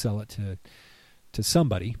she could sell it to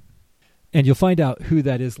somebody. And you'll find out who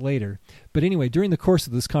that is later. But anyway, during the course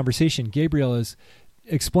of this conversation, Gabriel is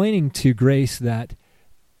explaining to Grace that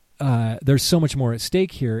there's so much more at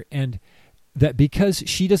stake here, and that because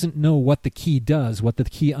she doesn't know what the key does, what the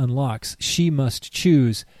key unlocks, she must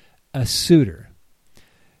choose a suitor.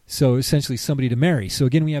 So essentially somebody to marry. So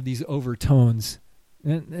again, we have these overtones.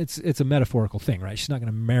 And it's a metaphorical thing, right? She's not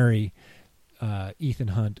going to marry Ethan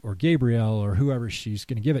Hunt or Gabriel or whoever she's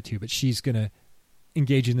going to give it to, but she's going to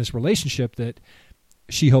engage in this relationship that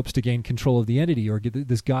she hopes to gain control of the entity or get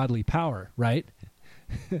this godly power, right?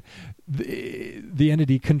 the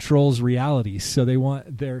entity controls reality, so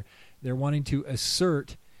they're wanting to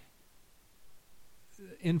assert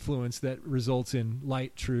influence that results in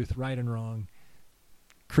light, truth, right and wrong,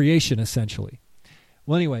 creation, essentially.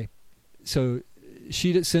 Well, anyway, so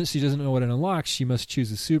since she doesn't know what it unlocks, she must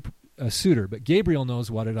choose a suitor. But Gabriel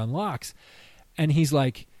knows what it unlocks, and he's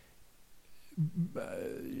like,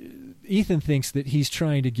 Ethan thinks that he's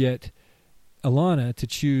trying to get Alana to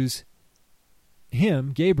choose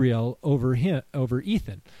him, Gabriel, over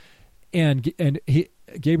Ethan, and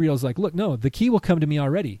Gabriel's like, look, no, the key will come to me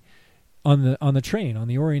already on the train, on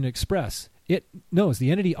the Orient Express. It knows,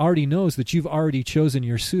 the entity already knows that you've already chosen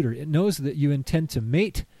your suitor. It knows that you intend to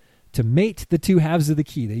mate the two halves of the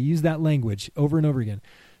key. They use that language over and over again.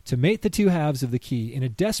 To mate the two halves of the key in a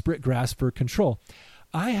desperate grasp for control.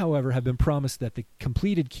 I, however, have been promised that the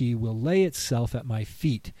completed key will lay itself at my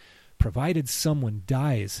feet, provided someone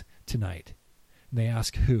dies tonight. And they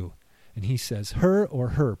ask who. And he says, her or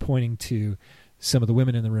her, pointing to some of the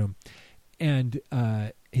women in the room. And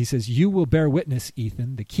he says, you will bear witness,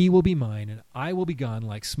 Ethan. The key will be mine, and I will be gone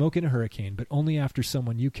like smoke in a hurricane, but only after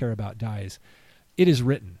someone you care about dies. It is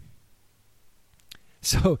written.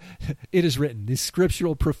 So it is written. The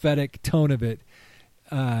scriptural prophetic tone of it,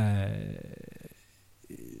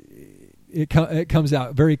 it comes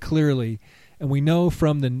out very clearly. And we know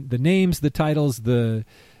from the names, the titles, the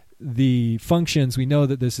functions, we know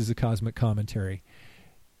that this is a cosmic commentary.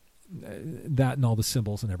 That and all the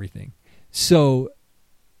symbols and everything. So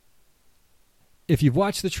if you've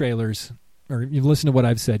watched the trailers or you've listened to what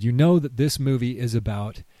I've said, you know that this movie is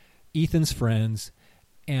about Ethan's friends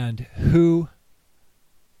and who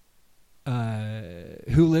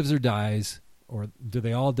lives or dies, or do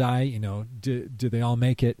they all die? You know, do they all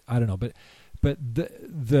make it? I don't know, but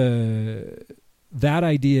that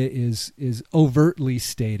idea is overtly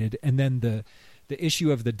stated, and then the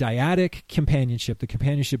issue of the dyadic companionship, the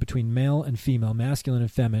companionship between male and female, masculine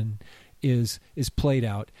and feminine, is played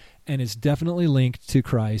out, and it's definitely linked to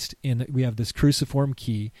Christ. In that we have this cruciform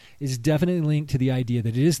key is definitely linked to the idea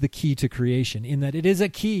that it is the key to creation, in that it is a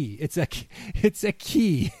key. It's a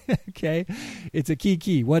key. Okay, it's a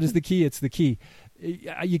key. What is the key? It's the key.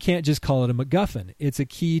 You can't just call it a MacGuffin. It's a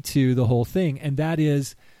key to the whole thing, and that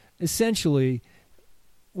is essentially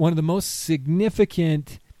one of the most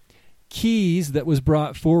significant keys that was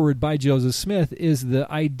brought forward by Joseph Smith, is the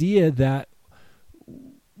idea that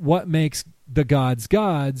what makes the gods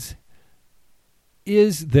gods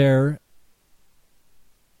is their,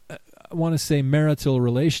 I want to say marital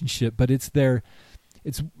relationship, but it's far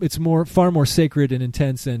more sacred and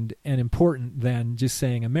intense and important than just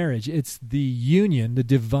saying a marriage. It's the union, the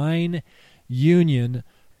divine union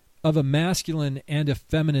of a masculine and a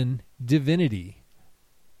feminine divinity.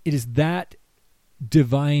 It is that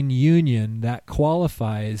divine union that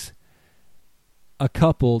qualifies a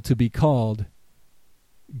couple to be called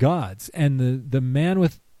gods. And the man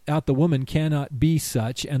without the woman cannot be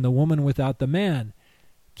such, and the woman without the man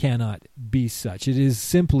cannot be such. It is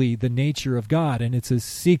simply the nature of God, and it's a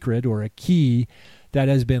secret or a key that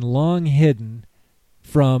has been long hidden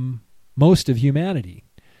from most of humanity,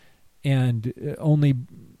 and only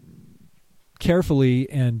carefully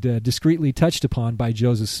and discreetly touched upon by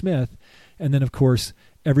Joseph Smith. And then, of course,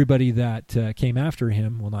 everybody that came after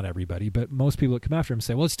him, well, not everybody, but most people that come after him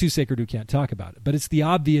say, well, it's too sacred, we can't talk about it. But it's the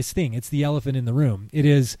obvious thing. It's the elephant in the room. It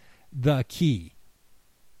is the key.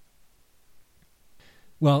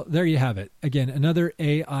 Well, there you have it. Again, another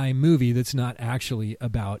AI movie that's not actually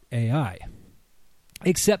about AI,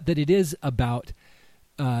 except that it is about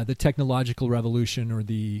the technological revolution, or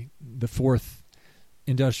the fourth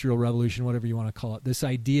industrial revolution, whatever you want to call it. This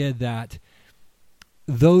idea that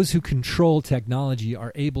those who control technology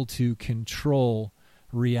are able to control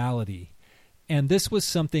reality. And this was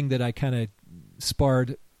something that I kind of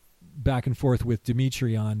sparred back and forth with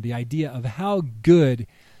Dimitri on, the idea of how good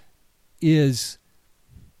is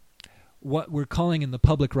what we're calling in the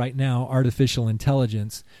public right now artificial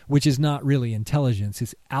intelligence, which is not really intelligence.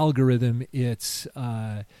 It's algorithm. It's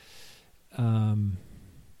I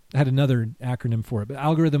had another acronym for it, but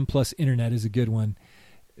algorithm plus internet is a good one.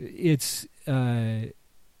 It's a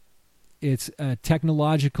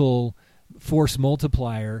technological force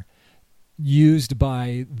multiplier used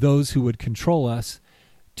by those who would control us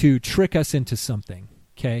to trick us into something.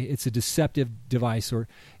 Okay, it's a deceptive device, or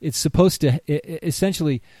it's supposed to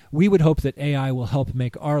essentially, we would hope that AI will help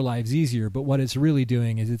make our lives easier, but what it's really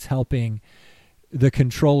doing is it's helping the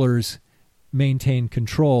controllers maintain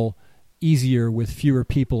control easier with fewer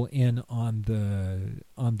people in on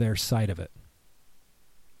their side of it.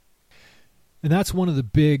 And that's one of the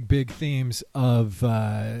big themes of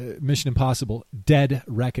Mission Impossible, Dead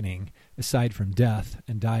Reckoning, aside from death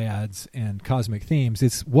and dyads and cosmic themes.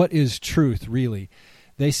 It's what is truth, really?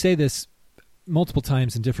 They say this multiple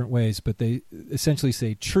times in different ways, but they essentially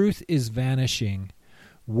say truth is vanishing,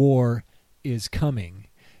 war is coming.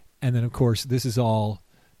 And then, of course, this is all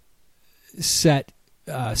set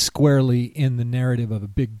squarely in the narrative of a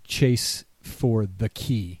big chase for the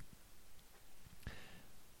key.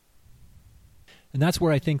 And that's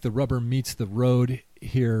where I think the rubber meets the road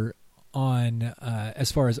here on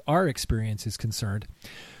as far as our experience is concerned.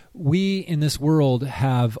 We in this world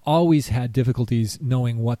have always had difficulties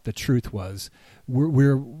knowing what the truth was.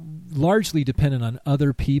 We're largely dependent on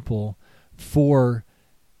other people for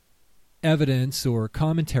evidence or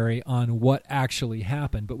commentary on what actually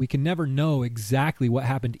happened, but we can never know exactly what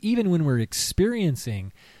happened. Even when we're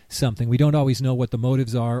experiencing something, we don't always know what the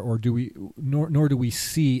motives are, or nor do we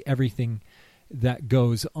see everything that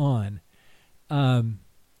goes on. A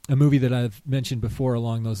movie that I've mentioned before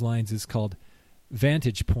along those lines is called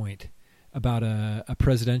Vantage Point, about a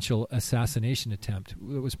presidential assassination attempt.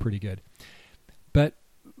 It was pretty good. But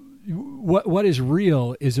what is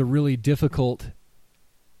real is a really difficult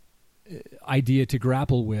idea to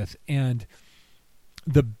grapple with. And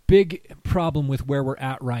the big problem with where we're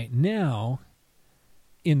at right now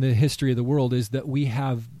in the history of the world is that we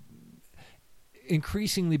have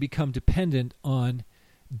increasingly become dependent on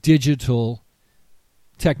digital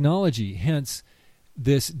technology. Hence,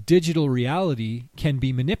 this digital reality can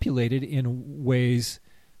be manipulated in ways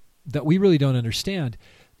that we really don't understand.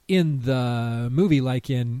 In the movie, like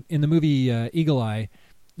in the movie Eagle Eye,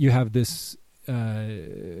 you have this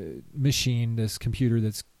machine, this computer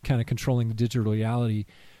that's kind of controlling the digital reality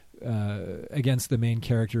against the main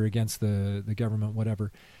character, against the government,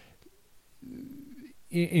 whatever,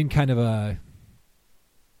 in kind of a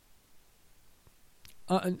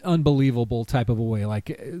unbelievable type of a way.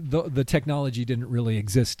 Like the technology didn't really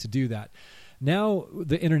exist to do that. Now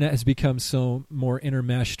the internet has become so more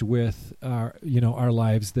intermeshed with our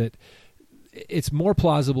lives that it's more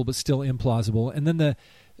plausible but still implausible. And then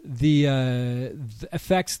the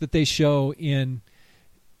effects that they show in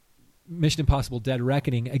Mission Impossible Dead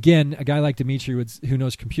Reckoning, again, a guy like Dimitri who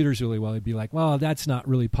knows computers really well, he'd be like, well, that's not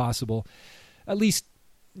really possible. At least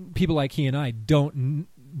people like he and I don't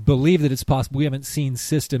believe that it's possible. We haven't seen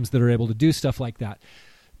systems that are able to do stuff like that.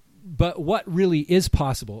 But what really is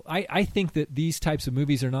possible? I think that these types of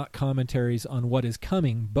movies are not commentaries on what is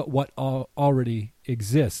coming, but what already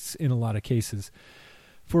exists in a lot of cases.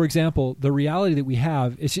 For example, the reality that we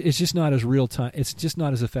have, it's just not as real time. It's just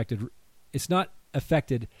not as affected. It's not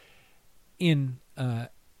affected in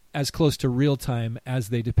as close to real time as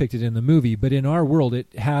they depicted in the movie. But in our world,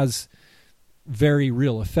 it has very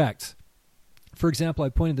real effects. For example, I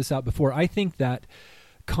pointed this out before. I think that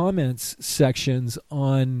comments sections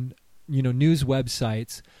on news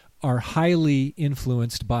websites are highly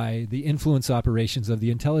influenced by the influence operations of the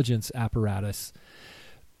intelligence apparatus.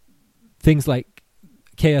 Things like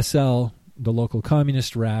KSL, the local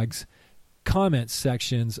communist rags, comment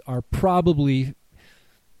sections are probably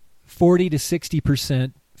 40 to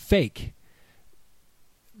 60% fake.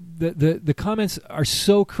 The comments are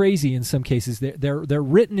so crazy in some cases. They're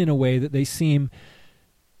written in a way that they seem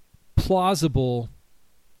plausible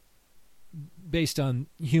based on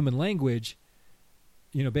human language,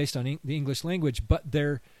 based on the English language, but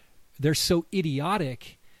they're so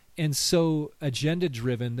idiotic and so agenda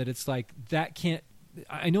driven that it's like that can't.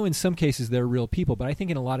 I know in some cases they're real people, but I think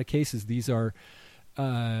in a lot of cases these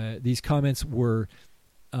comments were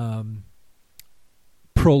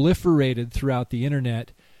proliferated throughout the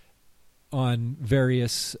internet on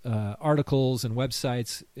various articles and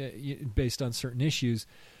websites based on certain issues,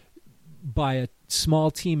 by a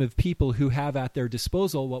small team of people who have at their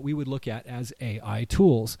disposal what we would look at as AI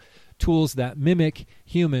tools that mimic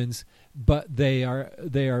humans, but they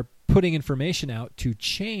are putting information out to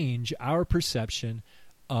change our perception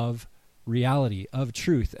of reality, of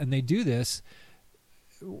truth. And they do this,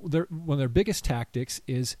 one of their biggest tactics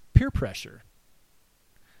is peer pressure.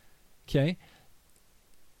 Okay?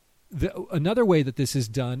 Another way that this is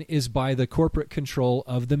done is by the corporate control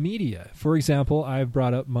of the media. For example, I've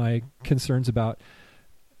brought up my concerns about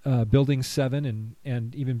Building 7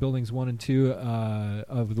 and even Buildings 1 and 2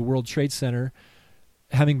 of the World Trade Center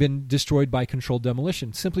having been destroyed by controlled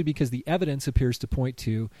demolition, simply because the evidence appears to point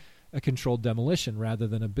to a controlled demolition rather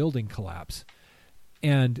than a building collapse.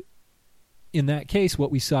 And in that case,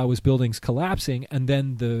 what we saw was buildings collapsing, and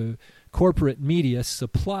then the corporate media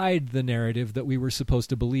supplied the narrative that we were supposed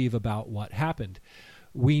to believe about what happened.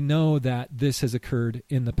 We know that this has occurred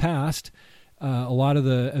in the past. A lot of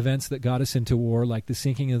the events that got us into war, like the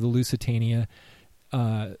sinking of the Lusitania,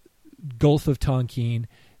 Gulf of Tonkin,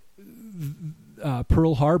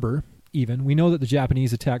 Pearl Harbor even. We know that the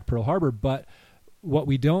Japanese attacked Pearl Harbor, but what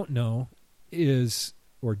we don't know is,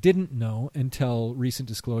 or didn't know until recent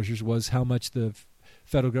disclosures, was how much the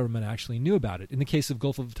federal government actually knew about it. In the case of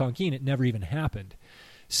Gulf of Tonkin, it never even happened.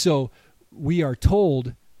 So we are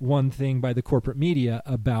told one thing by the corporate media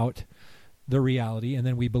about the reality, and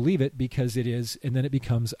then we believe it because it is, and then it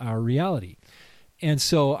becomes our reality. And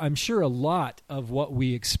so I'm sure a lot of what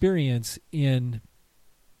we experience in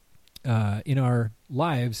our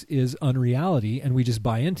lives is unreality, and we just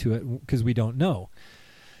buy into it because we don't know.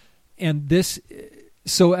 And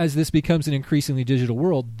so as this becomes an increasingly digital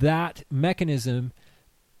world, that mechanism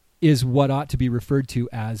is what ought to be referred to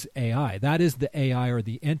as AI. That is the AI, or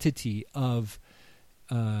the entity of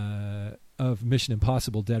Mission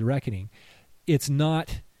Impossible: Dead Reckoning. It's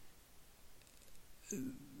not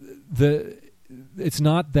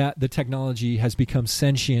that the technology has become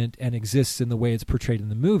sentient and exists in the way it's portrayed in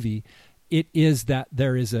the movie. It is that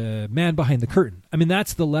there is a man behind the curtain. I mean,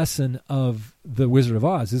 that's the lesson of The Wizard of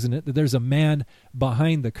Oz, isn't it? That there's a man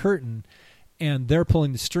behind the curtain, and they're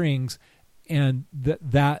pulling the strings, and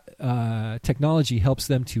that technology helps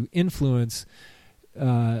them to influence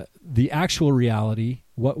the actual reality.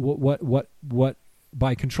 What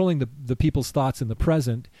by controlling the people's thoughts in the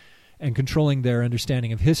present and controlling their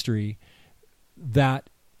understanding of history, that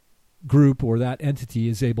group or that entity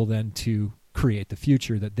is able then to create the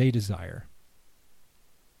future that they desire.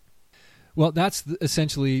 Well, that's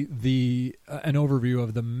essentially an overview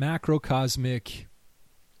of the macrocosmic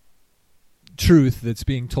truth that's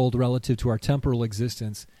being told relative to our temporal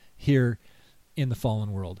existence here in the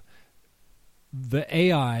fallen world. The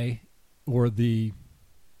AI, or the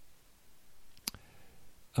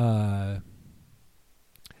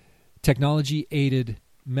technology-aided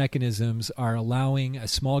mechanisms, are allowing a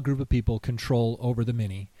small group of people control over the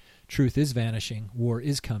many. Truth is vanishing. War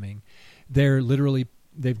is coming.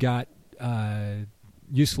 They've got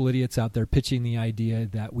useful idiots out there pitching the idea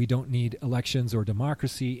that we don't need elections or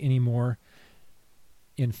democracy anymore.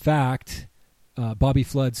 In fact, Bobby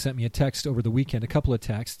Flood sent me a text over the weekend, a couple of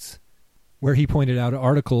texts, where he pointed out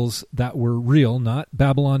articles that were real, not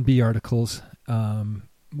Babylon Bee articles.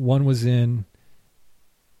 One was in,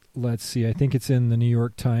 let's see, I think it's in the New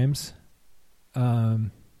York Times. New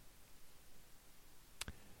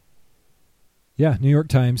York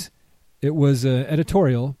Times. It was an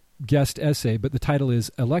editorial guest essay, but the title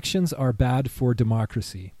is "Elections Are Bad for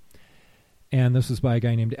Democracy." And this was by a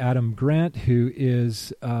guy named Adam Grant, who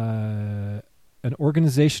is an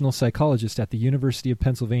organizational psychologist at the University of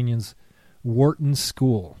Pennsylvania's Wharton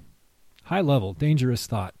School. High level, dangerous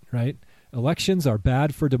thought, right? Elections are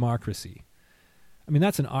bad for democracy. I mean,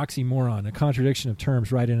 that's an oxymoron, a contradiction of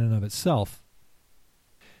terms right in and of itself.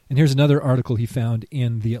 And here's another article he found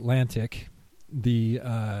in The Atlantic,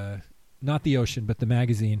 not the Ocean, but the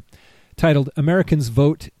magazine, titled "Americans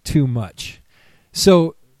Vote Too Much."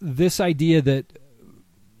 So this idea that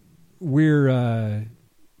the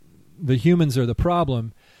humans are the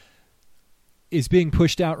problem is being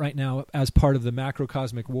pushed out right now as part of the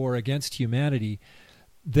macrocosmic war against humanity.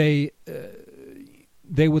 They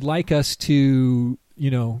would like us to,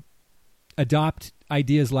 adopt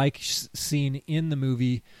ideas like seen in the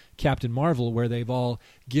movie Captain Marvel, where they've all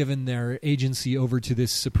given their agency over to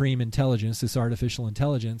this supreme intelligence, this artificial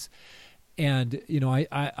intelligence. And,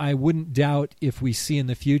 I wouldn't doubt if we see in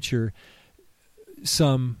the future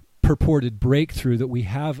some purported breakthrough that we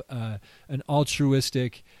have an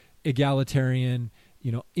altruistic, egalitarian,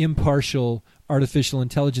 impartial artificial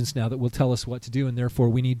intelligence now that will tell us what to do, and therefore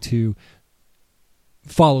we need to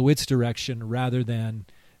follow its direction rather than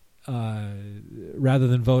rather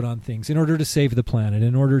than vote on things in order to save the planet,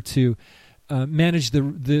 in order to manage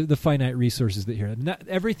the finite resources that here.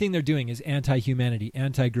 Everything they're doing is anti-humanity,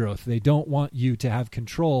 anti-growth. They don't want you to have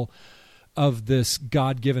control of this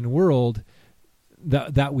God-given world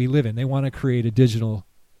that we live in. They want to create a digital,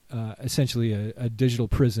 essentially a digital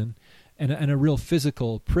prison and a real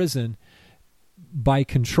physical prison by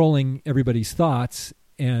controlling everybody's thoughts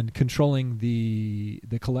and controlling the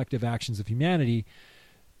collective actions of humanity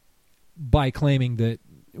by claiming that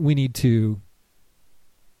we need to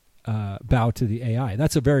bow to the AI.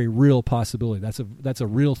 That's a very real possibility. That's a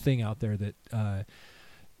real thing out there that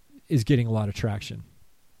is getting a lot of traction.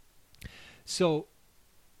 So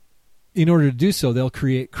in order to do so, they'll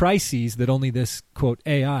create crises that only this, quote,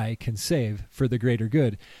 AI can save for the greater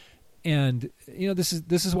good. And, this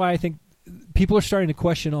is why I think people are starting to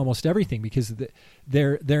question almost everything, because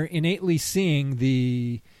they're innately seeing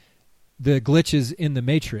the glitches in the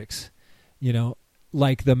matrix.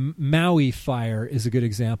 Like the Maui fire is a good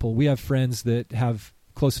example. We have friends that have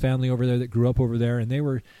close family over there that grew up over there, and they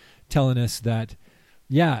were telling us that,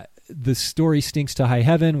 yeah, the story stinks to high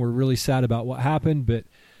heaven. We're really sad about what happened, but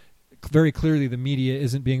very clearly the media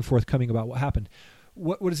isn't being forthcoming about what happened.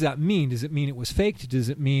 What does that mean? Does it mean it was faked? Does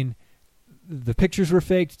it mean the pictures were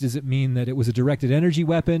faked? Does it mean that it was a directed energy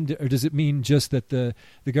weapon? Or does it mean just that the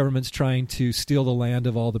government's trying to steal the land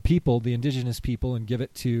of all the people, the indigenous people, and give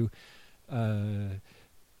it to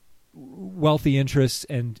wealthy interests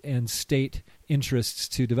and state interests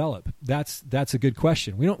to develop? That's a good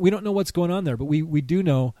question. We don't know what's going on there, but we do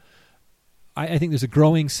know. I think there's a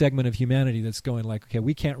growing segment of humanity that's going like, okay,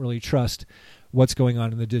 we can't really trust what's going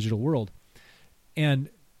on in the digital world, and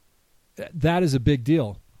that is a big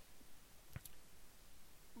deal.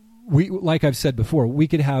 Like I've said before, we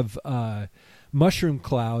could have mushroom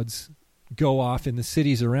clouds go off in the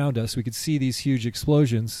cities around us. We could see these huge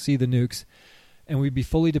explosions, see the nukes, and we'd be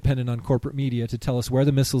fully dependent on corporate media to tell us where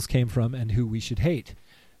the missiles came from and who we should hate.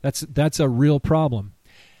 That's a real problem.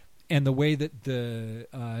 And the way that the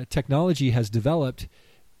technology has developed,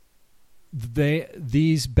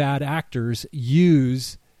 these bad actors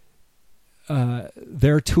use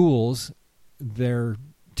their tools, their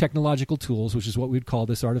technological tools, which is what we'd call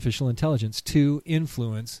this artificial intelligence, to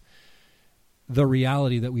influence the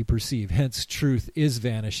reality that we perceive. Hence, truth is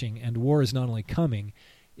vanishing, and war is not only coming,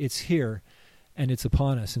 it's here, and it's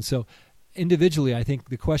upon us. And so, individually, I think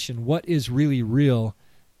the question, what is really real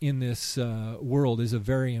in this world, is a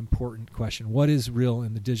very important question. What is real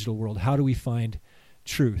in the digital world? How do we find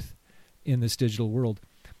truth in this digital world?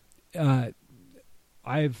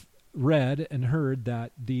 I've read and heard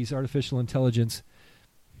that these artificial intelligence,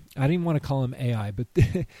 I don't even want to call them AI, but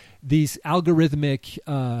these algorithmic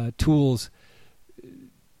tools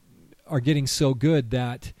are getting so good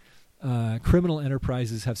that criminal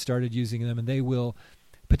enterprises have started using them, and they will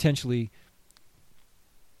potentially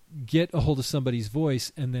get a hold of somebody's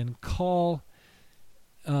voice and then call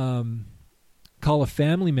a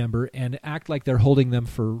family member and act like they're holding them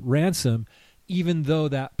for ransom, even though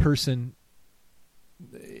that person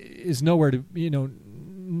is nowhere to,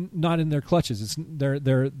 not in their clutches.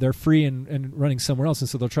 They're free and running somewhere else, and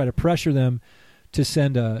so they'll try to pressure them to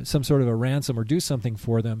send some sort of a ransom or do something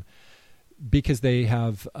for them because they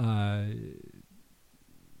have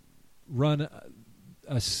run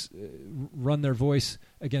their voice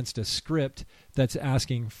against a script that's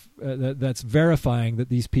asking, that's verifying that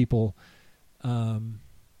these people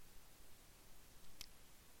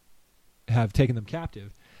have taken them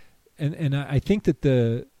captive. And I think that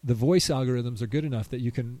the voice algorithms are good enough that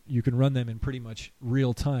you can run them in pretty much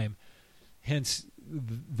real time. Hence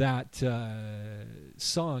that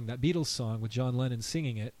song, that Beatles song with John Lennon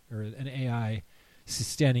singing it, or an AI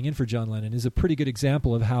standing in for John Lennon, is a pretty good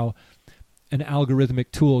example of how an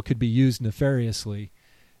algorithmic tool could be used nefariously.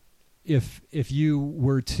 If you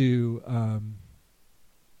were to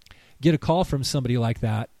get a call from somebody like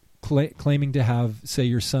that, claiming to have, say,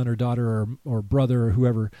 your son or daughter or brother or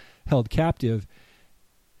whoever held captive,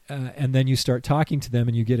 and then you start talking to them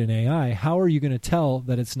and you get an AI, how are you going to tell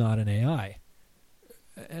that it's not an AI?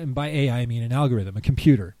 And by AI, I mean an algorithm, a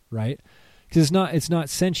computer, right? Because it's not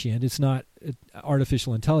sentient, it's not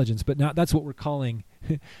artificial intelligence, but now that's what we're calling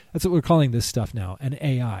that's what we're calling this stuff now, an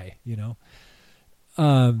AI.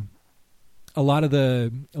 A lot of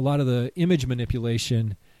the image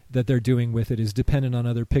manipulation that they're doing with it is dependent on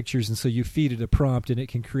other pictures, and so you feed it a prompt and it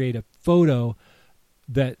can create a photo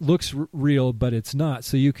that looks real, but it's not.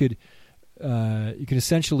 So you could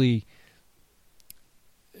essentially,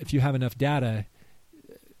 if you have enough data,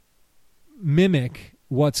 mimic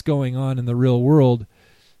what's going on in the real world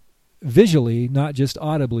visually, not just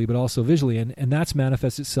audibly, but also visually. And that's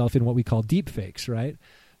manifests itself in what we call deep fakes, right?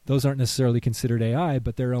 Those aren't necessarily considered AI,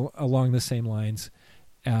 but they're along the same lines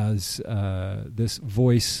as this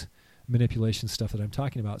voice manipulation stuff that I'm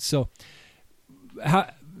talking about. So,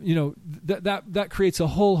 that creates a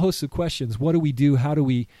whole host of questions. What do we do? How do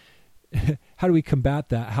we combat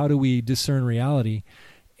that? How do we discern reality?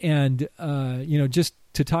 And just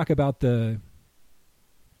to talk about the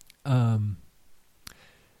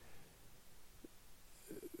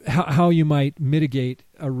how you might mitigate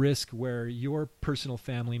a risk where your personal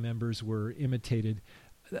family members were imitated.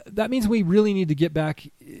 That means we really need to get back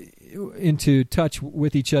into touch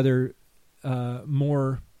with each other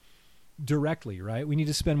more directly, right? We need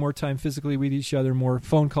to spend more time physically with each other, more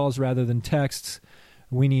phone calls rather than texts.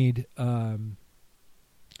 We need,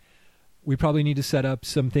 we probably need to set up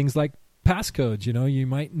some things like passcodes. You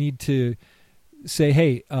might need to say,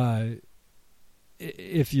 hey,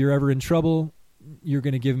 if you're ever in trouble, you're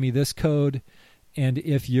going to give me this code. And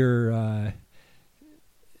if you're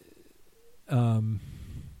under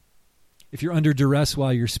duress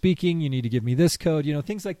while you're speaking, you need to give me this code.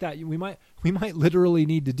 Things like that. We might literally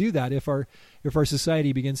need to do that if our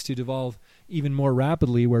society begins to devolve even more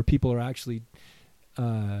rapidly, where people are actually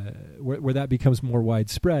where that becomes more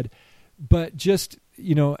widespread. But just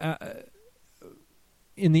in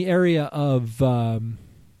the area of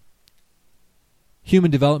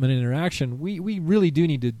human development and interaction, we really do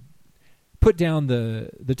need to put down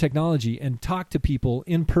the technology and talk to people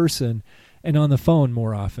in person and on the phone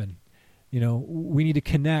more often. We need to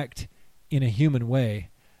connect in a human way,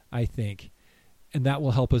 I think, and that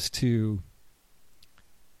will help us to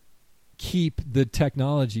keep the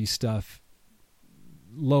technology stuff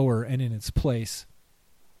lower and in its place.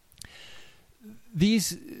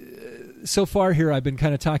 So far here, I've been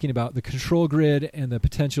kind of talking about the control grid and the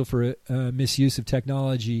potential for misuse of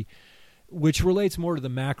technology, which relates more to the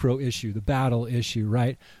macro issue, the battle issue,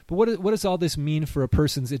 right? But what does all this mean for a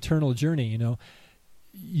person's eternal journey?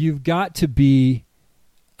 You've got to be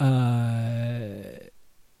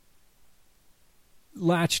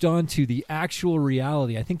latched onto the actual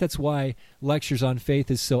reality. I think that's why Lectures on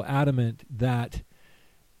Faith is so adamant that,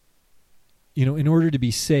 in order to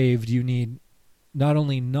be saved, you need not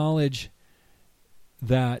only knowledge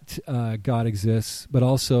that God exists, but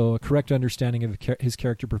also a correct understanding of his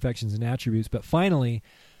character, perfections, and attributes. But finally,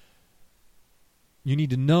 you need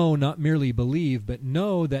to know, not merely believe, but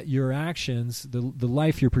know that your actions, the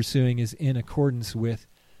life you're pursuing, is in accordance with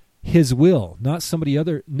his will, not some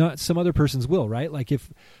other person's will, right? Like,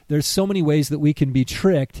 if there's so many ways that we can be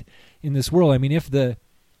tricked in this world. I mean,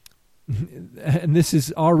 and this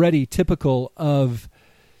is already typical of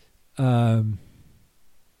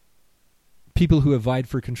people who have vied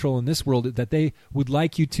for control in this world, that they would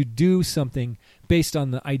like you to do something based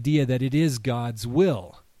on the idea that it is God's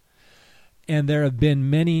will. And there have been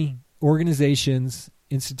many organizations,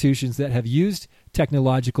 institutions that have used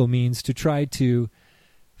technological means to try to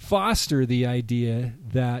foster the idea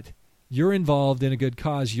that you're involved in a good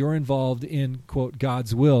cause, you're involved in, quote,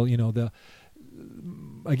 God's will.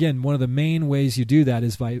 Again, one of the main ways you do that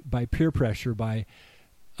is by peer pressure, by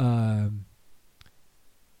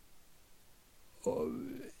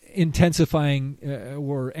intensifying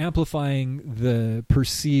or amplifying the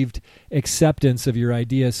perceived acceptance of your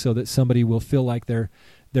idea, so that somebody will feel like they're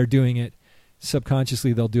doing it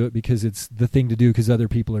subconsciously. They'll do it because it's the thing to do because other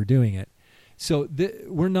people are doing it. So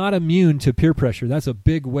we're not immune to peer pressure. That's a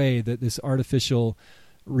big way that this artificial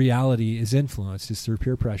reality is influenced, is through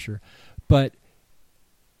peer pressure. But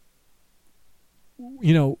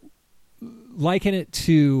liken it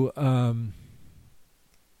to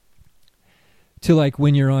like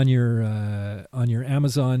when you're on your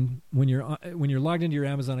Amazon, when you're logged into your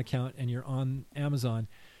Amazon account and you're on Amazon.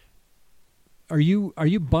 Are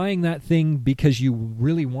you buying that thing because you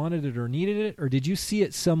really wanted it or needed it, or did you see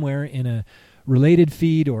it somewhere in a related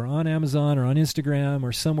feed or on Amazon or on Instagram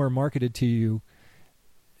or somewhere marketed to you?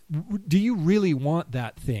 Do you really want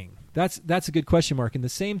that thing? That's a good question mark. And the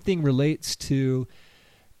same thing relates to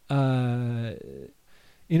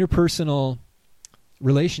interpersonal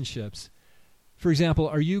relationships. For example,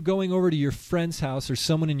 are you going over to your friend's house or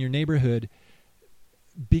someone in your neighborhood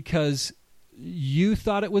because you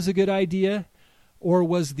thought it was a good idea, or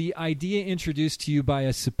was the idea introduced to you by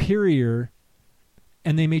a superior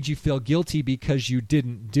and they made you feel guilty because you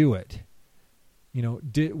didn't do it?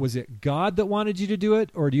 Was it God that wanted you to do it,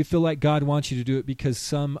 or do you feel like God wants you to do it because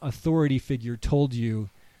some authority figure told you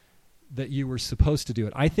that you were supposed to do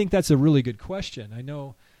it? I think that's a really good question. I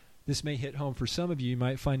know this may hit home for some of you. You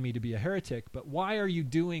might find me to be a heretic, but why are you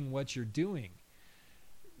doing what you're doing?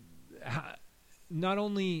 not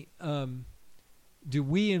only do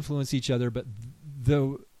we influence each other, but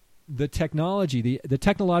the technology, the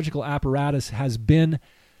technological apparatus has been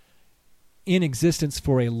in existence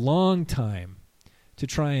for a long time to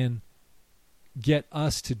try and get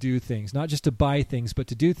us to do things, not just to buy things, but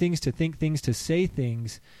to do things, to think things, to say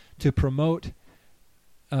things, to promote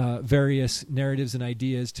various narratives and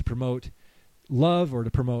ideas, to promote love, or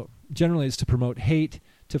to promote, generally it's to promote hate,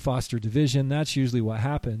 to foster division. That's usually what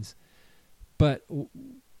happens. But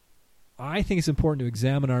I think it's important to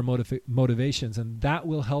examine our motivations, and that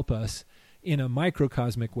will help us in a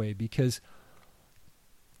microcosmic way, because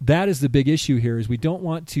that is the big issue here, is we don't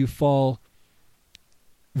want to fall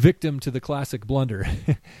victim to the classic blunder.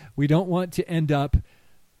 We don't want to end up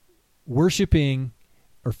worshiping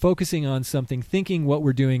or focusing on something, thinking what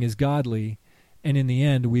we're doing is godly, and in the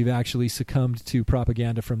end we've actually succumbed to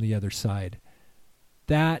propaganda from the other side.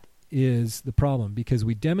 That is the problem, because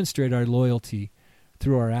we demonstrate our loyalty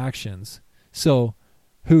through our actions. So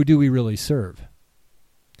who do we really serve?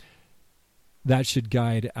 That should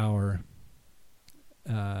guide our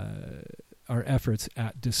efforts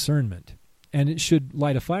at discernment. And it should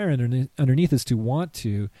light a fire underneath us to want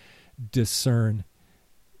to discern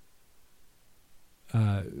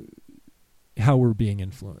how we're being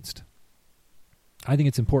influenced. I think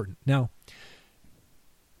it's important. Now,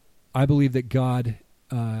 I believe that God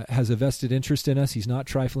has a vested interest in us. He's not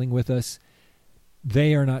trifling with us.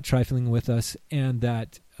 They are not trifling with us. And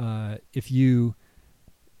that if you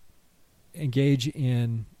engage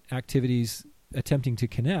in activities attempting to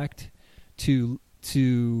connect, to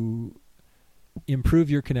improve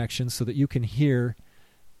your connection so that you can hear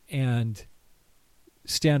and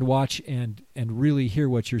stand watch and really hear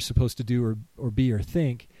what you're supposed to do or be or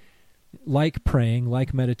think, like praying,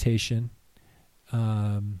 like meditation,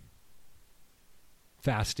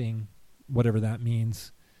 fasting, whatever that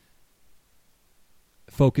means,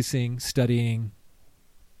 focusing, studying,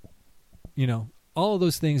 all of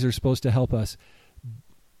those things are supposed to help us.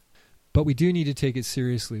 But we do need to take it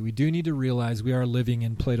seriously. We do need to realize we are living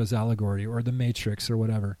in Plato's allegory or the Matrix or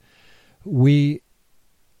whatever. We've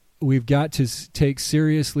got to take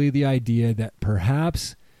seriously the idea that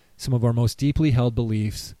perhaps some of our most deeply held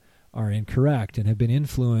beliefs are incorrect and have been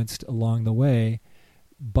influenced along the way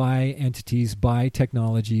by entities, by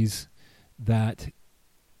technologies that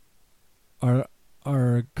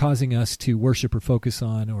are causing us to worship or focus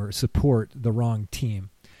on or support the wrong team.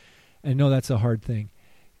 And no, that's a hard thing.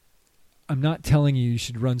 I'm not telling you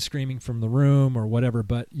should run screaming from the room or whatever,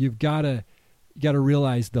 but you've got to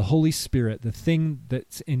realize the Holy Spirit, the thing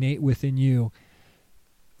that's innate within you.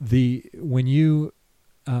 When you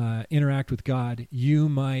interact with God, you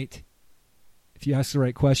might, if you ask the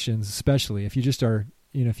right questions, especially if you just are,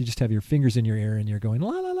 if you just have your fingers in your ear and you're going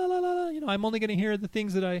la la la la la, I'm only going to hear the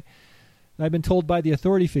things that I've been told by the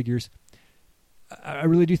authority figures. I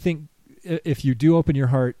really do think if you do open your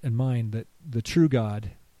heart and mind, that the true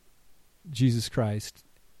God, Jesus Christ,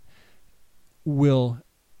 will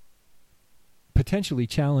potentially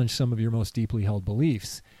challenge some of your most deeply held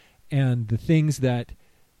beliefs. And the things that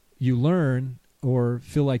you learn or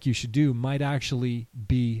feel like you should do might actually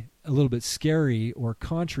be a little bit scary or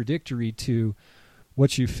contradictory to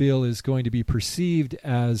what you feel is going to be perceived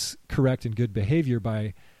as correct and good behavior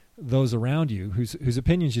by those around you, whose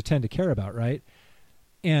opinions you tend to care about, right?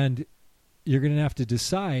 And you're going to have to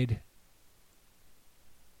decide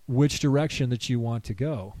which direction that you want to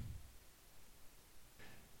go.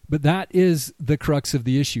 But that is the crux of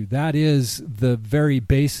the issue. That is the very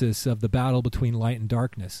basis of the battle between light and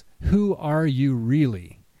darkness. Who are you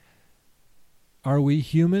really? Are we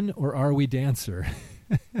human or are we dancer?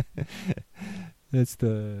 That's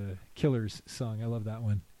the Killers song. I love that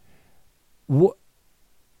one.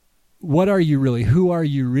 What are you really? Who are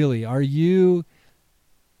you really? Are you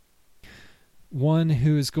one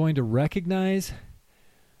who is going to recognize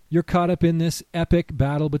you're caught up in this epic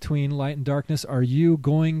battle between light and darkness? Are you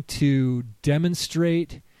going to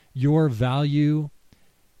demonstrate your value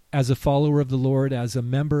as a follower of the Lord, as a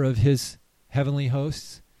member of his heavenly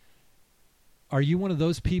hosts? Are you one of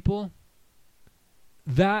those people?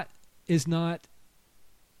 That is not,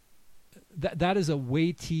 that is a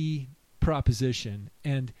weighty proposition.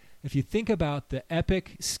 And if you think about the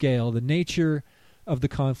epic scale, the nature of the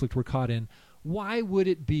conflict we're caught in, why would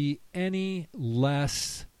it be any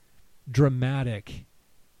less dramatic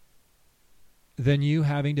than you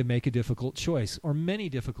having to make a difficult choice or many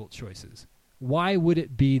difficult choices? Why would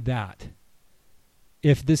it be that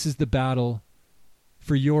if this is the battle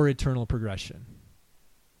for your eternal progression?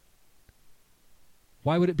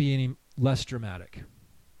 Why would it be any less dramatic?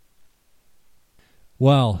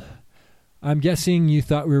 Well, I'm guessing you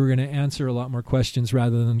thought we were going to answer a lot more questions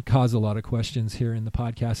rather than cause a lot of questions here in the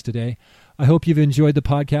podcast today. I hope you've enjoyed the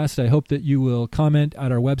podcast. I hope that you will comment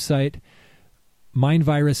at our website,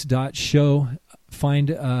 mindvirus.show. Find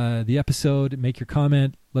the episode, make your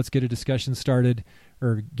comment. Let's get a discussion started,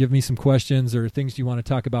 or give me some questions or things you want to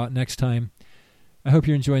talk about next time. I hope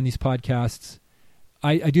you're enjoying these podcasts.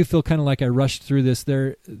 I do feel kind of like I rushed through this.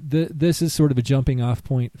 This is sort of a jumping off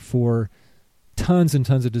point for tons and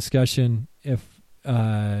tons of discussion if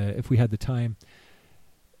we had the time.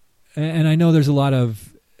 And I know there's a lot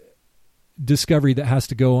of discovery that has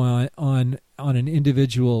to go on an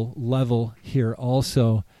individual level here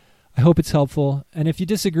also. I hope it's helpful. And if you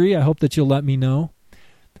disagree, I hope that you'll let me know.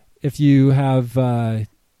 If you have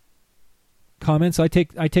comments, I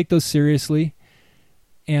take those seriously.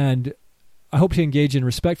 And I hope to engage in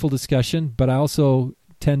respectful discussion, but I also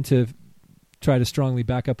tend to try to strongly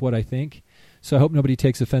back up what I think. So I hope nobody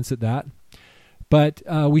takes offense at that. But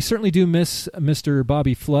we certainly do miss Mr.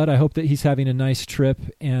 Bobby Flood. I hope that he's having a nice trip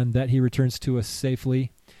and that he returns to us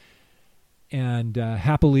safely and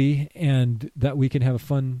happily, and that we can have a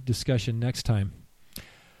fun discussion next time.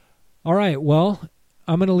 All right, well,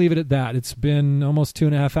 I'm going to leave it at that. It's been almost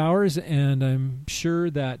 2.5 hours, and I'm sure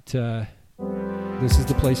that this is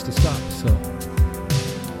the place to stop. So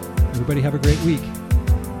everybody have a great week.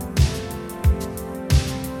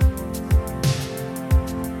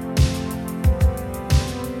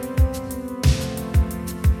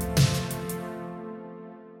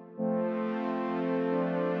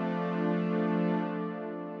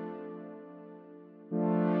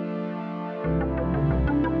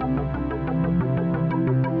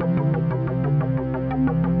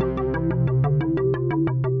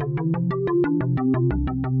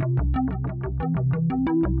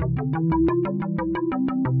 Thank you.